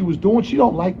knew what she was doing. She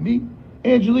don't like me.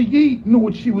 Angela Yee knew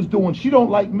what she was doing. She don't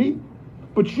like me.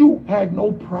 But you had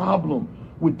no problem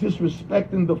with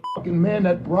disrespecting the fucking man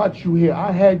that brought you here.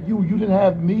 I had you. You didn't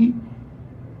have me.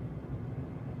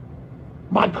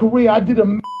 My career, I did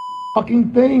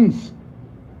fucking things.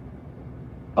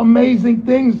 Amazing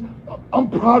things. I'm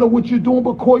proud of what you're doing,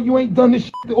 but Coi, you ain't done this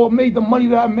shit or made the money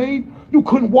that I made. You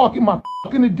couldn't walk in my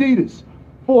fucking Adidas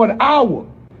for an hour.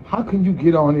 How can you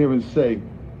get on here and say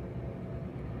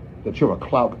that you're a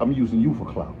clout? I'm using you for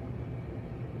clout.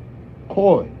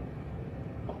 Coi,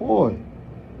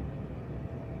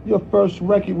 your first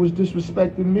record was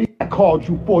disrespecting me. I called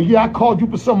you for, I called you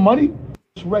for some money.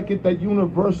 This record that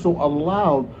Universal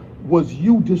allowed was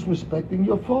you disrespecting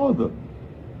your father.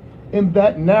 In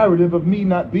that narrative of me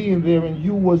not being there and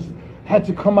you had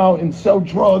to come out and sell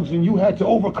drugs and you had to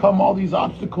overcome all these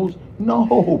obstacles.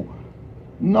 No,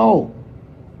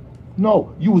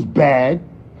 you was bad.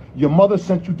 Your mother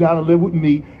sent you down to live with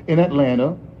me in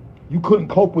Atlanta. You couldn't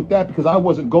cope with that because I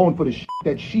wasn't going for the shit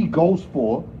that she goes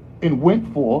for and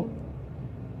went for.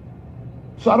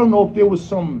 So I don't know if there was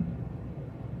some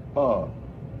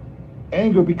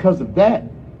anger because of that,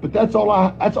 but that's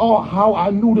all how I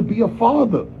knew to be a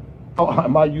father. How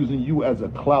am I using you as a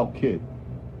clout kid?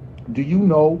 Do you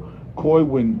know, Coi,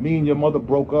 when me and your mother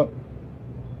broke up,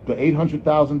 the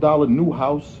 $800,000 new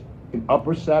house in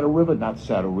Upper Saddle River, not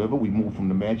Saddle River, we moved from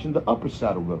the mansion to Upper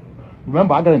Saddle River.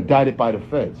 Remember, I got indicted by the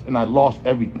feds and I lost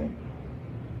everything.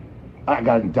 I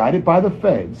got indicted by the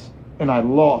feds and I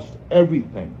lost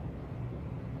everything.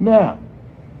 Now,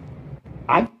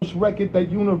 this record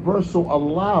that Universal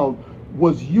allowed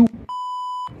was you.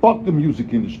 Fuck the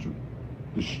music industry.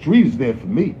 The street is there for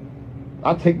me.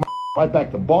 I'll take my right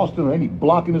back to Boston or any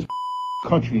block in this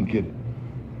country and get it.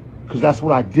 Because that's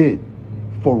what I did.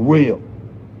 For real.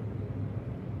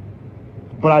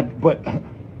 But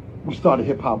we started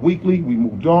Hip Hop Weekly. We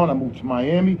moved on. I moved to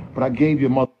Miami. But I gave your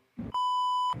mother.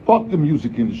 Fuck the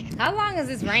music industry. How long is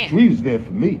this rant? The street is there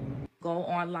for me. Go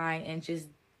online and just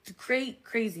create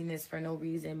craziness for no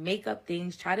reason, make up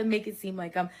things, try to make it seem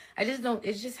like I just don't,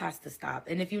 it just has to stop.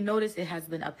 And if you notice, it has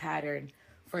been a pattern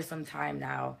for some time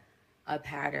now, a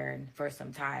pattern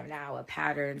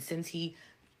since he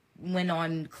went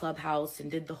on Clubhouse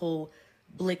and did the whole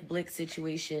Blick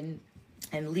situation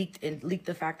and leaked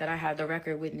the fact that I had the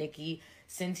record with Nicki,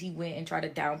 since he went and tried to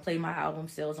downplay my album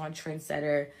sales on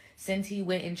Trendsetter, since he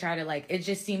went and tried to it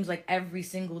just seems like every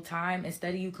single time,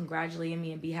 instead of you congratulating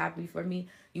me and be happy for me,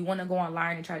 you want to go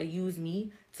online and try to use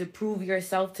me to prove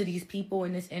yourself to these people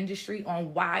in this industry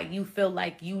on why you feel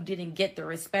like you didn't get the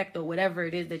respect or whatever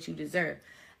it is that you deserve.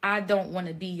 I don't want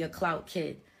to be your clout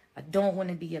kid.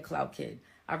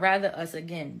 I'd rather us,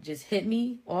 again, just hit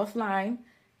me offline,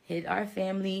 hit our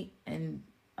family, and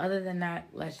other than that,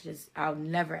 I'll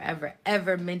never, ever,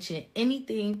 ever mention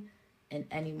anything in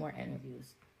any more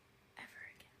interviews.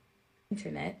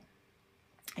 Internet,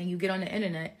 and you get on the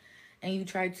internet and you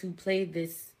try to play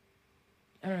this,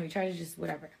 I don't know, you try to just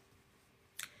whatever,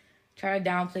 try to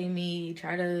downplay me,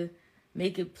 try to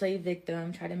make it play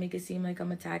victim, try to make it seem like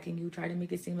I'm attacking you, try to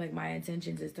make it seem like my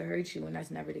intentions is to hurt you, and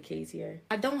that's never the case here.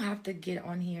 I don't have to get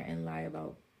on here and lie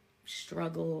about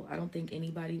struggle. I don't think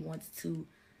anybody wants to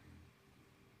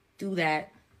do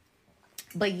that,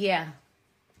 but yeah,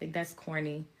 I think that's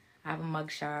corny. I have a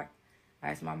mugshot.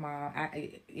 Ask my mom.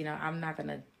 I'm not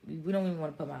gonna. We don't even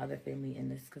want to put my other family in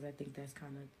this because I think that's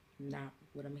kind of not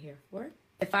what I'm here for.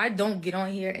 If I don't get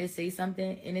on here and say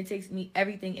something, and it takes me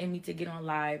everything in me to get on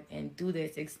live and do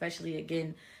this, especially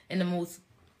again in the most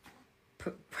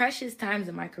precious times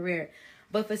of my career.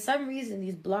 But for some reason,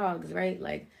 these blogs, right,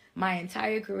 like my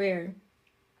entire career,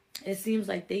 it seems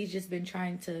like they've just been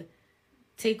trying to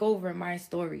take over my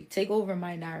story, take over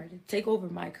my narrative, take over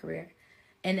my career.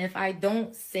 And if I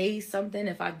don't say something,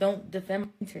 if I don't defend my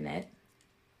internet,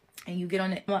 and you get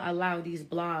on it, I'm gonna allow these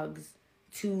blogs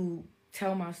to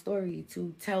tell my story,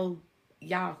 to tell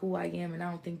y'all who I am, and I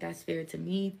don't think that's fair to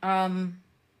me.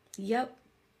 Yep.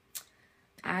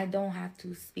 I don't have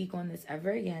to speak on this ever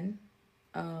again.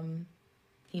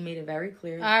 He made it very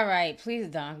clear. All right, please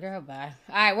don't, girl. Bye.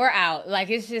 All right, we're out. Like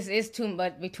it's too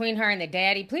much between her and the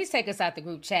daddy. Please take us out the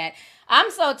group chat. I'm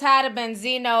so tired of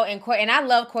Benzino and Coi, and I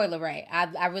love Coi Leray.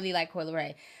 I really like Coi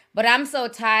Leray, but I'm so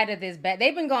tired of this.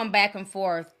 They've been going back and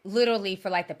forth literally for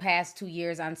like the past 2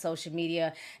 years on social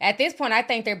media. At this point, I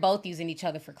think they're both using each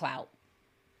other for clout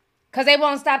because they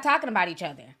won't stop talking about each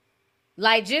other.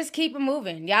 Like, just keep it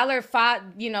moving. Y'all are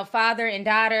father and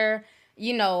daughter.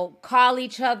 Call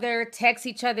each other, text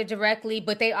each other directly,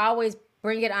 but they always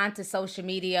bring it onto social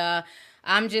media.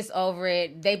 I'm just over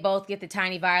it. They both get the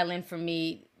tiny violin from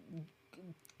me.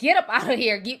 Get up out of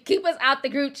here. Keep us out the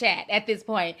group chat at this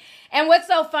point. And what's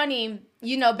so funny,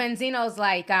 Benzino's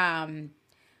like, I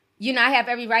have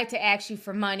every right to ask you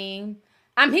for money.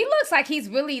 He looks like he's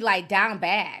really like down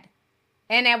bad.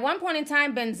 And at one point in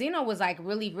time, Benzino was like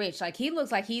really rich. Like he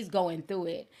looks like he's going through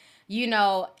it.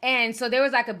 And so there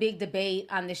was like a big debate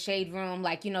on the Shade Room,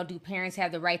 like, do parents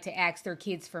have the right to ask their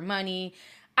kids for money?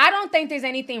 I don't think there's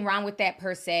anything wrong with that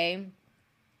per se,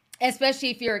 especially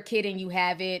if you're a kid and you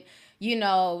have it.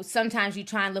 Sometimes you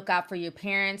try and look out for your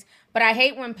parents, but I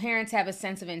hate when parents have a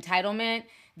sense of entitlement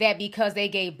that because they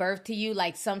gave birth to you,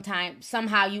 like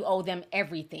somehow you owe them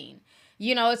everything.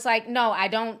 It's like, no, I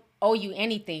don't owe you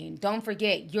anything. Don't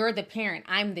forget, you're the parent.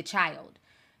 I'm the child.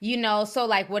 So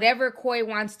like whatever Coi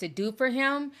wants to do for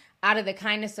him out of the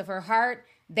kindness of her heart,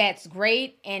 that's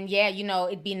great. And yeah,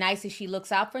 it'd be nice if she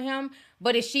looks out for him.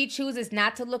 But if she chooses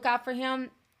not to look out for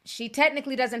him, she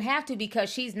technically doesn't have to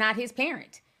because she's not his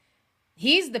parent.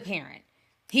 He's the parent.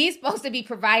 He's supposed to be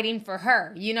providing for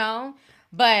her,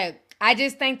 But I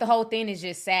just think the whole thing is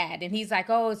just sad. And he's like,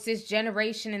 oh, it's this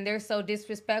generation and they're so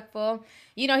disrespectful.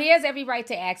 He has every right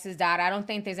to ask his daughter. I don't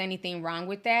think there's anything wrong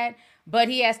with that. But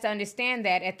he has to understand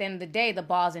that at the end of the day, the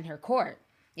ball's in her court.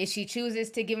 If she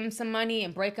chooses to give him some money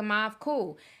and break him off,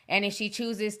 cool. And if she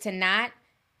chooses to not,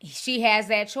 she has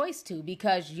that choice to,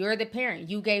 because you're the parent.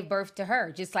 You gave birth to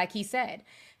her, just like he said.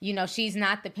 She's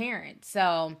not the parent.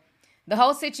 So the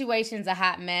whole situation's a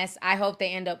hot mess. I hope they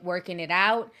end up working it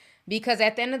out, because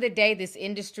at the end of the day, this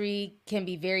industry can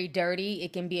be very dirty.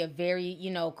 It can be a very,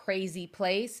 crazy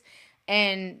place.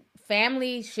 And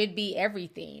family should be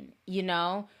everything,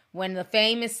 When the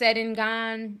fame is said and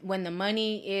gone, when the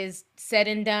money is said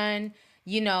and done,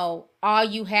 all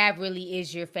you have really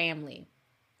is your family.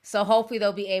 So hopefully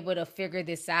they'll be able to figure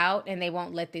this out and they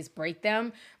won't let this break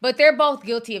them. But they're both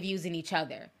guilty of using each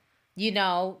other.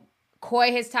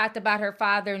 Coi has talked about her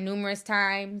father numerous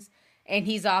times, and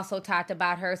he's also talked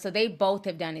about her. So they both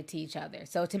have done it to each other.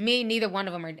 So to me, neither one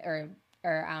of them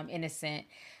are innocent.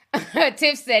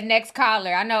 Tiff said, next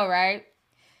caller. I know, right?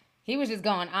 He was just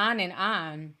going on and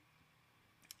on.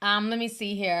 Let me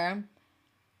see here.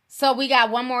 So we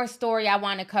got one more story I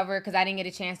want to cover because I didn't get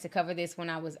a chance to cover this when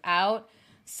I was out.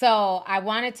 So I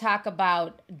want to talk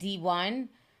about Dee-1.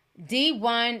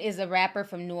 Dee-1 is a rapper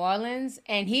from New Orleans,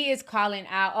 and he is calling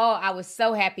out, I was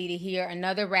so happy to hear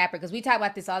another rapper, because we talk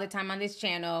about this all the time on this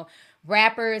channel,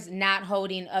 rappers not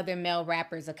holding other male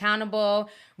rappers accountable.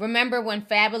 Remember when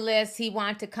Fabulous, he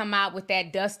wanted to come out with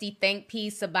that Dusty think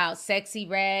piece about Sexy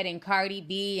Red and Cardi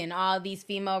B and all these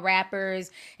female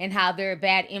rappers and how they're a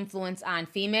bad influence on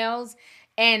females.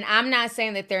 And I'm not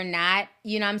saying that they're not,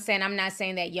 I'm not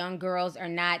saying that young girls are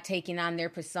not taking on their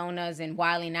personas and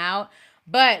wilding out.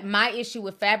 But my issue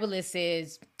with Fabulous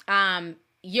is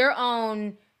your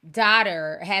own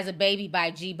daughter has a baby by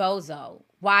G Bozo.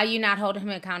 Why are you not holding him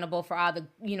accountable for all the,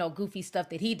 goofy stuff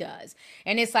that he does?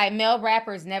 And it's like male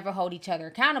rappers never hold each other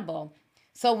accountable.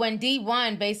 So when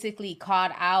Dee-1 basically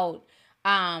called out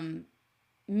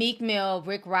Meek Mill,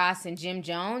 Rick Ross, and Jim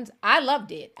Jones, I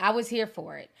loved it. I was here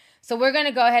for it. So we're going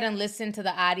to go ahead and listen to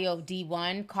the audio of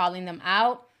Dee-1 calling them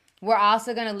out. We're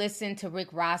also going to listen to Rick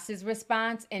Ross's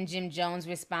response and Jim Jones'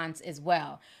 response as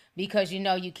well. Because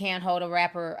you can't hold a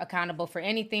rapper accountable for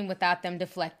anything without them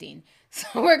deflecting.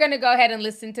 So we're going to go ahead and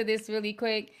listen to this really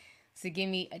quick. So give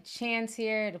me a chance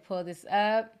here to pull this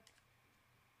up.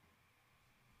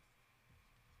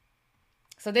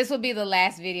 So this will be the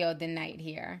last video of the night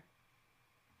here.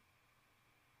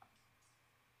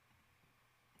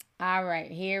 All right,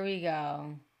 here we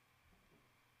go.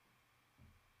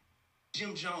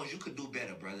 Jim Jones, you could do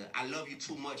better, brother. I love you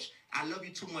too much. I love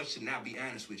you too much to not be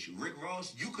honest with you. Rick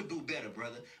Ross, you could do better,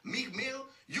 brother. Meek Mill,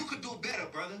 you could do better,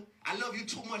 brother. I love you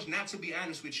too much not to be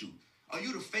honest with you. Are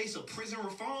you the face of prison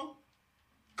reform?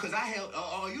 Because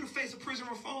are you the face of prison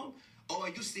reform? Or are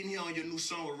you sitting here on your new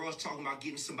song with Ross talking about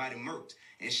getting somebody murked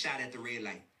and shot at the red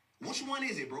light? Which one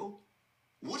is it, bro?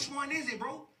 Which one is it,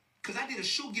 bro? Because I did a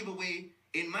shoe giveaway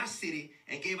in my city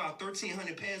and gave out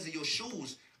 1,300 pairs of your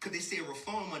shoes because they said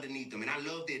reform underneath them. And I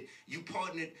love that you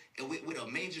partnered with a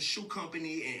major shoe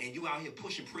company and you out here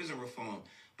pushing prison reform.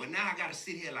 But now I got to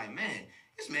sit here like, man,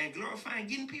 this man glorifying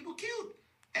getting people killed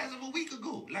as of a week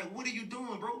ago. Like, what are you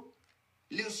doing, bro?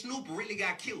 Lil Snoop really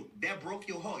got killed. That broke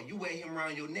your heart. You wear him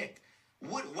around your neck.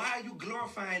 Why are you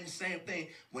glorifying the same thing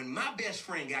when my best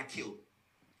friend got killed?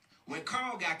 When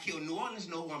Carl got killed, New Orleans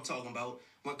know who I'm talking about.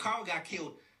 When Carl got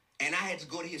killed, and I had to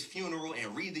go to his funeral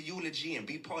and read the eulogy and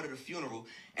be part of the funeral,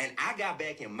 and I got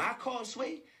back in my car,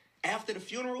 Sway, after the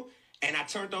funeral, and I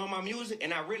turned on my music,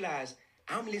 and I realized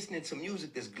I'm listening to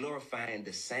music that's glorifying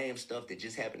the same stuff that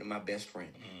just happened to my best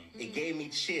friend. It gave me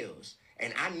chills.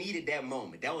 And I needed that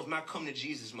moment. That was my come to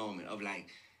Jesus moment of like,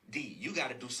 D, you got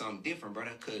to do something different,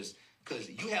 brother, because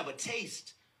you have a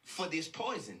taste for this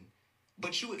poison,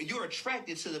 but you're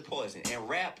attracted to the poison. And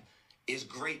rap is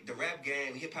great. The rap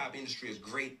game, hip-hop industry is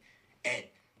great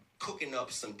at cooking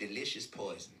up some delicious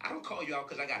poison. I don't call you out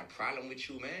because I got a problem with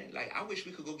you, man. Like, I wish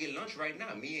we could go get lunch right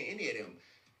now, me and any of them.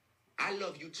 I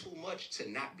love you too much to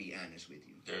not be honest with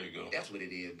you. There you go. That's what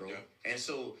it is, bro. Yeah. And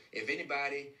so if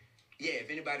anybody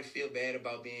feel bad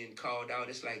about being called out,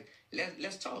 it's like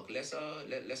let's talk. Let's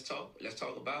talk. Let's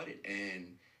talk about it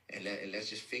and let's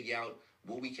just figure out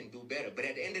what we can do better. But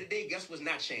at the end of the day, guess what's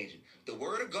not changing? The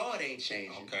word of God ain't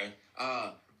changing. Okay.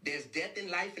 There's death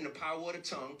and life in the power of the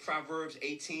tongue. Proverbs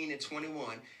 18 and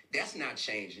 21. That's not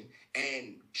changing.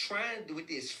 And trying with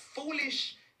this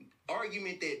foolish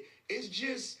argument that it's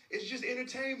just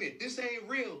entertainment. This ain't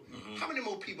real. Mm-hmm. How many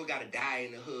more people gotta die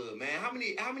in the hood, man? How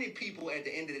many people at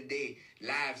the end of the day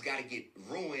lives gotta get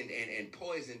ruined and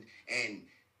poisoned? And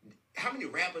how many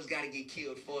rappers gotta get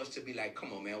killed for us to be like,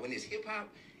 come on, man? When it's hip hop,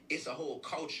 it's a whole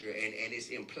culture, and it's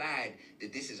implied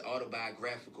that this is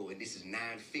autobiographical and this is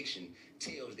non-fiction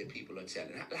tales that people are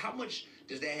telling. How much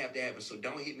does that have to happen? So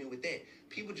don't hit me with that.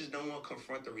 People just don't want to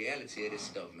confront the reality of this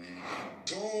stuff, man.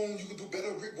 Dawn, you can do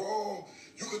better, Rick Raw.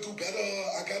 You can do better.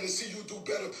 I gotta see you do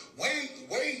better.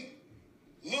 Wait.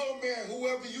 Little man,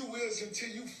 whoever you is, until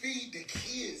you feed the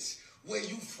kids where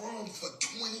you from for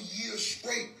 20 years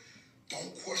straight.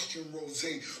 Don't question Rose.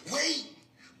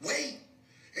 Wait.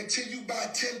 Until you buy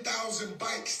 10,000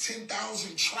 bikes,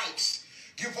 10,000 trikes.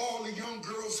 Give all the young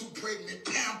girls who pregnant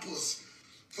Pampers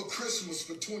for Christmas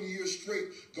for 20 years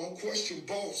straight. Don't question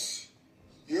boss.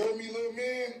 You heard me, little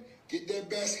man? Get that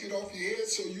basket off your head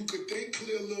so you could think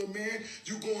clear, little man.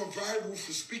 You going viral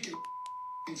for speaking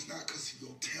things, not because of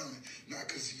your talent, not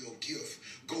because of your gift.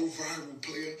 Go viral,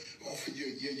 player, off of your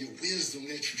wisdom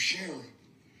that you sharing.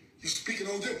 You speaking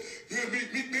on that. Yeah, me,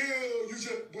 Bill. You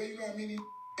just, boy, you know what I mean?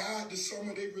 Died this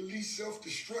summer, they released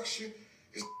self-destruction.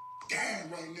 It's dying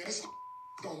right now. It's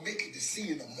don't make it to see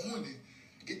in the morning.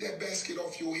 Get that basket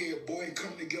off your head, boy, and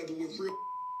come together with real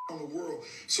on the world.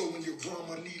 So when your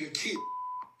grandma need a kid,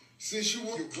 since you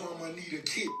want to go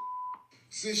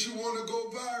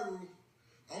viral,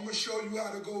 I'm going to show you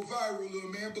how to go viral, little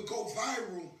man. But go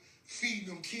viral feeding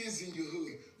them kids in your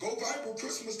hood. Go viral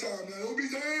Christmas time now. Don't be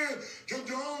saying, Jim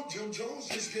Jones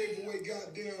just gave away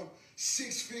goddamn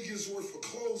 6 figures worth of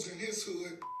clothes in his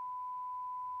hood.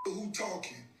 Who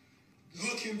talking?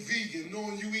 Looking vegan,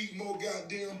 knowing you eat more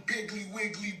goddamn Piggly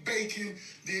Wiggly bacon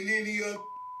than any other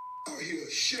out here.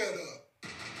 Shut up.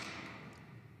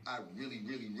 I really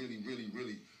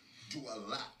do a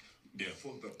lot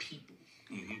for the people.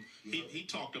 Mm-hmm. He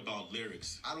talked about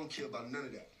lyrics. I don't care about none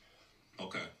of that.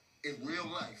 Okay. In real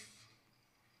life,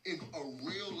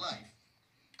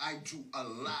 I do a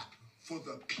lot for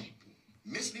the people.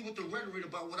 Miss me with the rhetoric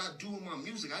about what I do in my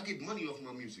music. I get money off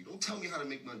my music. Don't tell me how to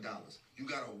make my dollars. You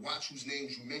gotta watch whose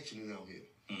names you mentioning out here.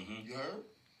 Mm-hmm. You heard?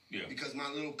 Yeah. Because my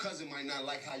little cousin might not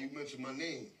like how you mention my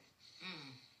name.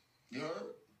 You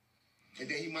heard? And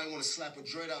then he might want to slap a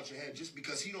dread out your head just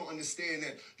because he don't understand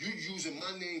that you using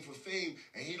my name for fame,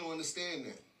 and he don't understand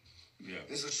that. Yeah.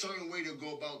 There's a certain way to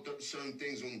go about certain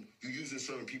things when you're using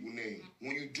certain people's name.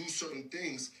 When you do certain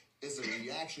things, it's a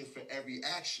reaction for every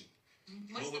action.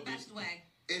 What's the best way?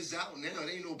 It's out now. There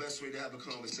ain't no best way to have a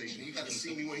conversation. He got to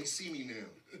see me when he see me now.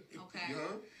 Okay. You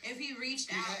heard? If he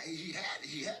reached out, he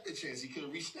had the chance. He could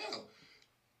have reached out.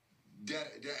 That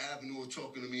avenue of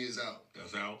talking to me is out.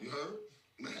 That's out. You heard?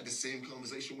 And I had the same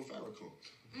conversation with Farrakhan.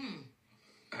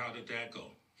 How did that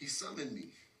go? He summoned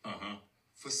me.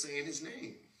 For saying his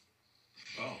name.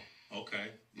 Oh,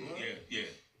 okay. You heard? Yeah.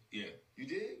 You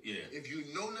did? Yeah. If you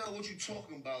know now what you're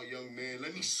talking about, young man,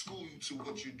 let me school you to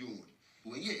what you're doing.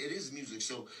 Well, yeah, it is music.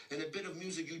 So, in a bit of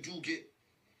music, you do get.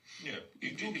 Yeah.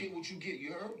 You do get what you get,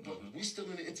 you heard? But we still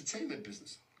in the entertainment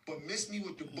business. But miss me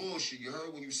with the bullshit, you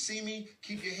heard? When you see me,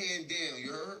 keep your hand down,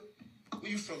 you heard?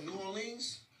 Where you from, New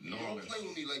Orleans? New Don't Orleans. play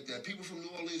with me like that. People from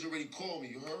New Orleans already called me,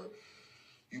 you heard?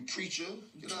 You preacher,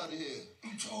 get out of here.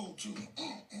 You told you.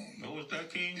 What was that,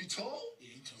 King? You told? Yeah,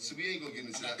 he told. So we ain't gonna get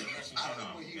into that. I don't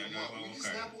know. He you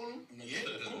snap on him? Yeah.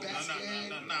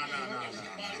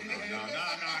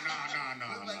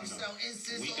 No.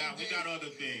 We got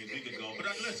other things we could go. But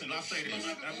listen, I'll say this.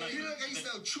 You know they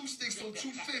sell chew sticks on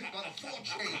 250 by the 4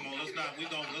 chain. Come on, let's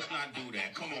not do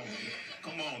that. Come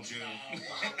on, Jim.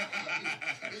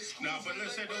 No, but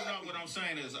listen, what I'm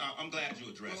saying is, I'm glad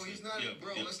you addressed it. He's not,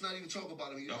 let's not even talk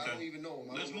about him. I don't even know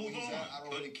him. Let's move on. I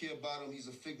don't really care about him. He's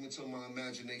a figment of my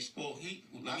imagination. Well,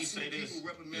 let me say this. People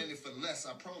reprimanded for less,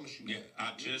 I promise you. Yeah,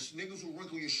 niggas will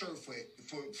wrinkle your shirt for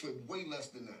way less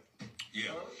than that.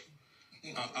 Yeah.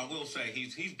 I will say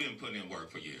he's been putting in work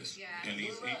for years. Yeah. And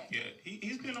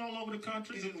he's been all over the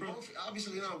country.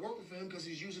 Obviously not working for him because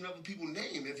he's using other people's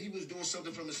name. If he was doing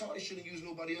something from his heart, he shouldn't use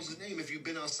nobody else's name if you've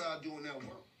been outside doing that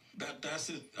work. That's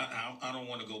it. I don't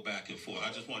want to go back and forth.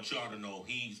 I just want y'all to know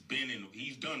he's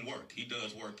done work. He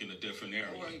does work in a different area.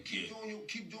 All right, keep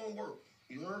doing work.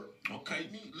 You heard? Okay.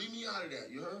 Leave me out of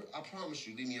that. You heard? I promise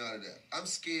you, leave me out of that. I'm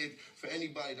scared for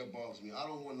anybody that bothers me. I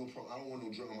don't want no problem. I don't want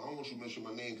no drama. I don't want you to mention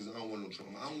my name because I don't want no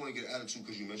drama. I don't want to get attitude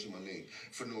because you mentioned my name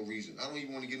for no reason. I don't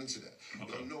even want to get into that.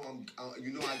 Okay.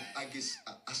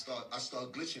 I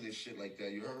start glitching and shit like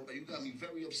that. You heard? You got me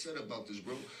very upset about this,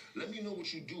 bro. Let me know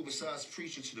what you do besides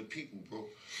preaching to the people, bro.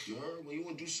 You heard? When you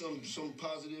want to do something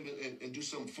positive and do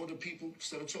something for the people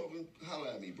instead of talking,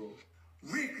 holla at me, bro.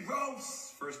 Rick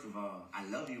Ross! First of all, I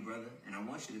love you, brother, and I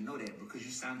want you to know that because you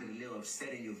sounded a little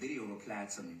upset in your video reply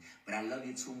to me. But I love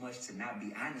you too much to not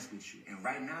be honest with you. And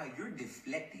right now, you're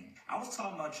deflecting. I was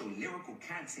talking about your lyrical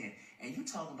content, and you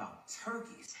talking about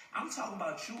turkeys. I'm talking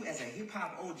about you as a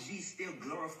hip-hop OG still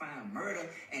glorifying murder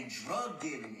and drug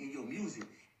dealing in your music.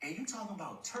 And you talking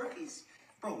about turkeys?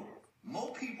 Bro,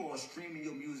 more people are streaming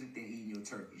your music than eating your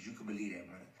turkeys. You can believe that,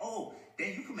 brother. Oh,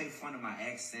 then you can make fun of my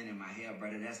accent and my hair,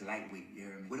 brother. That's lightweight, you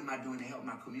hear me? What am I doing to help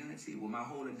my community? Well, my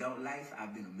whole adult life,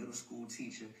 I've been a middle school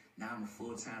teacher. Now I'm a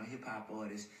full-time hip-hop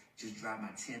artist. Just dropped my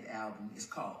 10th album. It's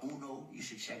called Uno. You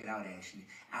should check it out, actually.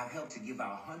 I've helped to give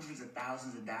out hundreds of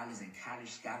thousands of dollars in college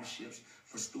scholarships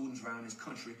for students around this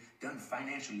country. Done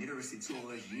financial literacy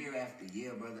tours year after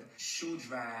year, brother. Shoe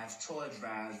drives, toy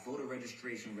drives, voter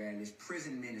registration rallies,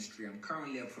 prison ministry. I'm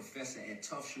currently a professor at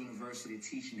Tufts University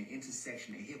teaching the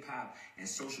intersection of hip-hop and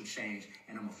social change,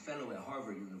 and I'm a fellow at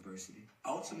Harvard University.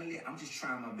 Ultimately, I'm just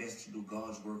trying my best to do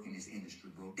God's work in this industry,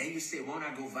 bro. Then you said, won't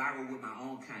I go viral with my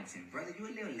own content? Brother, you're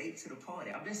a little late to the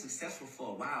party. I've been successful for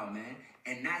a while, man,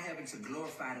 and not having to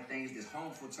glorify the things that's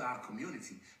harmful to our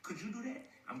community. Could you do that?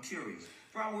 I'm curious.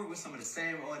 Bro, I work with some of the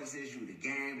same artists as you. The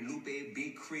Game, Lupe,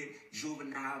 Big Crit,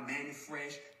 Juvenile, Manny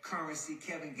Fresh, Currency,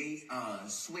 Kevin Gates,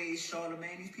 Sway,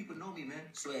 Charlamagne. These people know me, man.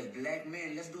 So as black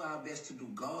men, let's do our best to do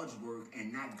God's work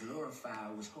and not glorify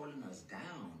what's holding us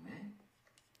down, man.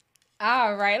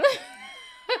 All right.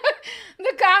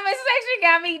 The comment section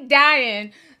got me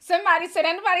dying. Somebody said,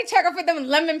 anybody check up for them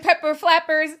lemon pepper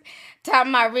flappers?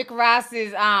 Talking about Rick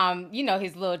Ross's,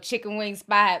 his little chicken wing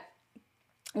spot,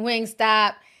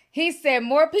 Wingstop. He said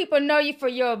more people know you for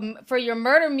your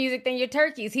murder music than your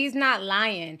turkeys. He's not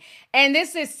lying. And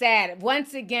this is sad.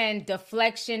 Once again,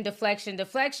 deflection. And did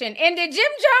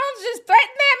Jim Jones just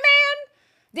threaten that man?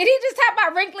 Did he just talk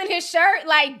about wrinkling his shirt?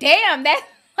 Like, damn, that's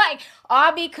like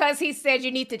all because he said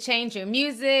you need to change your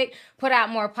music, put out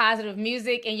more positive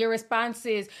music, and your response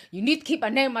is, you need to keep my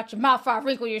name out your mouth or I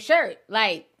wrinkle your shirt.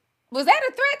 Like, was that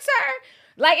a threat, sir?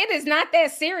 Like, it is not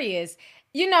that serious.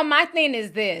 My thing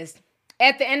is this.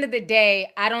 At the end of the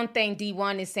day, I don't think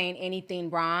D1 is saying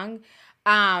anything wrong.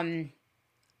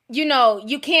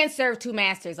 You can't serve two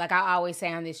masters, like I always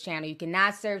say on this channel. You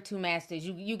cannot serve two masters.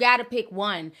 You got to pick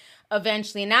one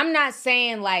eventually. And I'm not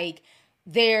saying that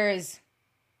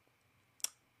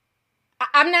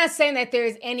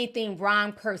there's anything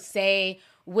wrong per se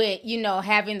with,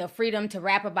 having the freedom to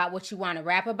rap about what you want to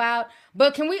rap about.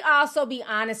 But can we also be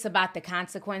honest about the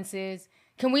consequences?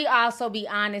 Can we also be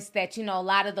honest that, a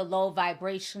lot of the low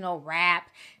vibrational rap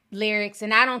lyrics,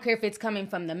 and I don't care if it's coming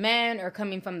from the men or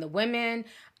coming from the women,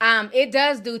 it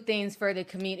does do things for the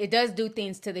community. It does do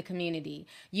things to the community.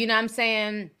 You know what I'm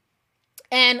saying?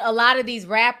 And a lot of these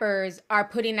rappers are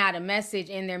putting out a message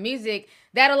in their music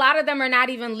that a lot of them are not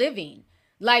even living.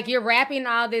 Like, you're rapping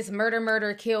all this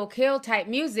murder, kill type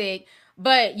music,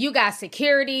 but you got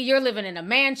security, you're living in a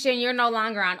mansion, you're no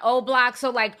longer on O Block.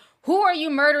 So, like, who are you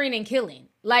murdering and killing?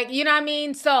 Like, you know what I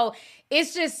mean? So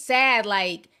it's just sad.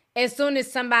 Like, as soon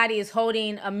as somebody is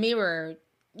holding a mirror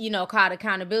called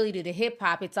accountability to hip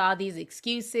hop. It's all these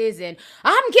excuses and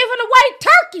I'm giving away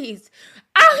turkeys.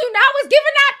 I was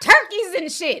giving out turkeys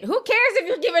and shit. Who cares if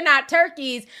you're giving out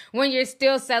turkeys when you're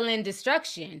still selling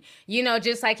destruction?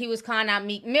 Just like he was calling out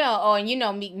Meek Mill. Oh,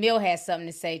 and Meek Mill has something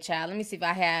to say, child. Let me see if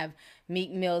I have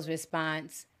Meek Mill's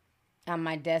response on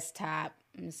my desktop.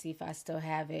 Let me see if I still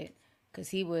have it. Because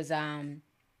he was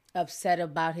upset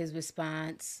about his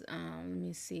response. Let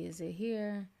me see. Is it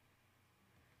here?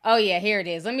 Oh, yeah, here it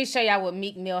is. Let me show y'all what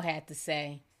Meek Mill had to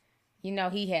say. He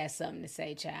has something to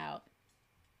say, child.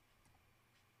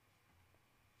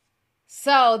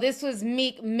 So this was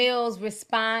Meek Mill's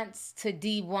response to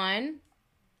D1.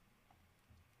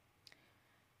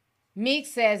 Meek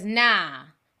says, nah,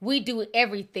 we do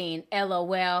everything,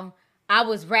 LOL. I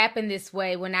was rapping this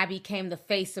way when I became the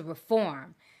face of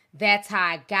reform. That's how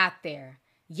I got there.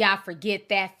 Y'all forget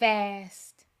that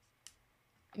fast?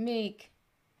 Meek.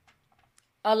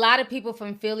 A lot of people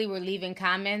from Philly were leaving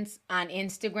comments on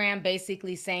Instagram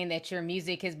basically saying that your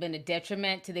music has been a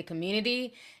detriment to the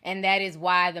community, and that is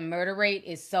why the murder rate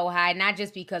is so high, not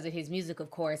just because of his music, of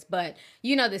course, but,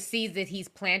 the seeds that he's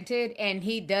planted, and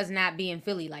he does not be in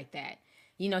Philly like that.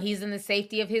 He's in the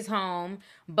safety of his home,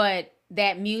 but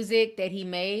that music that he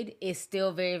made is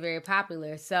still very, very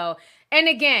popular. So, and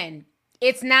again,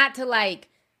 it's not to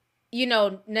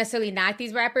necessarily knock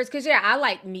these rappers. Because, yeah, I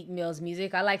like Meek Mill's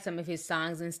music. I like some of his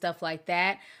songs and stuff like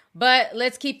that. But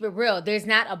let's keep it real. There's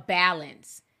not a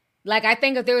balance. I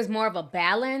think if there was more of a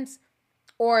balance,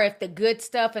 or if the good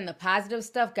stuff and the positive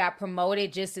stuff got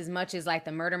promoted just as much as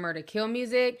the murder, kill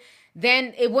music,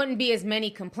 then it wouldn't be as many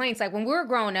complaints. When we were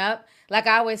growing up,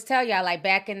 I always tell y'all,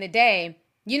 back in the day,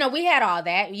 we had all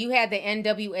that. You had the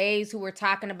NWAs who were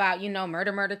talking about,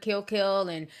 murder, kill,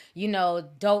 and,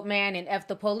 dope man and F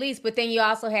the police. But then you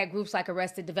also had groups like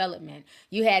Arrested Development.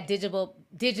 You had digital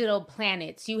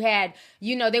planets. You had,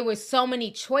 there were so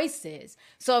many choices.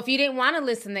 So if you didn't want to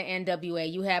listen to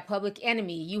NWA, you had Public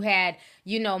Enemy. You had,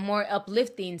 more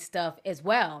uplifting stuff as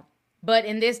well. But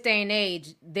in this day and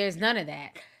age, there's none of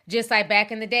that. Just like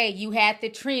back in the day, you had the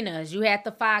Trinas, you had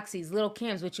the Foxies, Lil'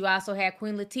 Kims, but you also had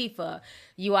Queen Latifah.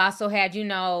 You also had,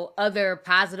 other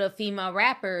positive female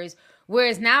rappers.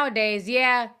 Whereas nowadays,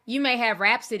 yeah, you may have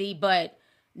Rhapsody, but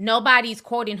nobody's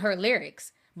quoting her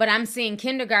lyrics. But I'm seeing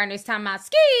kindergartners talking about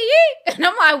ski. And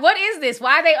I'm like, what is this?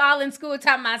 Why are they all in school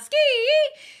talking about ski?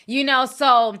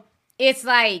 So it's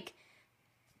like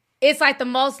the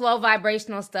most low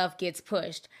vibrational stuff gets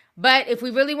pushed. But if we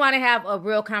really want to have a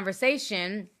real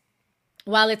conversation,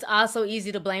 while it's also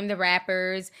easy to blame the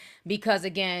rappers because,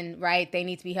 again, right, they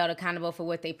need to be held accountable for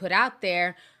what they put out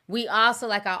there, we also,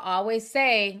 like I always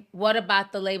say, what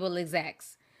about the label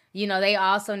execs? They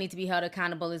also need to be held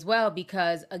accountable as well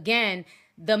because, again,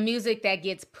 the music that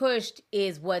gets pushed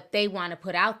is what they want to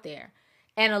put out there.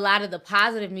 And a lot of the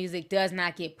positive music does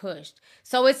not get pushed.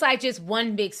 So it's just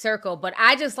one big circle. But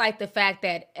I just like the fact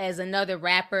that as another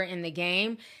rapper in the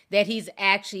game, that he's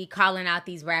actually calling out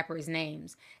these rappers'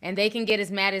 names. And they can get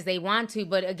as mad as they want to.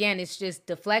 But again, it's just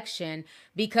deflection.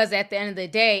 Because at the end of the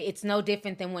day, it's no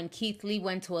different than when Keith Lee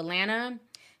went to Atlanta.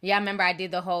 Yeah, I remember I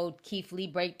did the whole Keith Lee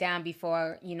breakdown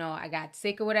before, I got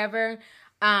sick or whatever.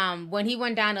 When he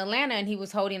went down to Atlanta and he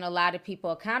was holding a lot of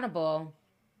people accountable.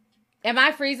 Am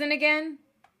I freezing again?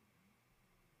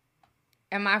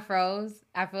 Am I froze?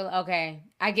 I feel okay.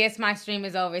 I guess my stream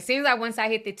is over. It seems like once I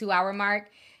hit the 2-hour mark,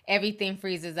 everything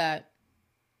freezes up.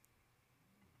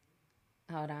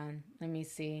 Hold on. Let me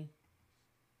see.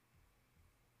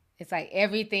 It's like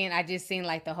everything. I just seen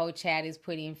the whole chat is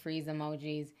putting freeze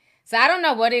emojis. So I don't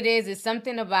know what it is. It's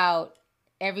something about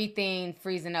everything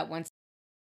freezing up once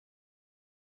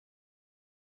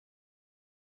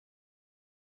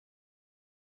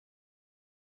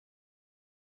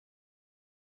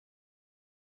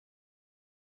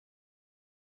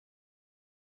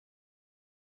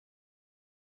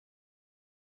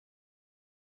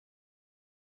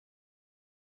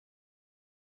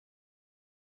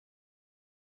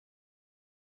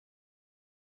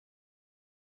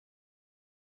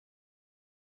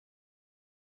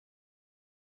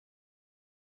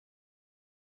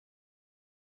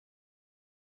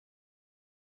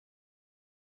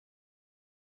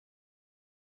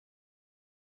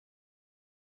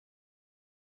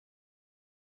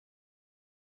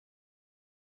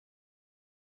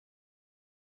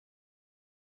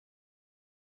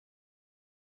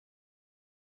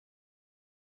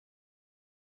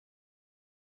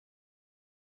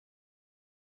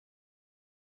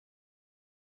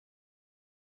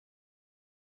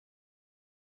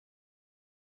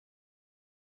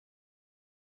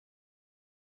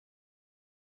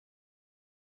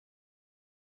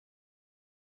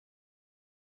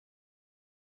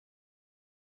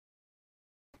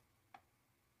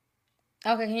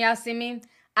Okay, can y'all see me?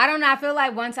 I don't know. I feel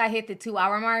like once I hit the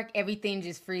 2-hour mark, everything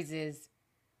just freezes.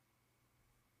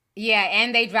 Yeah,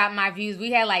 and they dropped my views.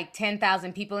 We had like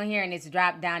 10,000 people in here, and it's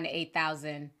dropped down to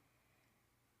 8,000.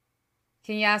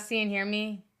 Can y'all see and hear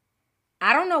me?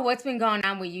 I don't know what's been going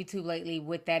on with YouTube lately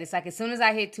with that. It's like as soon as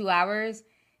I hit 2 hours,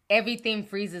 everything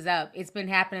freezes up. It's been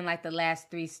happening like the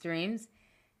last 3 streams.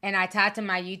 And I talked to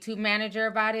my YouTube manager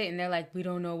about it, and they're like, we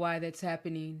don't know why that's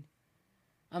happening.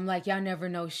 I'm like, y'all never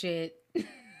know shit.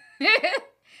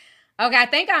 Okay, I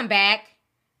think I'm back.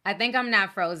 I think I'm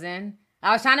not frozen.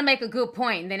 I was trying to make a good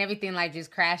point, and then everything like just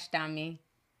crashed on me.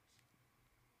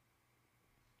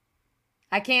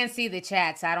 I can't see the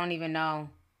chat, so I don't even know.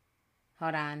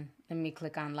 Hold on. Let me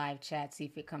click on live chat, see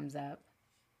if it comes up.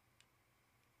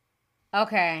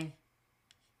 Okay.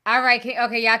 All right.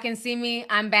 Okay, y'all can see me.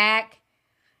 I'm back.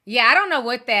 Yeah, I don't know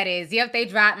what that is. Yep, they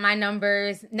dropped my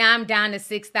numbers. Now I'm down to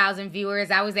 6,000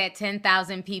 viewers. I was at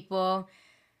 10,000 people.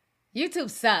 YouTube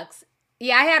sucks.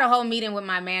 Yeah, I had a whole meeting with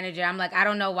my manager. I'm like, I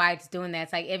don't know why it's doing that.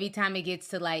 It's like every time it gets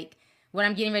to like when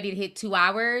I'm getting ready to hit 2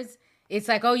 hours, it's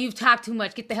like, oh, you've talked too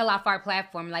much. Get the hell off our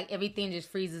platform. Like everything just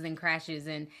freezes and crashes,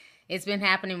 and it's been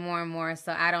happening more and more.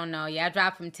 So I don't know. Yeah, I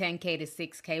dropped from 10K to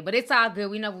 6K, but it's all good.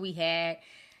 We know what we had,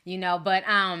 you know. But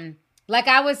like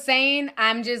I was saying,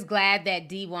 I'm just glad that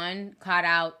D1 caught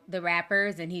out the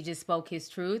rappers and he just spoke his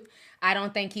truth. I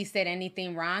don't think he said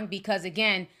anything wrong because,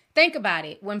 again, think about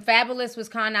it. When Fabulous was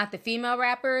calling out the female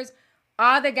rappers,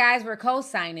 all the guys were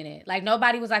co-signing it. Like,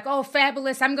 nobody was like, oh,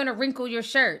 Fabulous, I'm going to wrinkle your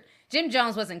shirt. Jim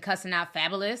Jones wasn't cussing out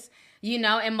Fabulous, you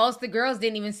know, and most of the girls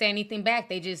didn't even say anything back.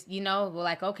 They just, you know, were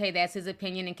like, okay, that's his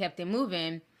opinion and kept it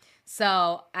moving.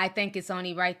 So I think it's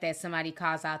only right that somebody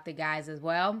calls out the guys as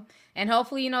well. And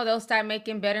hopefully, you know, they'll start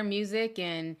making better music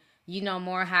and, you know,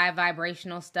 more high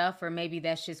vibrational stuff, or maybe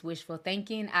that's just wishful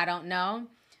thinking. I don't know,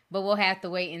 but we'll have to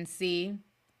wait and see.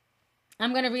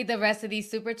 I'm going to read the rest of these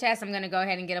super chats. I'm going to go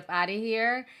ahead and get up out of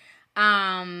here.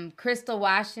 Crystal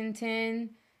Washington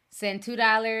sent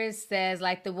 $2, says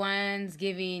like the ones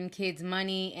giving kids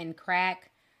money and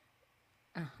crack.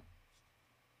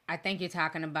 I think you're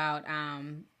talking about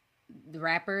the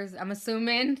rappers, I'm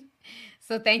assuming.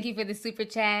 So thank you for the super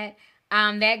chat.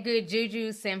 That good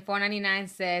Juju sent $4.99,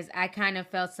 says I kind of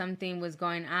felt something was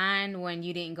going on when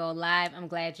you didn't go live. I'm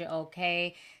glad you're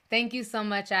okay. Thank you so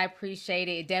much. I appreciate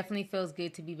it. It definitely feels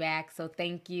good to be back. So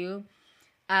thank you.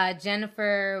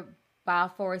 Jennifer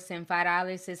Balfour sent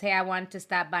 $5, says, hey, I wanted to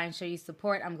stop by and show you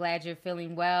support. I'm glad you're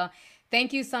feeling well.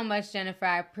 Thank you so much, Jennifer.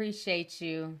 I appreciate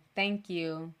you. Thank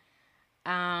you.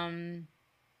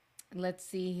 Let's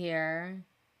see here.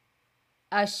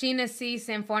 Sheena C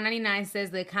sent $4.99,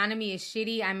 says the economy is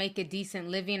shitty. I make a decent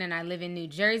living and I live in New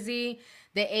Jersey.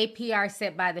 The APR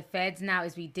set by the feds now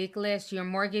is ridiculous. Your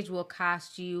mortgage will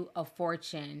cost you a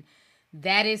fortune.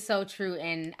 That is so true.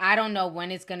 And I don't know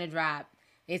when it's going to drop.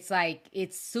 It's like,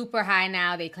 it's super high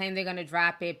now. They claim they're going to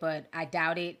drop it, but I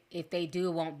doubt it. If they do,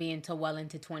 it won't be until well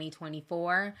into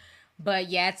 2024. But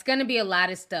yeah, it's going to be a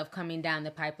lot of stuff coming down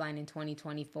the pipeline in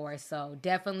 2024. So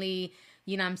definitely,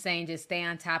 you know what I'm saying, just stay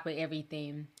on top of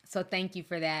everything. So thank you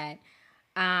for that.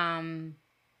 I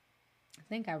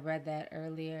think I read that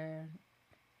earlier.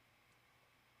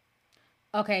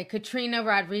 Okay, Katrina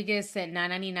Rodriguez sent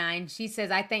 $9.99. She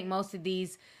says, I think most of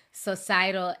these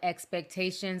societal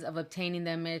expectations of obtaining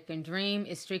the American dream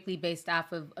is strictly based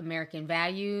off of American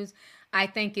values. I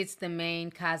think it's the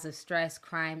main cause of stress,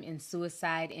 crime, and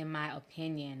suicide, in my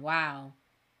opinion. Wow.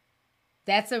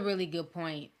 That's a really good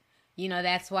point. You know,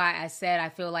 that's why I said I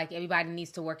feel like everybody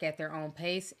needs to work at their own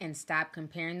pace and stop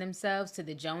comparing themselves to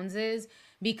the Joneses,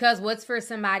 because what's for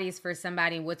somebody is for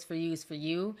somebody and what's for you is for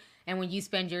you. And when you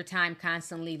spend your time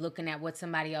constantly looking at what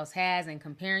somebody else has and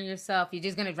comparing yourself, you're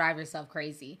just going to drive yourself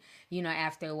crazy, you know,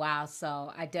 after a while.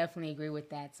 So I definitely agree with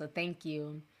that. So thank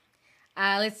you.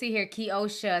 Let's see here.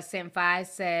 Keosha sent $5,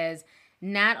 says,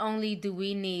 not only do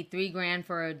we need $3,000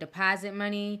 for deposit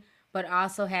money, but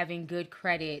also having good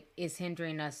credit is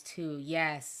hindering us too.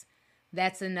 Yes,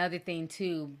 that's another thing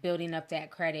too, building up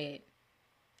that credit.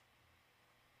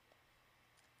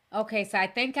 Okay, so I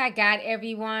think I got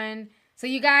everyone. So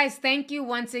you guys, thank you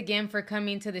once again for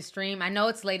coming to the stream. I know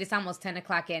it's late. It's almost 10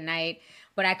 o'clock at night,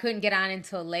 but I couldn't get on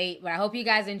until late. But I hope you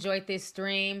guys enjoyed this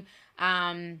stream.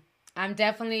 I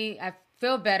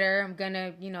feel better. I'm going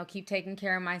to, you know, keep taking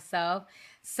care of myself.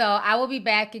 So I will be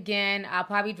back again. I'll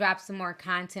probably drop some more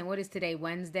content. What is today?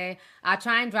 Wednesday. I'll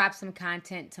try and drop some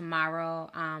content tomorrow.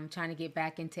 Trying to get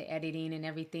back into editing and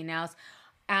everything else.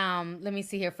 Let me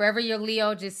see here. Forever Your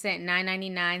Leo just sent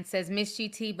 $9.99, says, Miss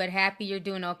GT, but happy you're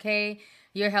doing okay.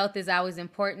 Your health is always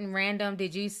important. Random,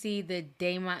 did you see the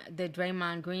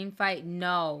Draymond Green fight?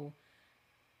 No.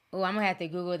 Oh, I'm gonna have to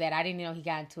Google that. I didn't know he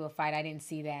got into a fight. I didn't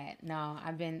see that. No,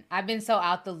 I've been so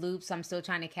out the loop, so I'm still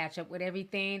trying to catch up with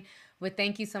everything. But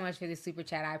thank you so much for the super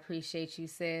chat. I appreciate you,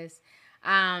 sis.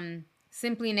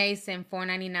 Simply Nason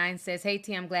 499 says, "Hey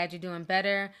T, I'm glad you're doing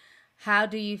better. How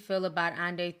do you feel about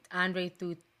Andre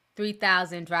through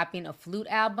 3000 dropping a flute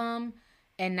album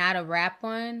and not a rap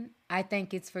one? I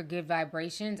think it's for good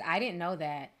vibrations." I didn't know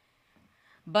that.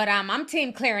 But I'm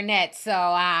team clarinet, so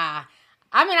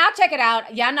I mean, I'll check it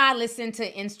out. Y'all know I listen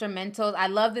to instrumentals. I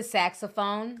love the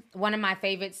saxophone. One of my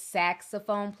favorite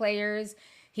saxophone players.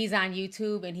 He's on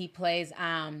YouTube and he plays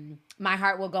My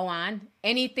Heart Will Go On.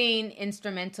 Anything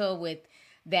instrumental with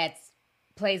that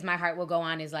plays My Heart Will Go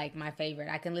On is like my favorite.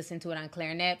 I can listen to it on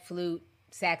clarinet, flute,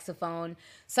 saxophone.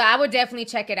 So I would definitely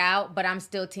check it out, but I'm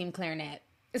still team clarinet.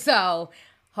 So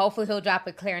hopefully he'll drop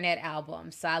a clarinet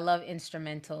album. So I love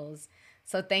instrumentals.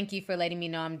 So thank you for letting me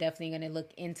know. I'm definitely going to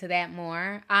look into that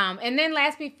more. And then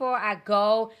last before I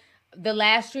go, the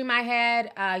last stream I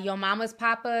had, Yo Mama's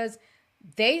Papas,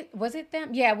 was it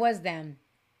them? Yeah, it was them.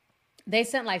 They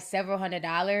sent like several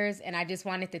 $100s, and I just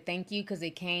wanted to thank you because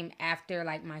it came after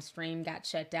like my stream got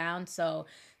shut down. So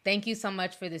thank you so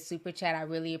much for the super chat. I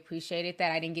really appreciated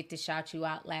that. I didn't get to shout you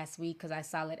out last week because I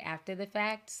saw it after the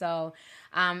fact. So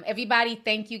everybody,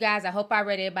 thank you guys. I hope I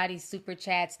read everybody's super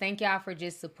chats. Thank y'all for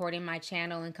just supporting my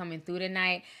channel and coming through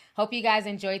tonight. Hope you guys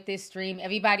enjoyed this stream.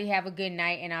 Everybody have a good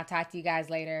night, and I'll talk to you guys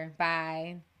later.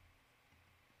 Bye.